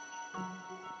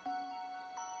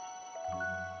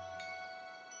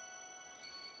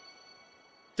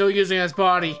 Still using his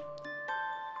body.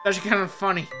 That's actually kind of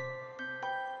funny.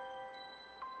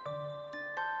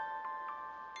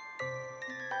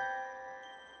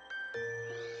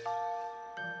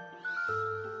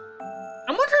 I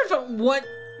wonder if what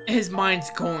his mind's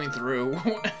going through.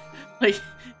 Like,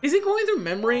 is he going through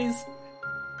memories?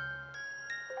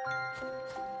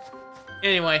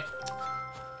 Anyway,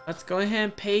 let's go ahead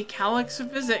and pay Calyx a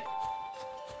visit.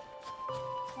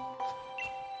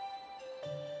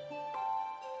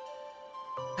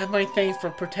 Have my thanks for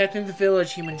protecting the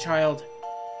village, human child.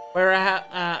 Where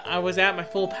I was at my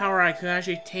full power, I could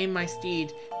actually tame my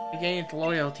steed and gain its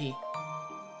loyalty.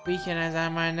 Weakened as I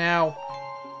am now,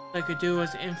 all I could do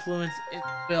was influence its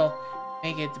will,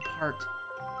 make it depart.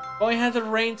 If I had the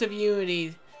reins of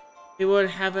unity, it would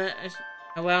have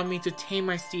allowed me to tame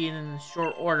my steed in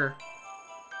short order.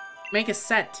 Make a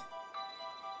set.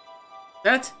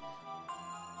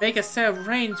 Make a set of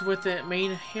reins with the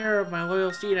main hair of my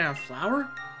loyal steed and a flower?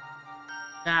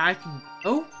 That I can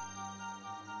go?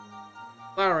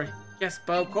 Flower, yes,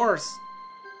 but of course.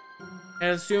 I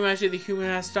assume actually the human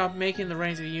has stopped making the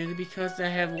reins of unity because they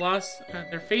have lost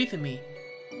their faith in me.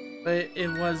 But it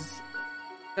was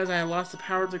because I lost the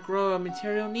power to grow a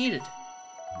material needed.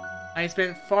 I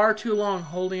spent far too long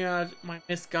holding out my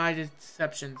misguided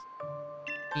deceptions.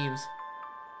 It's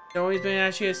always been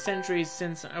actually a century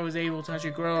since I was able to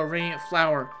actually grow a radiant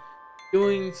flower.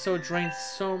 Doing so drains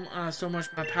so much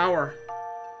of my power.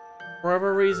 For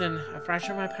whatever reason, a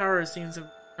fraction of my power seems to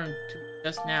return to me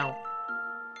just now.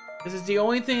 This is the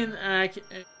only thing I can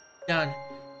done.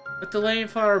 Let the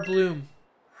radiant flower bloom.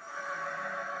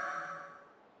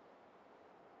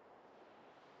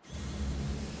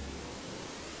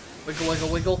 Wiggle, wiggle,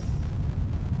 wiggle.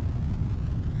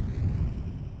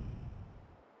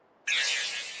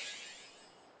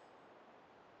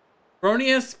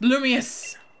 Bronius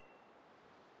Bloomius!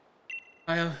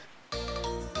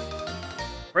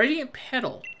 Radiant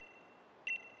Petal.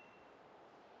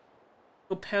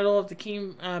 The petal of the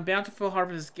king bountiful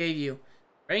harvest gave you.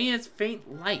 Radiant's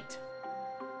faint light.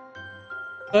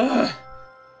 Ugh!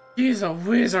 These are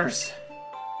wizards!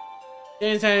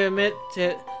 Didn't I admit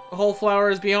it? The whole flower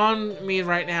is beyond me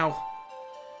right now.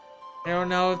 I don't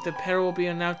know if the petal will be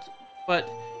enough, but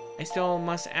I still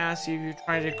must ask you if you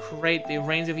try to create the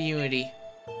reins of unity.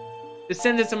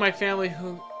 Descendants of my family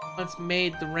who once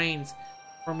made the reins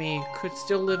for me could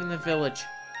still live in the village.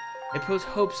 I put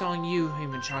hopes on you,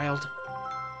 human child.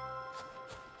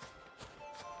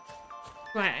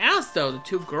 Who I asked though, the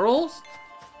two girls?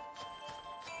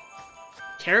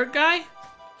 Carrot guy?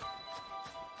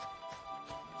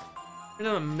 I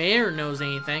know the mayor knows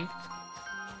anything.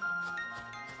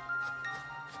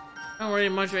 I don't worry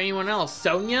much about anyone else.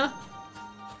 Sonia?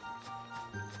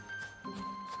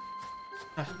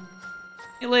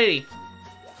 Hey lady,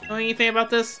 know anything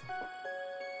about this?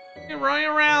 You're running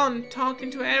around talking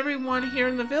to everyone here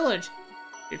in the village.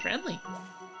 Be friendly.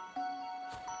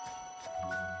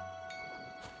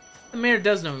 The mayor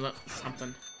does know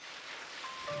something.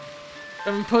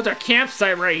 Someone put their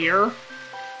campsite right here.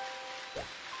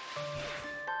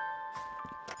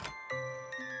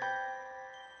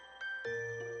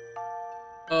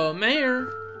 Oh,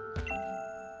 mayor.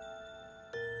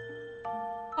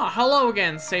 Oh, hello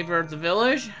again, savior of the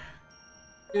village.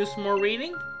 Do some more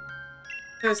reading?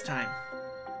 This time.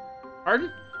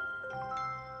 Pardon?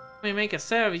 We make a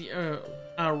set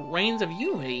of reins of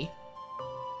unity.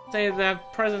 Say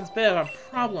that present's a bit of a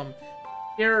problem.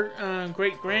 Your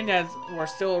great-granddads were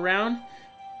still around.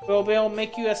 We'll be able to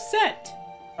make you a set.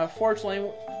 Unfortunately,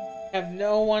 we have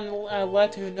no one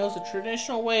left who knows the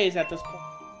traditional ways at this point.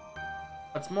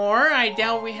 What's more, I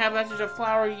doubt we have actually the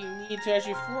flower you need to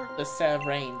actually form the set of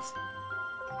reins.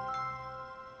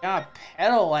 Got a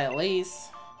petal, at least.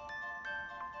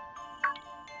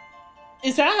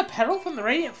 Is that a petal from the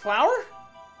radiant flower?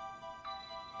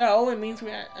 No, it means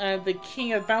the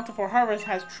King of Bountiful Harvest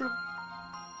has true.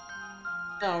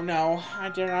 No, I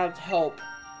dare not help.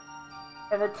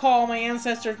 I recall my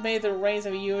ancestors made the reigns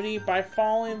of unity by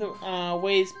following the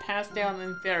ways passed down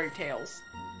in fairy tales.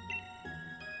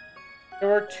 There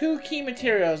were two key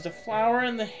materials, the flower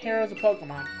and the hair of the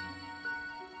Pokémon.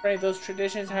 Right, those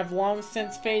traditions have long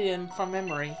since faded from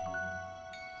memory.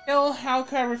 Still, how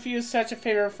could I refuse such a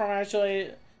favor from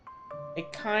actually a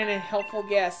kind and helpful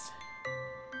guest?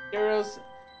 Heroes,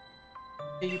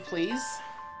 do you please?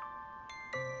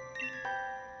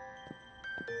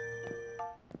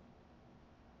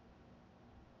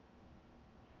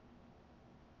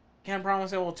 Can't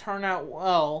promise it will turn out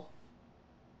well.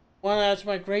 One that's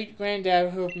my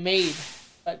great-granddad who have made,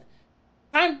 but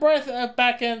time breath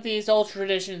back into these old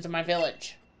traditions in my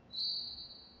village.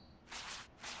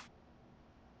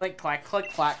 Click clack, click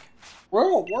clack.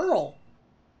 Whirl, whirl.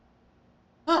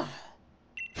 Huh.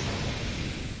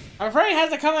 I'm afraid it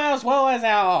hasn't come out as well as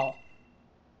all.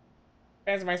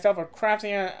 I fancy myself a crafty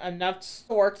enough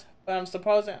sort, but I'm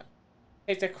supposing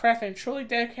it's a craft and truly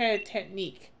dedicated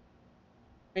technique.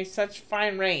 Make such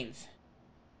fine reins.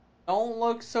 Don't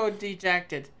look so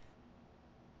dejected.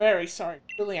 Very sorry,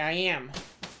 truly I am.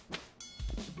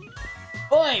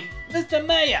 Boy, Mr.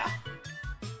 Mayor!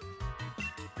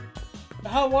 The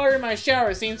hot water in my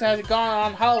shower seems to have gone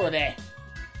on holiday.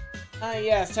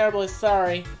 Yes, terribly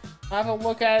sorry. I'll have a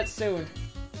look at it soon.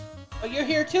 But you're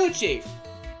here too, Chief.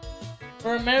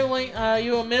 For a minute,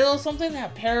 you in the middle of something? A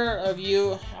pair of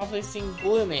you obviously seem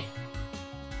gloomy.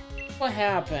 What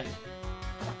happened?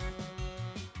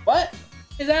 What?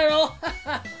 Is that all?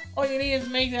 All you need is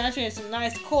make actually some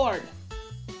nice cord.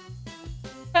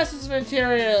 Pass this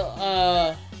material,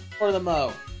 for the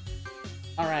mow.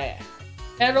 Alright.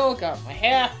 Pedal, got my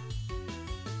hair.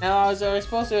 Now, what was I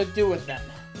supposed to do with them?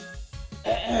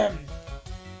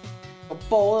 A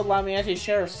bowl allowed me to actually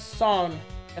share a song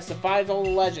that survives all the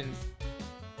legends.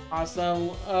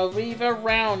 Also, leave it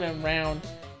round and round.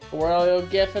 The world you'll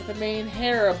get for the main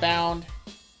hair abound.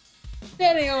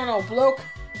 Standing on old bloke.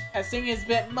 That singing is a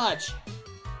bit much.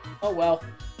 Oh well.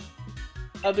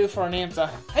 I'll do for an answer.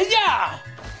 Hiya!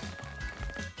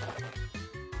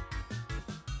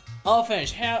 All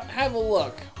finished. Have a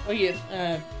look. What do you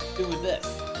do with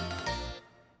this?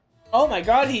 Oh my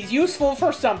god, he's useful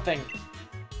for something.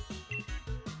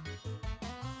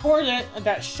 Cord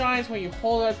that shines when you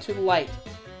hold it to the light.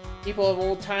 People of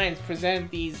old times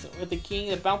present these with the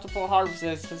King of Bountiful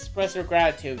Harvests to express their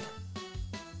gratitude.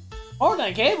 Hold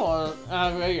that cable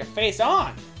with your face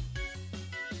on.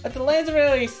 But the lens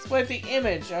really split the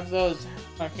image of those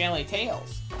family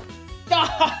tales.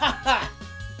 I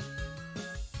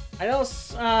don't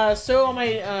sew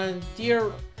my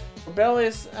dear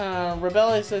rebellious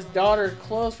daughter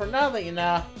clothes for nothing, you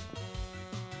know.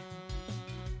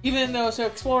 Even though so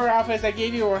explorer outfits I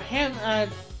gave you were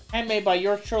handmade by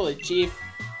yours truly, Chief.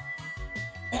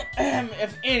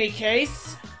 If any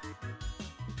case,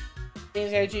 things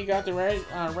that you got the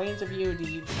reins of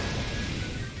unity.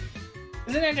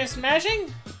 Isn't that just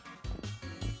smashing?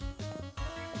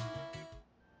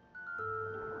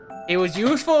 It was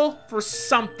useful for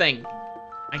something.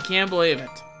 I can't believe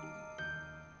it.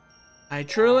 I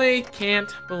truly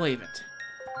can't believe it.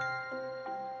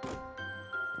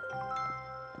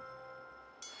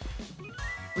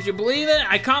 Would you believe it?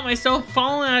 I caught myself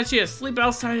falling actually asleep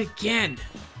outside again.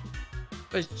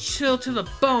 I was chilled to the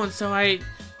bone, so I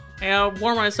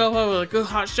warmed myself up with a good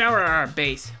hot shower at our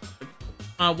base.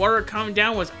 Water coming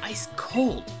down was ice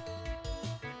cold.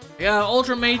 Yeah,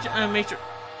 ultra major.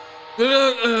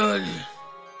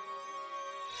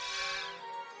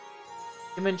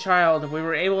 Human child, we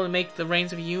were able to make the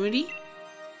reigns of unity?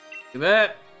 You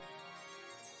bet.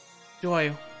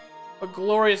 Joy, what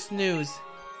glorious news.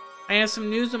 I have some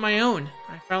news of my own.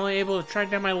 I'm finally able to track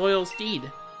down my loyal steed.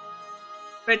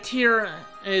 Retir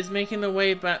is making the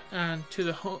way back to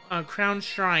the Crown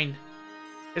Shrine.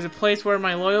 It's a place where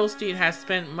my loyal steed has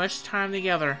spent much time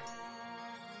together.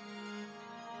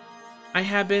 I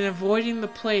have been avoiding the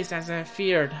place as I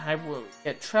feared I would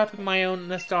get trapped in my own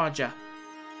nostalgia.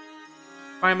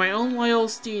 By my own loyal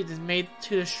steed is made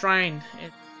to the shrine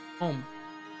at home.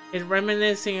 It's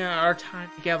reminiscing of our time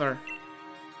together.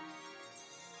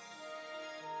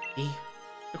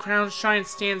 The crown shrine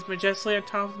stands majestically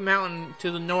atop of the mountain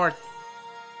to the north.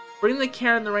 Bring the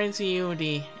care and the reins of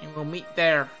unity, and we'll meet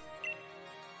there.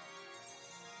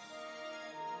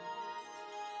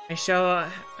 I shall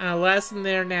lessen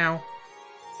there now,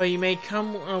 but you may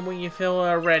come when you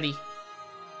feel ready.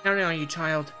 Count on you,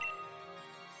 child.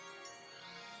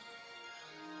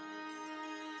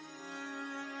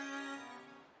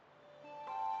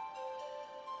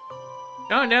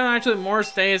 Oh, no, actually more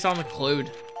stays on the Clued.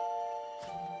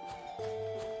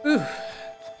 Whew.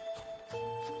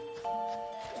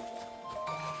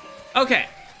 Okay.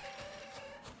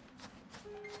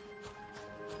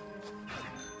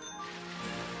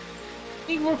 I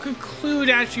think we'll conclude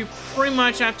actually pretty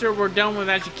much after we're done with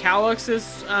actually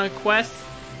Calyx's quest.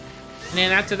 And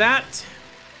then after that,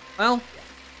 well,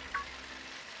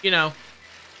 you know.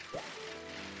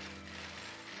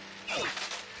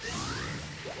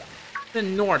 The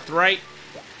north, right?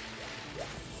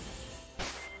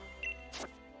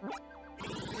 Am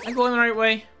I going the right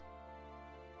way?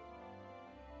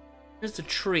 There's a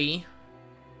tree.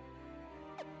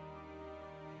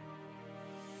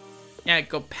 Yeah,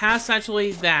 go past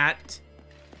actually that.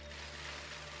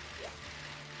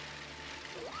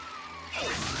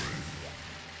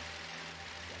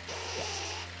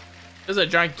 There's a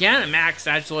Gigantamax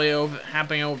actually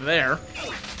happening over there.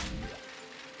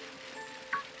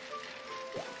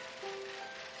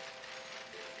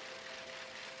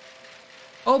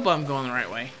 Oh, but I'm going the right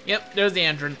way. Yep, there's the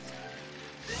entrance.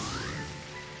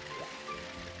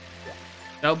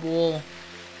 Double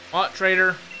Lot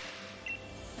Trader.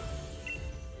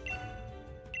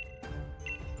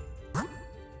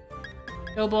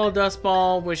 Kill Ball, Dust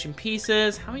Ball, Wishing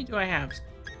Pieces. How many do I have?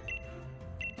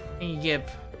 Can you give?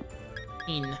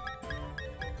 15.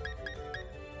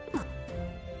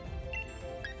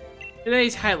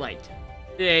 Today's highlight.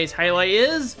 Today's highlight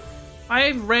is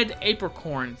 5 red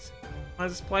apricorns. My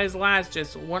supplies last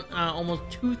just almost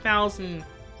 2,000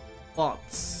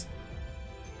 watts.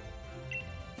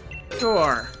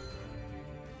 Sure.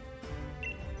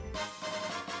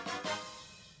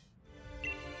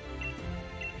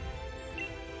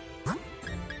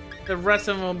 The rest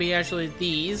of them will be actually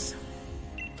these.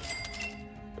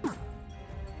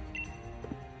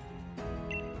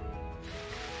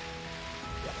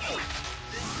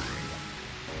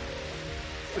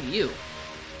 What are you?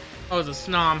 Oh, it's a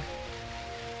Snom.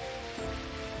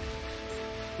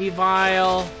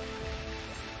 Evile.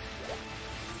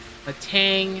 A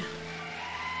Tang.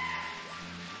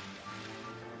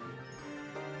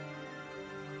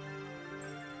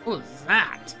 What was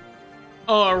that?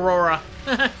 Oh, Aurora.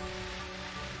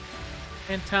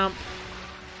 And Tump.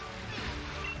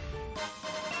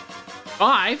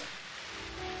 5.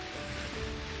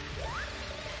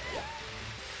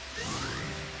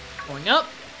 Going up.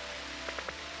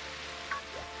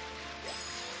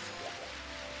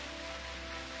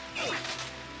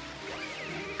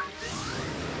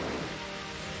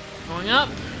 Going up.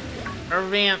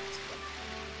 Revamped.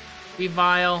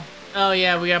 Revile. Oh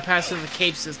yeah, we gotta pass through the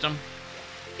cave system.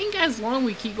 I think as long as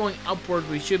we keep going upward,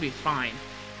 we should be fine.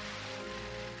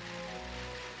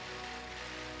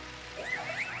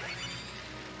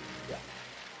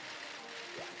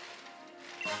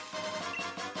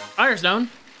 Firestone.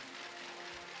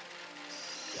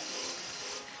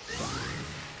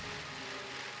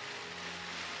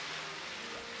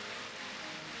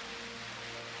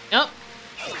 Yep.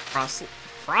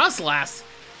 Frostlass.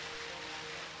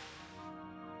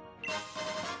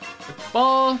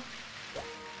 Ball.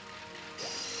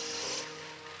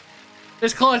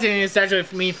 This collecting is actually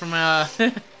for me from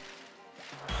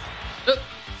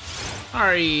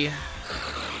sorry.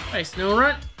 Nice no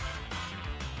run.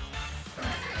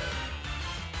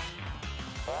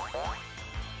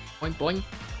 Boing boing.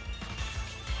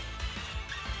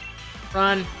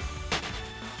 Run.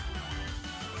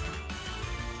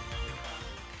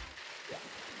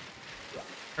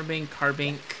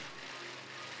 Carbink.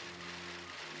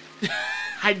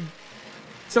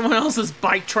 Someone else's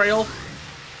bike trail.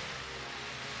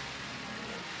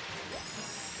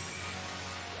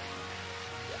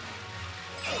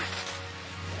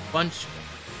 Bunch.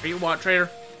 Are you a Watt Trader?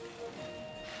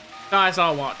 No, I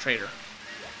saw a Watt Trader.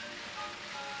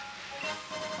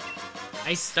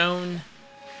 Ice Stone.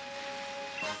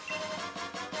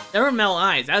 Never Melt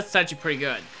Eyes. That's actually pretty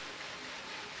good.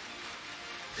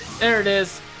 There it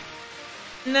is.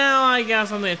 Now I got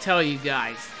something to tell you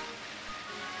guys.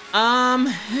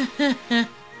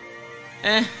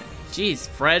 Jeez,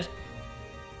 Fred.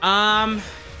 I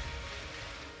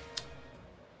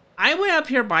went up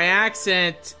here by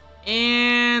accident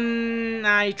and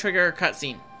I triggered a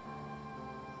cutscene.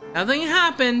 Nothing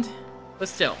happened, but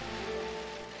still.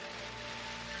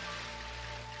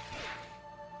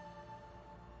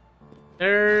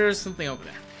 There's something over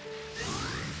there.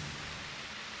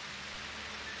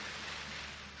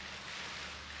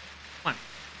 Come on.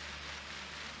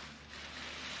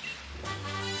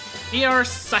 We are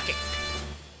psychic.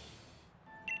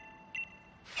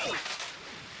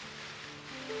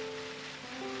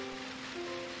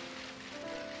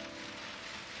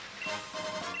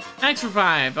 Thanks for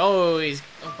 5. Always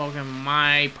welcome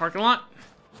my parking lot.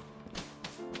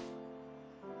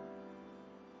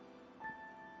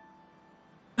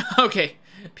 Okay,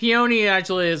 Peony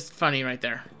actually is funny right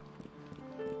there.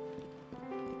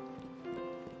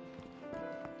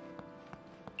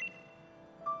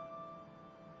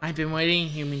 I've been waiting,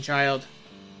 human child.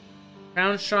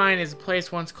 Crown Shrine is a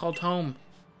place once called home.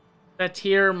 That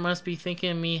tear must be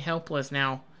thinking me helpless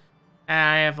now.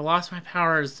 I have lost my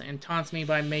powers and taunts me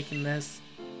by making this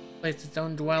place its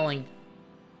own dwelling.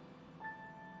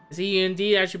 Is he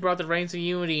indeed actually brought the reins of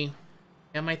unity?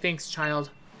 Yeah, my thanks, child.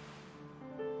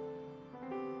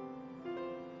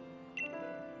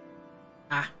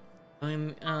 Ah,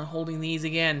 I'm holding these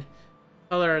again.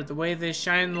 Color, the way they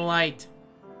shine in the light.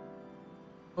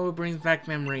 Oh, it brings back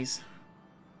memories.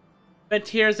 But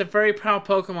here is a very proud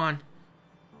Pokemon.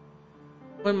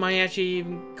 One might actually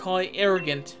even call it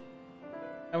arrogant.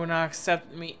 I would not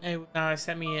accept me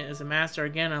as a master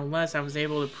again unless I was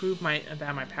able to prove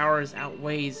that my powers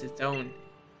outweighs its own.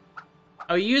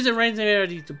 I will use the reins of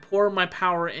unity to pour my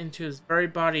power into the very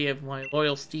body of my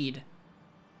loyal steed.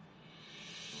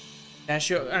 That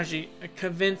should actually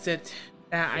convince it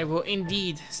that I will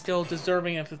indeed still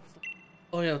deserving of its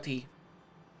loyalty.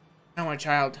 Now, my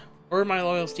child, order my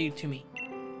loyal steed to me.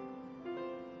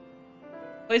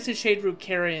 Place the shade root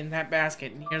carrot in that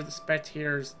basket near the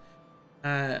spectators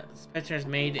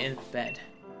made in its bed.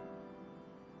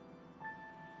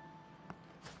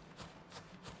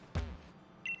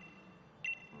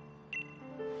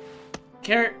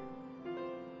 Carrot.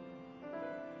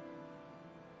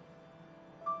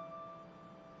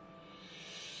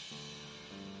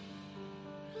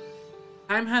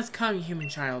 Time has come, human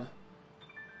child.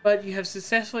 But you have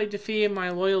successfully defeated my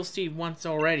loyal steed once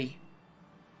already.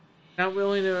 Not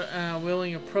willing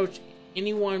to approach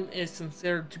anyone is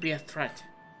considered to be a threat.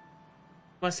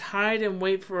 Must hide and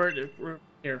wait for it to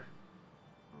appear.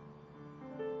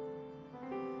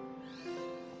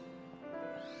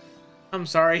 I'm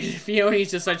sorry,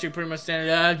 Fiona's just such a pretty much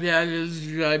standard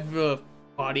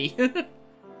body.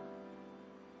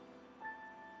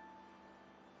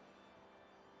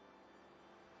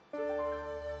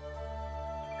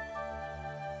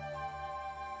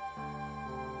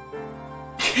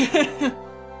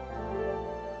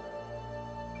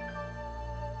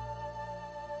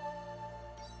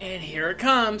 And here it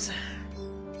comes.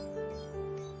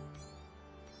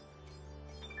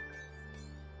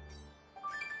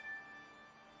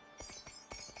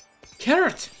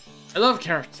 Carrot! I love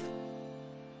carrots.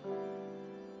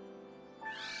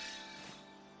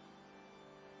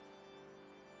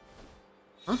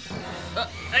 Huh?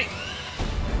 Hey!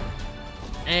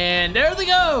 And there they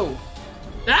go!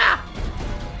 Ah!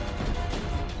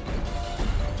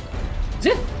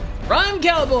 Zip! Rhyme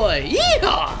Cowboy!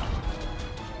 Yeehaw!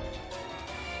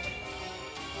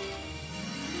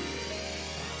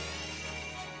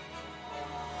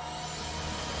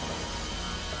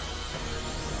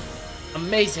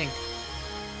 Amazing.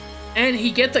 And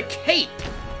he gets a cape.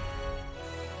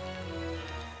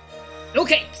 No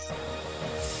capes.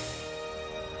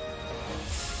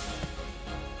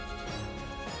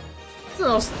 Look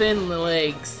at those thin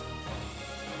legs.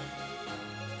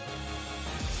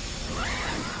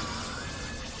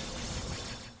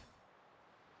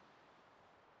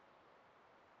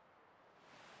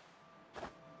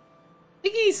 I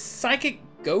think he's Psychic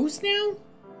Ghost now?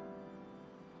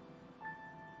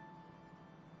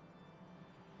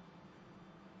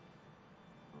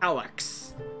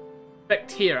 Alex.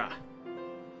 Bacteria.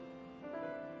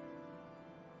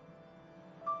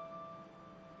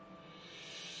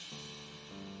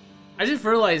 I just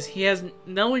realized he has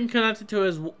no one connected to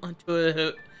his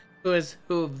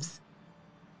hooves.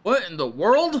 What in the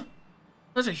world?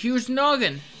 That's a huge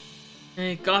noggin. And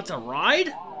it got a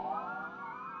ride?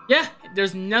 Yeah,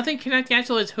 there's nothing connecting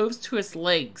actually his hooves to his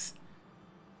legs.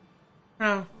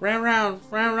 Round, round,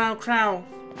 crown.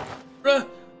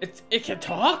 It can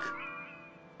talk?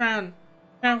 Round.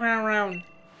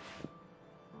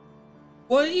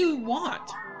 What do you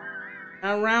want?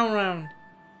 Round.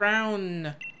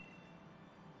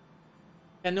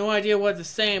 Got no idea what it's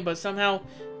saying, but somehow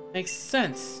it makes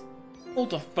sense. Hold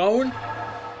the phone.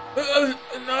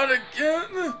 Not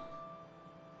again.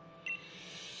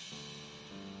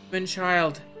 Human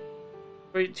child,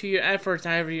 to your efforts,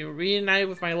 I have reunited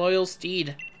with my loyal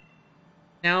steed.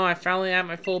 Now I finally have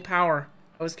my full power.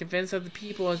 I was convinced that the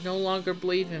people no longer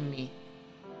believe in me.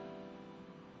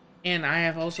 And I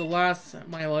have also lost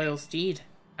my loyal steed.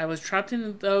 I was trapped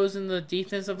in the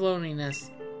deepness of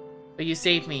loneliness. But you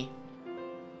saved me.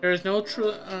 There is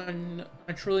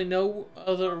truly no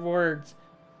other words.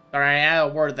 Sorry, I added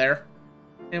a word there.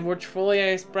 and which fully I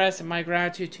express my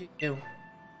gratitude to you.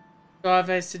 So I have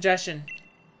a suggestion.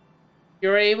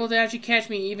 You are able to actually catch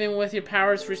me even with your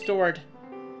powers restored.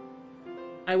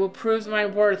 I will prove my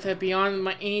worth beyond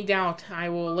any doubt. I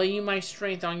will lay you my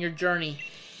strength on your journey.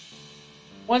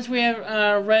 Once we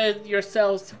have read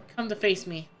yourselves, come to face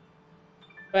me.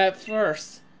 But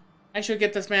first, I shall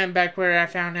get this man back where I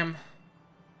found him.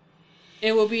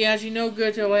 It will be actually no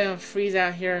good to let him freeze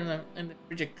out here in the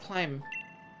frigid climate.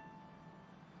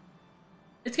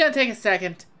 It's gonna take a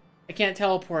second. I can't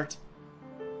teleport.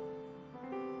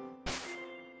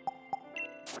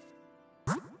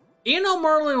 You know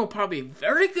Merlin will probably be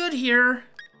very good here.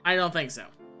 I don't think so.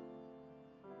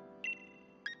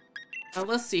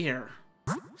 Let's see here.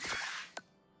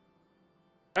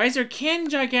 Guys are Ken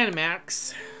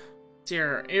Gigantamax. Let's see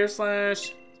here. Air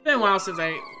Slash. It's been a while since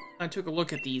I took a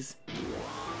look at these.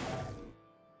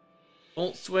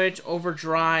 Volt Switch,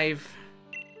 Overdrive.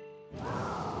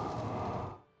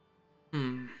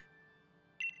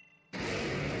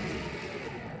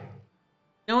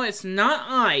 No, it's not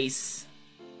Ice.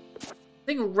 I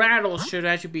think Rattle should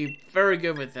actually be very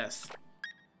good with this.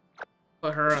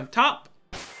 Put her on top.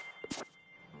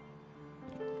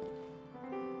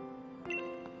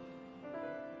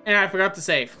 And I forgot to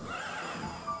save.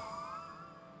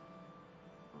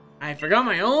 I forgot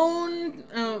my own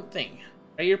thing.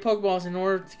 Are your Pokeballs in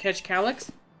order to catch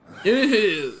Calyx?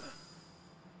 Ooh.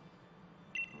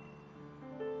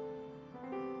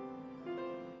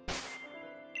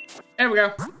 There we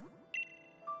go.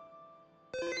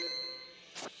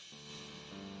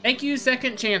 Thank you,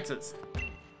 second chances.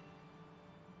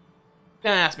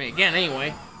 Gonna ask me again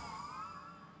anyway.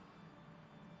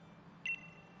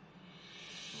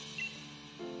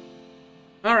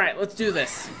 Alright, let's do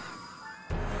this.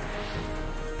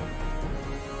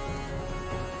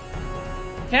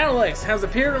 Calyx has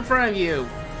appeared in front of you.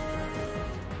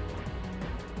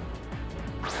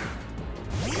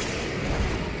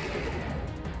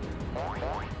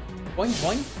 Boing,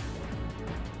 boing.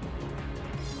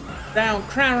 Down,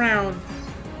 crown round.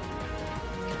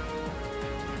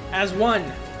 As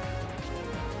one.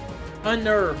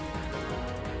 Unnerve.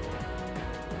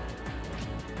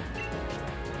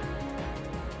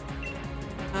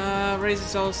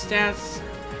 Raises all stats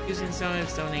using some of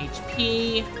its own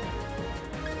HP.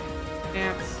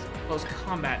 Stats, close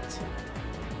combat.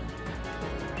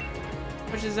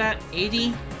 Which is that?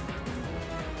 80?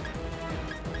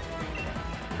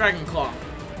 Dragon Claw.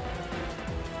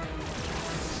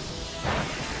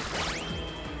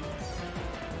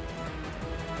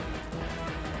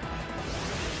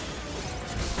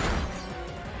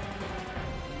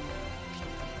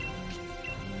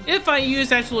 If I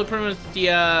use actually pretty much the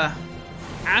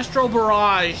Astral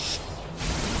Barrage.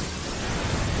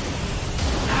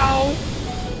 Ow!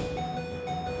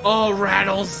 Oh,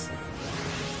 rattles.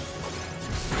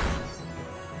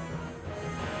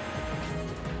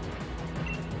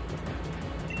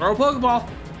 Throw a Pokeball.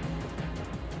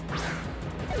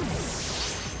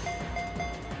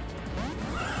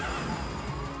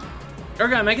 You're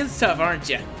gonna make it tough, aren't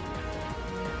you?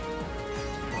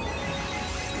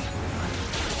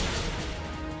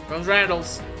 Those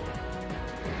rattles.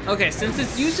 Okay, since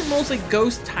it's using mostly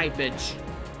ghost typage.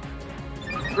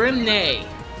 Grimnay.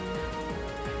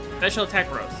 Special attack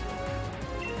rose.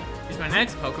 Here's my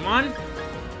next Pokemon.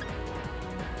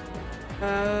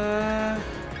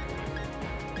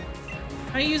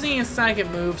 I'm using a psychic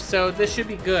move, so this should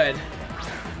be good.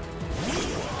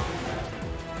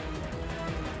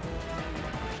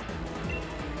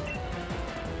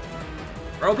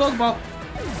 Throw a Pokeball.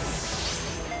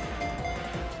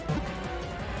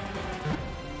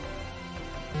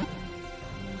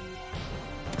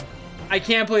 I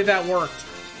can't believe that worked.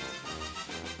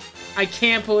 I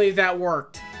can't believe that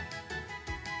worked.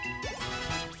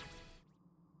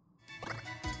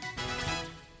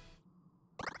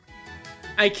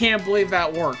 I can't believe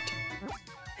that worked.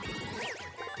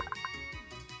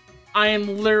 I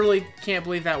am literally can't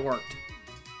believe that worked.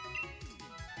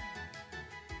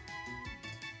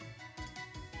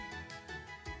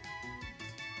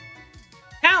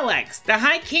 Calyx, the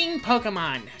High King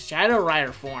Pokemon, Shadow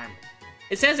Rider form.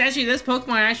 It says actually this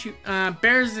Pokemon actually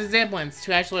bears the resemblance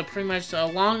to actually pretty much a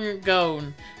long ago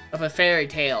of a fairy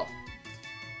tale.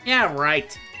 Yeah,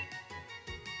 right.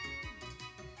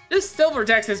 This Silver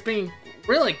Dex has been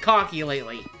really cocky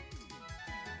lately.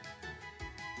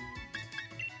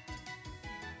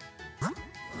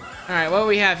 Alright, what do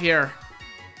we have here?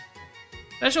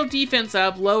 Special defense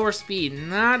up, lower speed.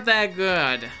 Not that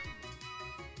good.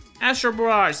 Astral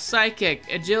Barrage, Psychic,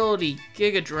 Agility,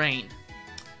 Giga Drain.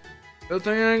 Good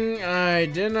thing I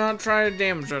did not try to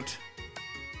damage it.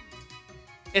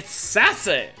 It's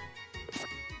sassy.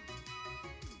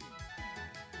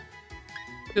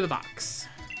 To the box.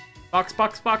 Box,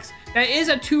 box, box. That is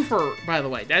a twofer, by the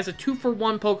way. That is a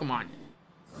 2-for-1 Pokemon.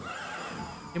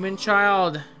 Human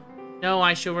child. No,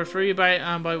 I shall refer you by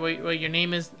what your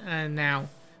name is now.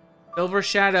 Silver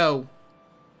Shadow.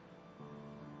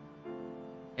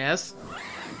 Yes?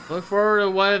 Look forward to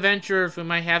what adventures we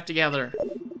might have together.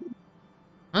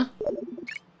 Huh?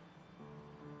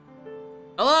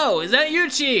 Hello, is that you,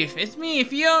 Chief? It's me,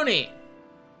 Fione.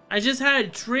 I just had a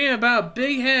dream about a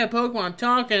big-headed Pokemon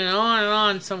talking and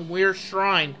on some weird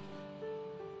shrine.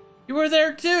 You were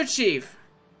there too, Chief.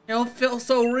 It all felt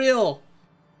so real.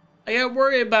 I got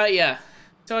worried about you,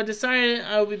 so I decided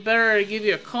it would be better to give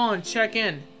you a call and check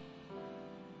in.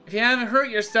 If you haven't hurt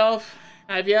yourself,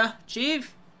 have ya,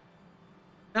 Chief?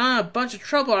 Not in a bunch of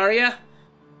trouble, are ya?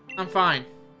 I'm fine.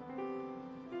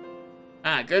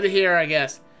 Ah, good to hear, I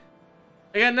guess.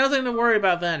 I got nothing to worry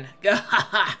about then.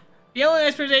 The only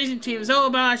expedition team is all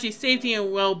about actually safety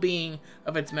and well-being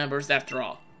of its members, after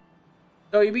all.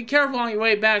 So you be careful on your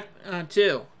way back,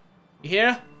 too. You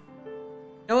hear?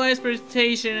 No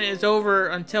expedition is over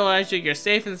until actually you're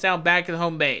safe and sound back at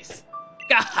home base.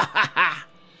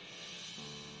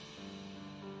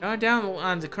 Going down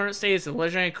on the current status of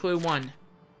Legendary Clue 1.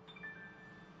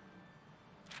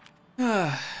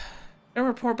 Don't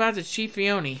report back to Chief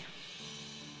Fione.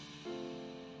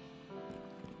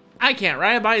 I can't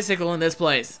ride a bicycle in this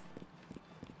place.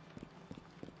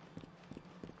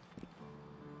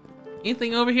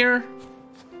 Anything over here?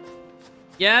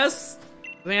 Yes?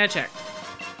 I think I checked.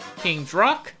 King's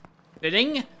Rock.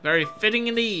 Fitting. Very fitting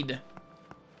indeed.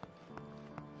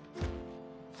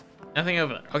 Nothing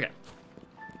over there. Okay.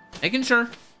 Making sure.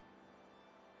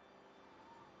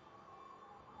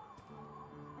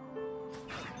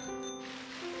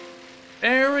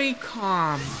 Very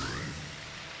calm.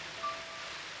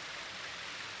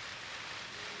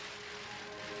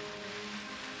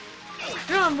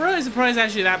 You know, I'm really surprised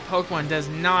actually that Pokemon does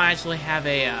not actually have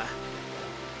a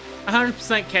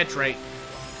 100% catch rate.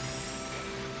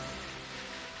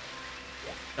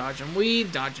 Dodge and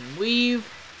weave, dodge and weave.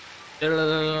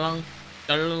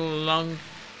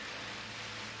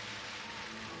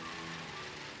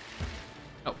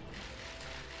 Oh.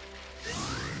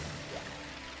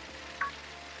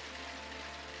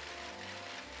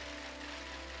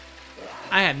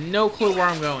 I have no clue where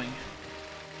I'm going.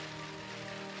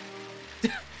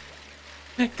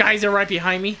 Guys are right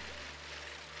behind me.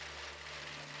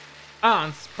 Oh,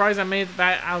 I'm surprised I made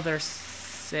that out there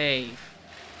safe.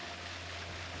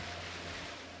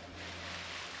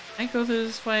 Can I go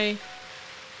this way?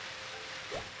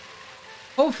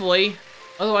 Hopefully.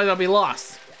 Otherwise I'll be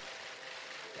lost.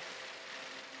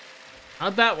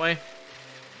 Not that way.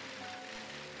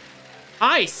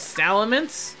 Hi,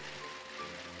 Salamence.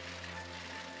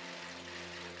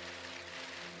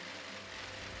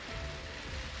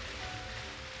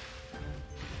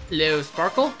 Hello,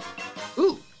 Sparkle.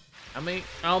 Ooh,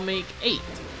 I'll make 8.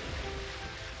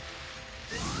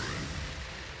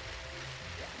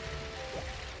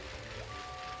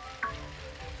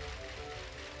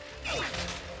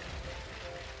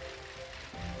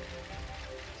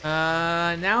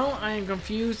 Now I am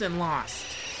confused and lost.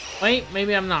 Wait,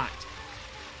 maybe I'm not.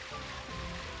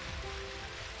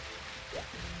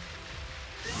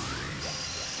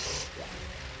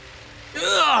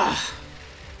 Ugh.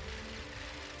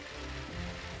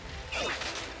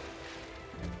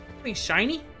 Something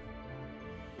shiny?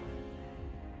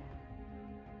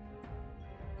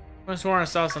 I swore I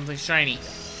saw something shiny.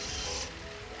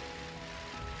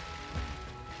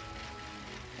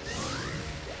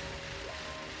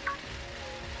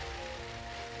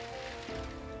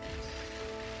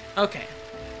 Okay.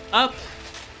 Up.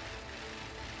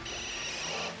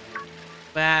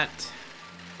 That.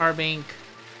 Carbink.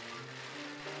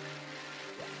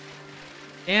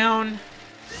 Down.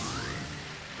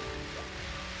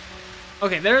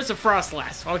 Okay, there's a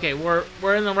Frostlass. Okay,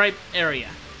 we're in the right area.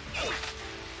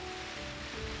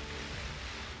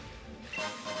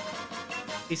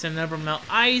 Piece of Never Melt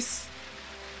Ice.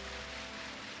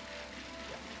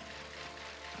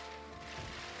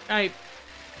 I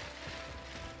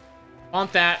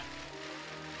want that.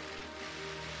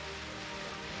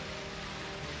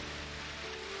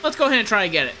 Let's go ahead and try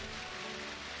to get it.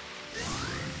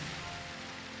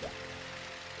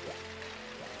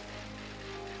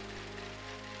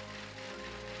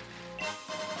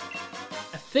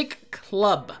 A thick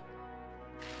club.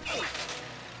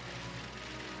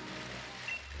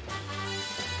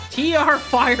 TR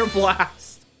Fire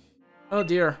Blast. Oh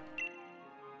dear.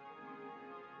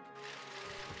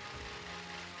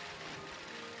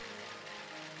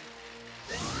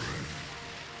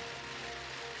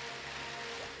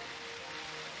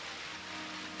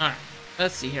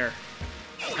 Let's see here.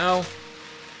 No. I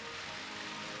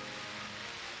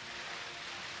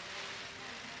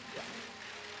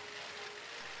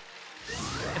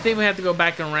think we have to go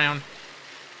back and around.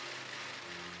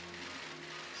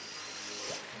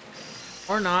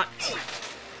 Or not.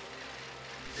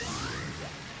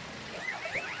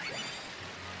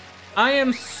 I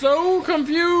am so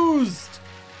confused.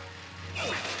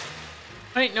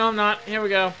 Wait, no, I'm not. Here we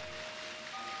go.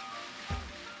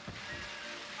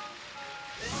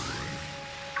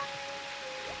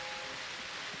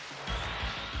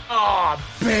 Oh,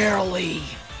 barely.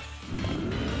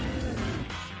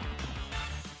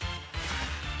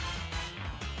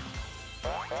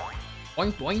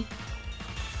 Boink, boink.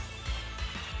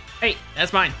 Hey,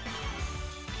 that's mine.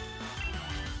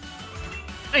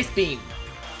 Ice beam.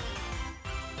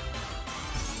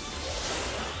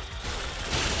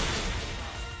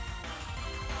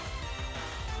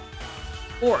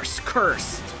 Force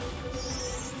cursed.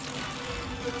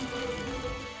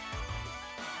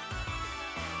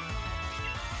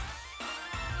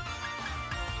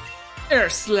 Air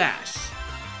slash.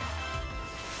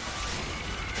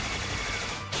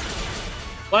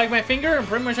 Like my finger and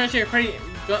pretty much actually create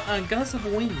gusts of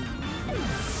wind.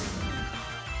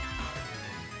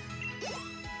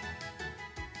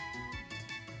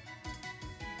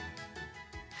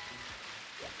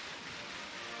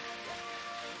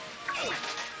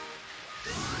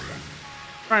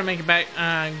 Try to make it back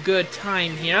good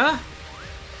time here.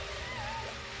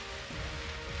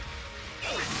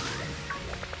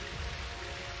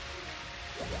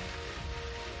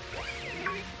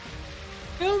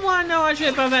 You wanna know actually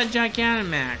about that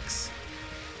Gigantamax?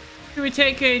 Should we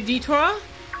take a detour? I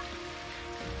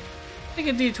think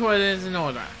a detour is in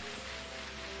order.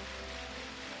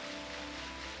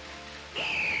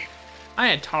 I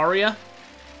had Taria.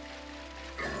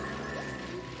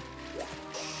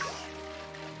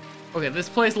 Okay, this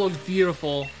place looks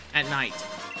beautiful at night.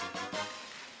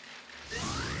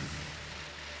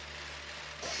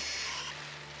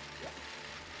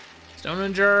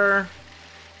 Stoninger.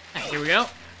 Here we go.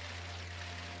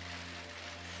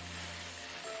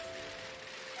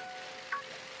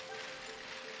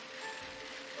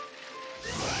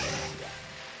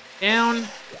 Down.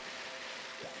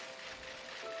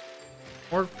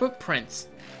 More footprints.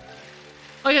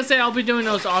 Like I said, I'll be doing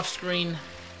those off screen.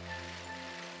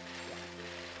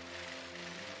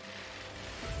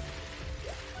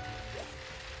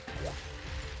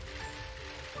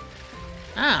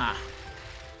 Ah,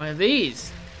 one of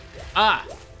these. Ah,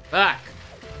 back.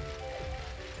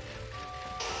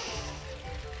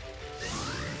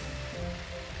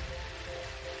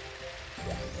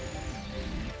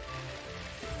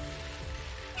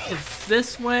 It's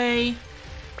this way.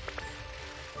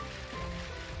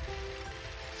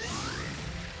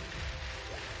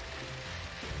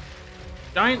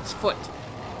 Giant's foot.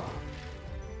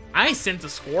 I sent a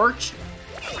Scorch.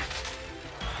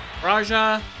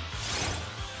 Raja.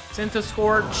 Sent a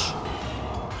Scorch.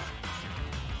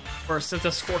 Or sent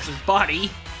a Scorch's body.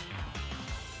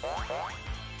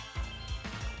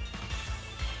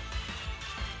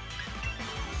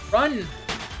 Run!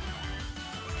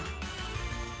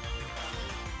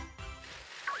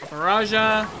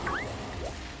 Raja.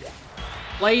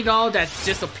 Blade Doll that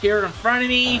just appeared in front of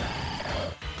me.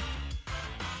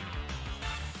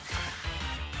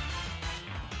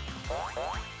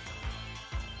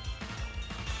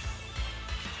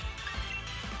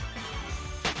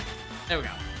 There we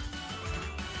go.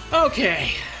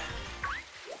 Okay.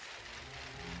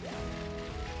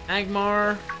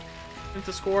 Agmar.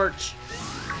 Into Scorch.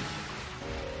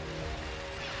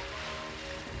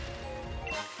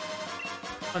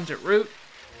 Pungent Root.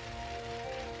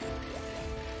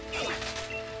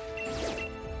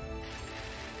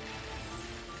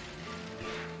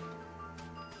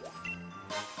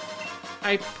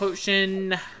 Ice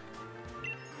Potion.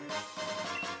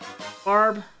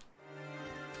 Barb.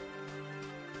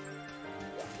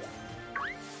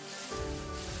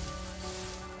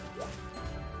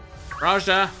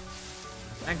 Raja.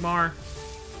 Agmar.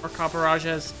 Or Copper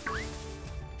Rajas.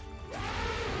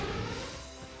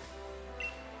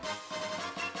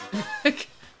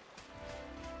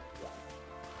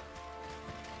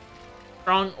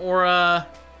 Strong Aura.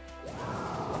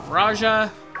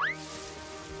 Raja.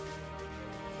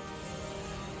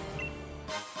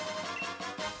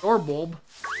 Bulb.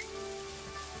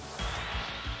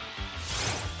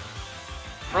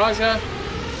 Raja.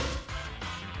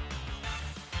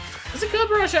 Does the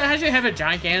Cobra Raja actually have a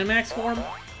Gigantamax form?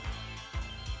 I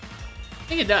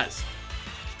think it does.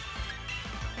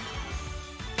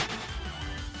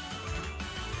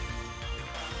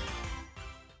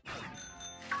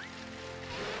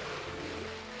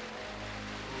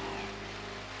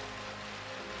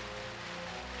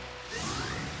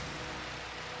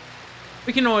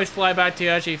 We can always fly back to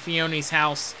actually Fione's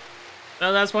house.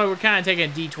 So that's why we're kind of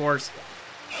taking detours.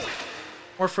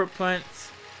 More footprints.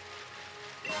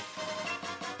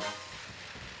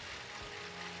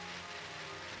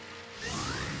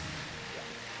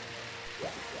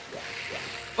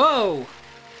 Whoa!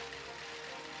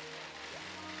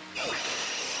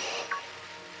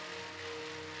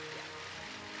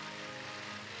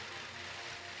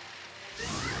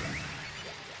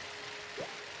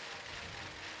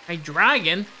 A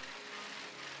dragon?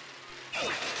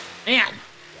 Man!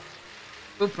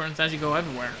 Footprints actually go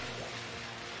everywhere.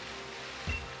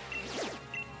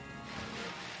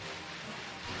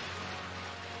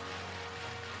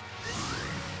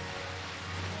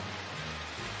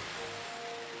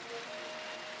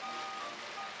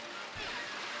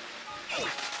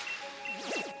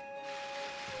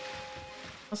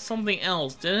 Something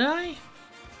else, did I?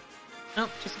 Nope,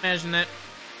 just imagine it.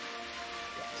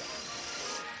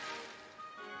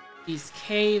 These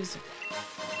caves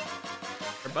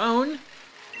are bone.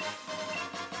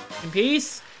 In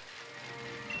peace.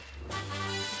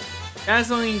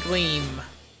 Dazzling gleam.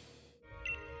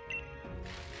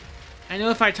 I know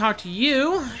if I talk to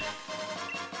you,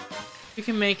 you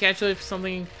can make actually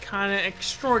something kind of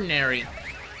extraordinary.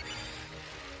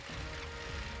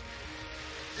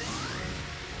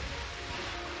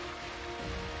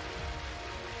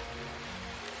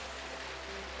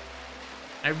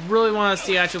 I really want to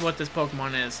see actually what this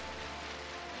Pokemon is.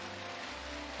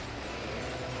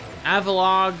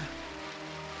 Avalog.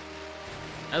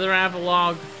 Another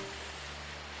Avalog.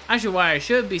 Actually, what I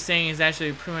should be saying is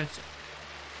actually pretty much...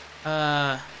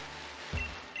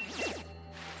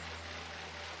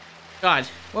 God,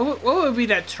 what would be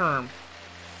that term?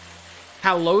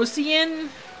 Halosian?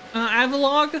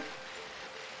 Avalog?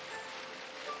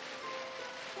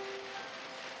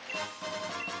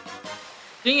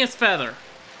 Genius Feather.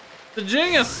 The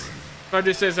genius! If I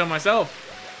do say so myself.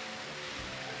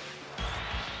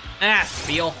 Ah,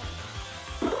 Spiel.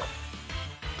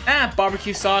 Ah,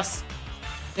 barbecue sauce.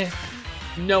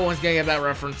 No one's gonna get that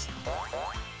reference.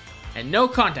 And no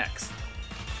context.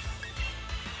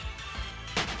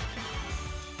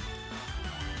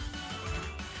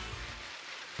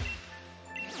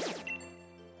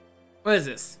 What is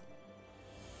this?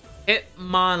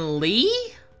 Hitmonlee?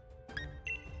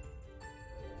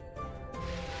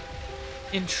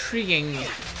 Intriguing.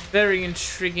 Very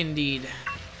intriguing indeed.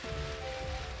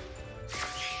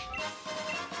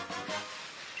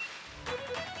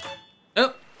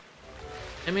 Oh!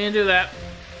 Didn't mean to do that.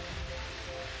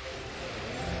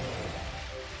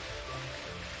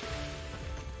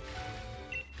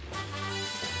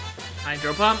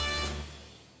 Hydro Pump.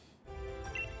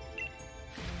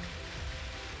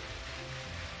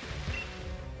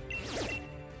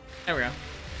 There we go.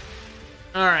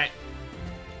 Alright.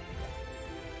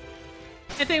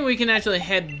 I think we can actually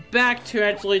head back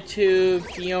to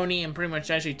Fione and pretty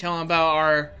much actually tell him about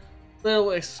our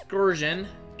little excursion.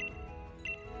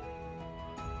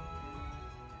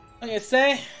 Like I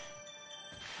say,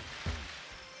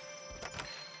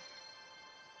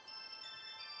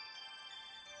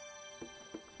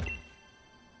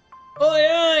 oi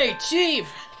oi,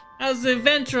 Chief! How's the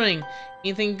adventuring?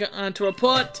 Anything to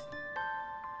report?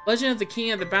 Legend of the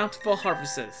King of the Bountiful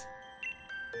Harvests.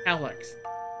 Alex.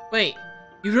 Wait.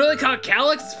 You really caught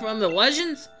Calyx from the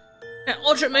Legends? That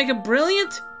Ultra Mega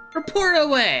Brilliant? Report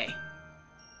away!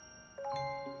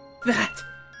 That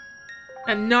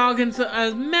noggin's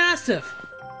massive!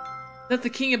 Is that the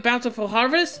King of Bountiful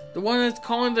Harvest? The one that's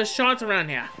calling the shots around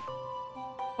here?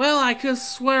 Well, I could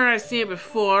swear I've seen it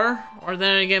before, or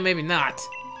then again, maybe not.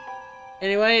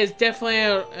 Anyway, it's definitely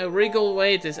a regal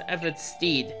way to have its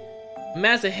steed. The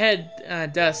massive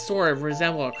head does sort of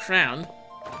resemble a crown.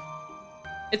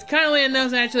 It's kindly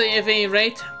enough, actually, at any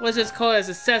rate. Let's just call it a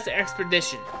success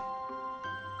expedition.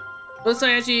 Let's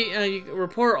actually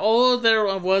report all there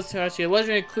was to actually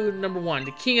legendary clue number 1,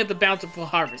 the King of the Bountiful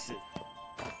Harvests.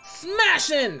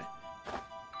 Smashing!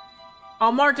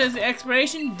 All marked as the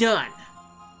exploration done.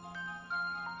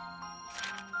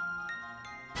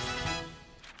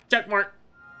 Check mark.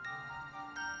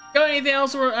 Got anything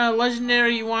else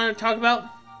legendary you want to talk about?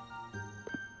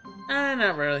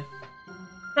 Not really.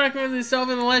 Recommend yourself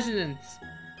in the legends.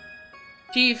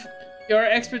 Chief, your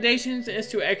expeditions is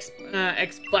to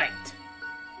expite.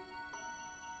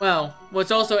 Well,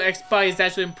 what's also expite is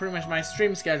actually pretty much my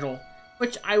stream schedule,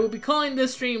 which I will be calling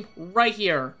this stream right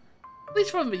here, at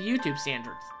least from the YouTube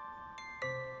standards.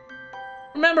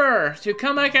 Remember to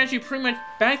come back actually pretty much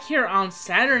back here on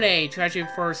Saturday to actually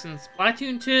for some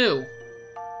Splatoon 2.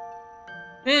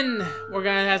 Then we're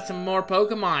gonna have some more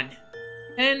Pokemon.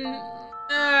 And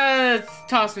it's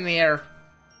tossed in the air.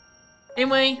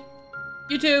 Anyway,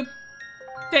 YouTube,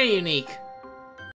 stay unique.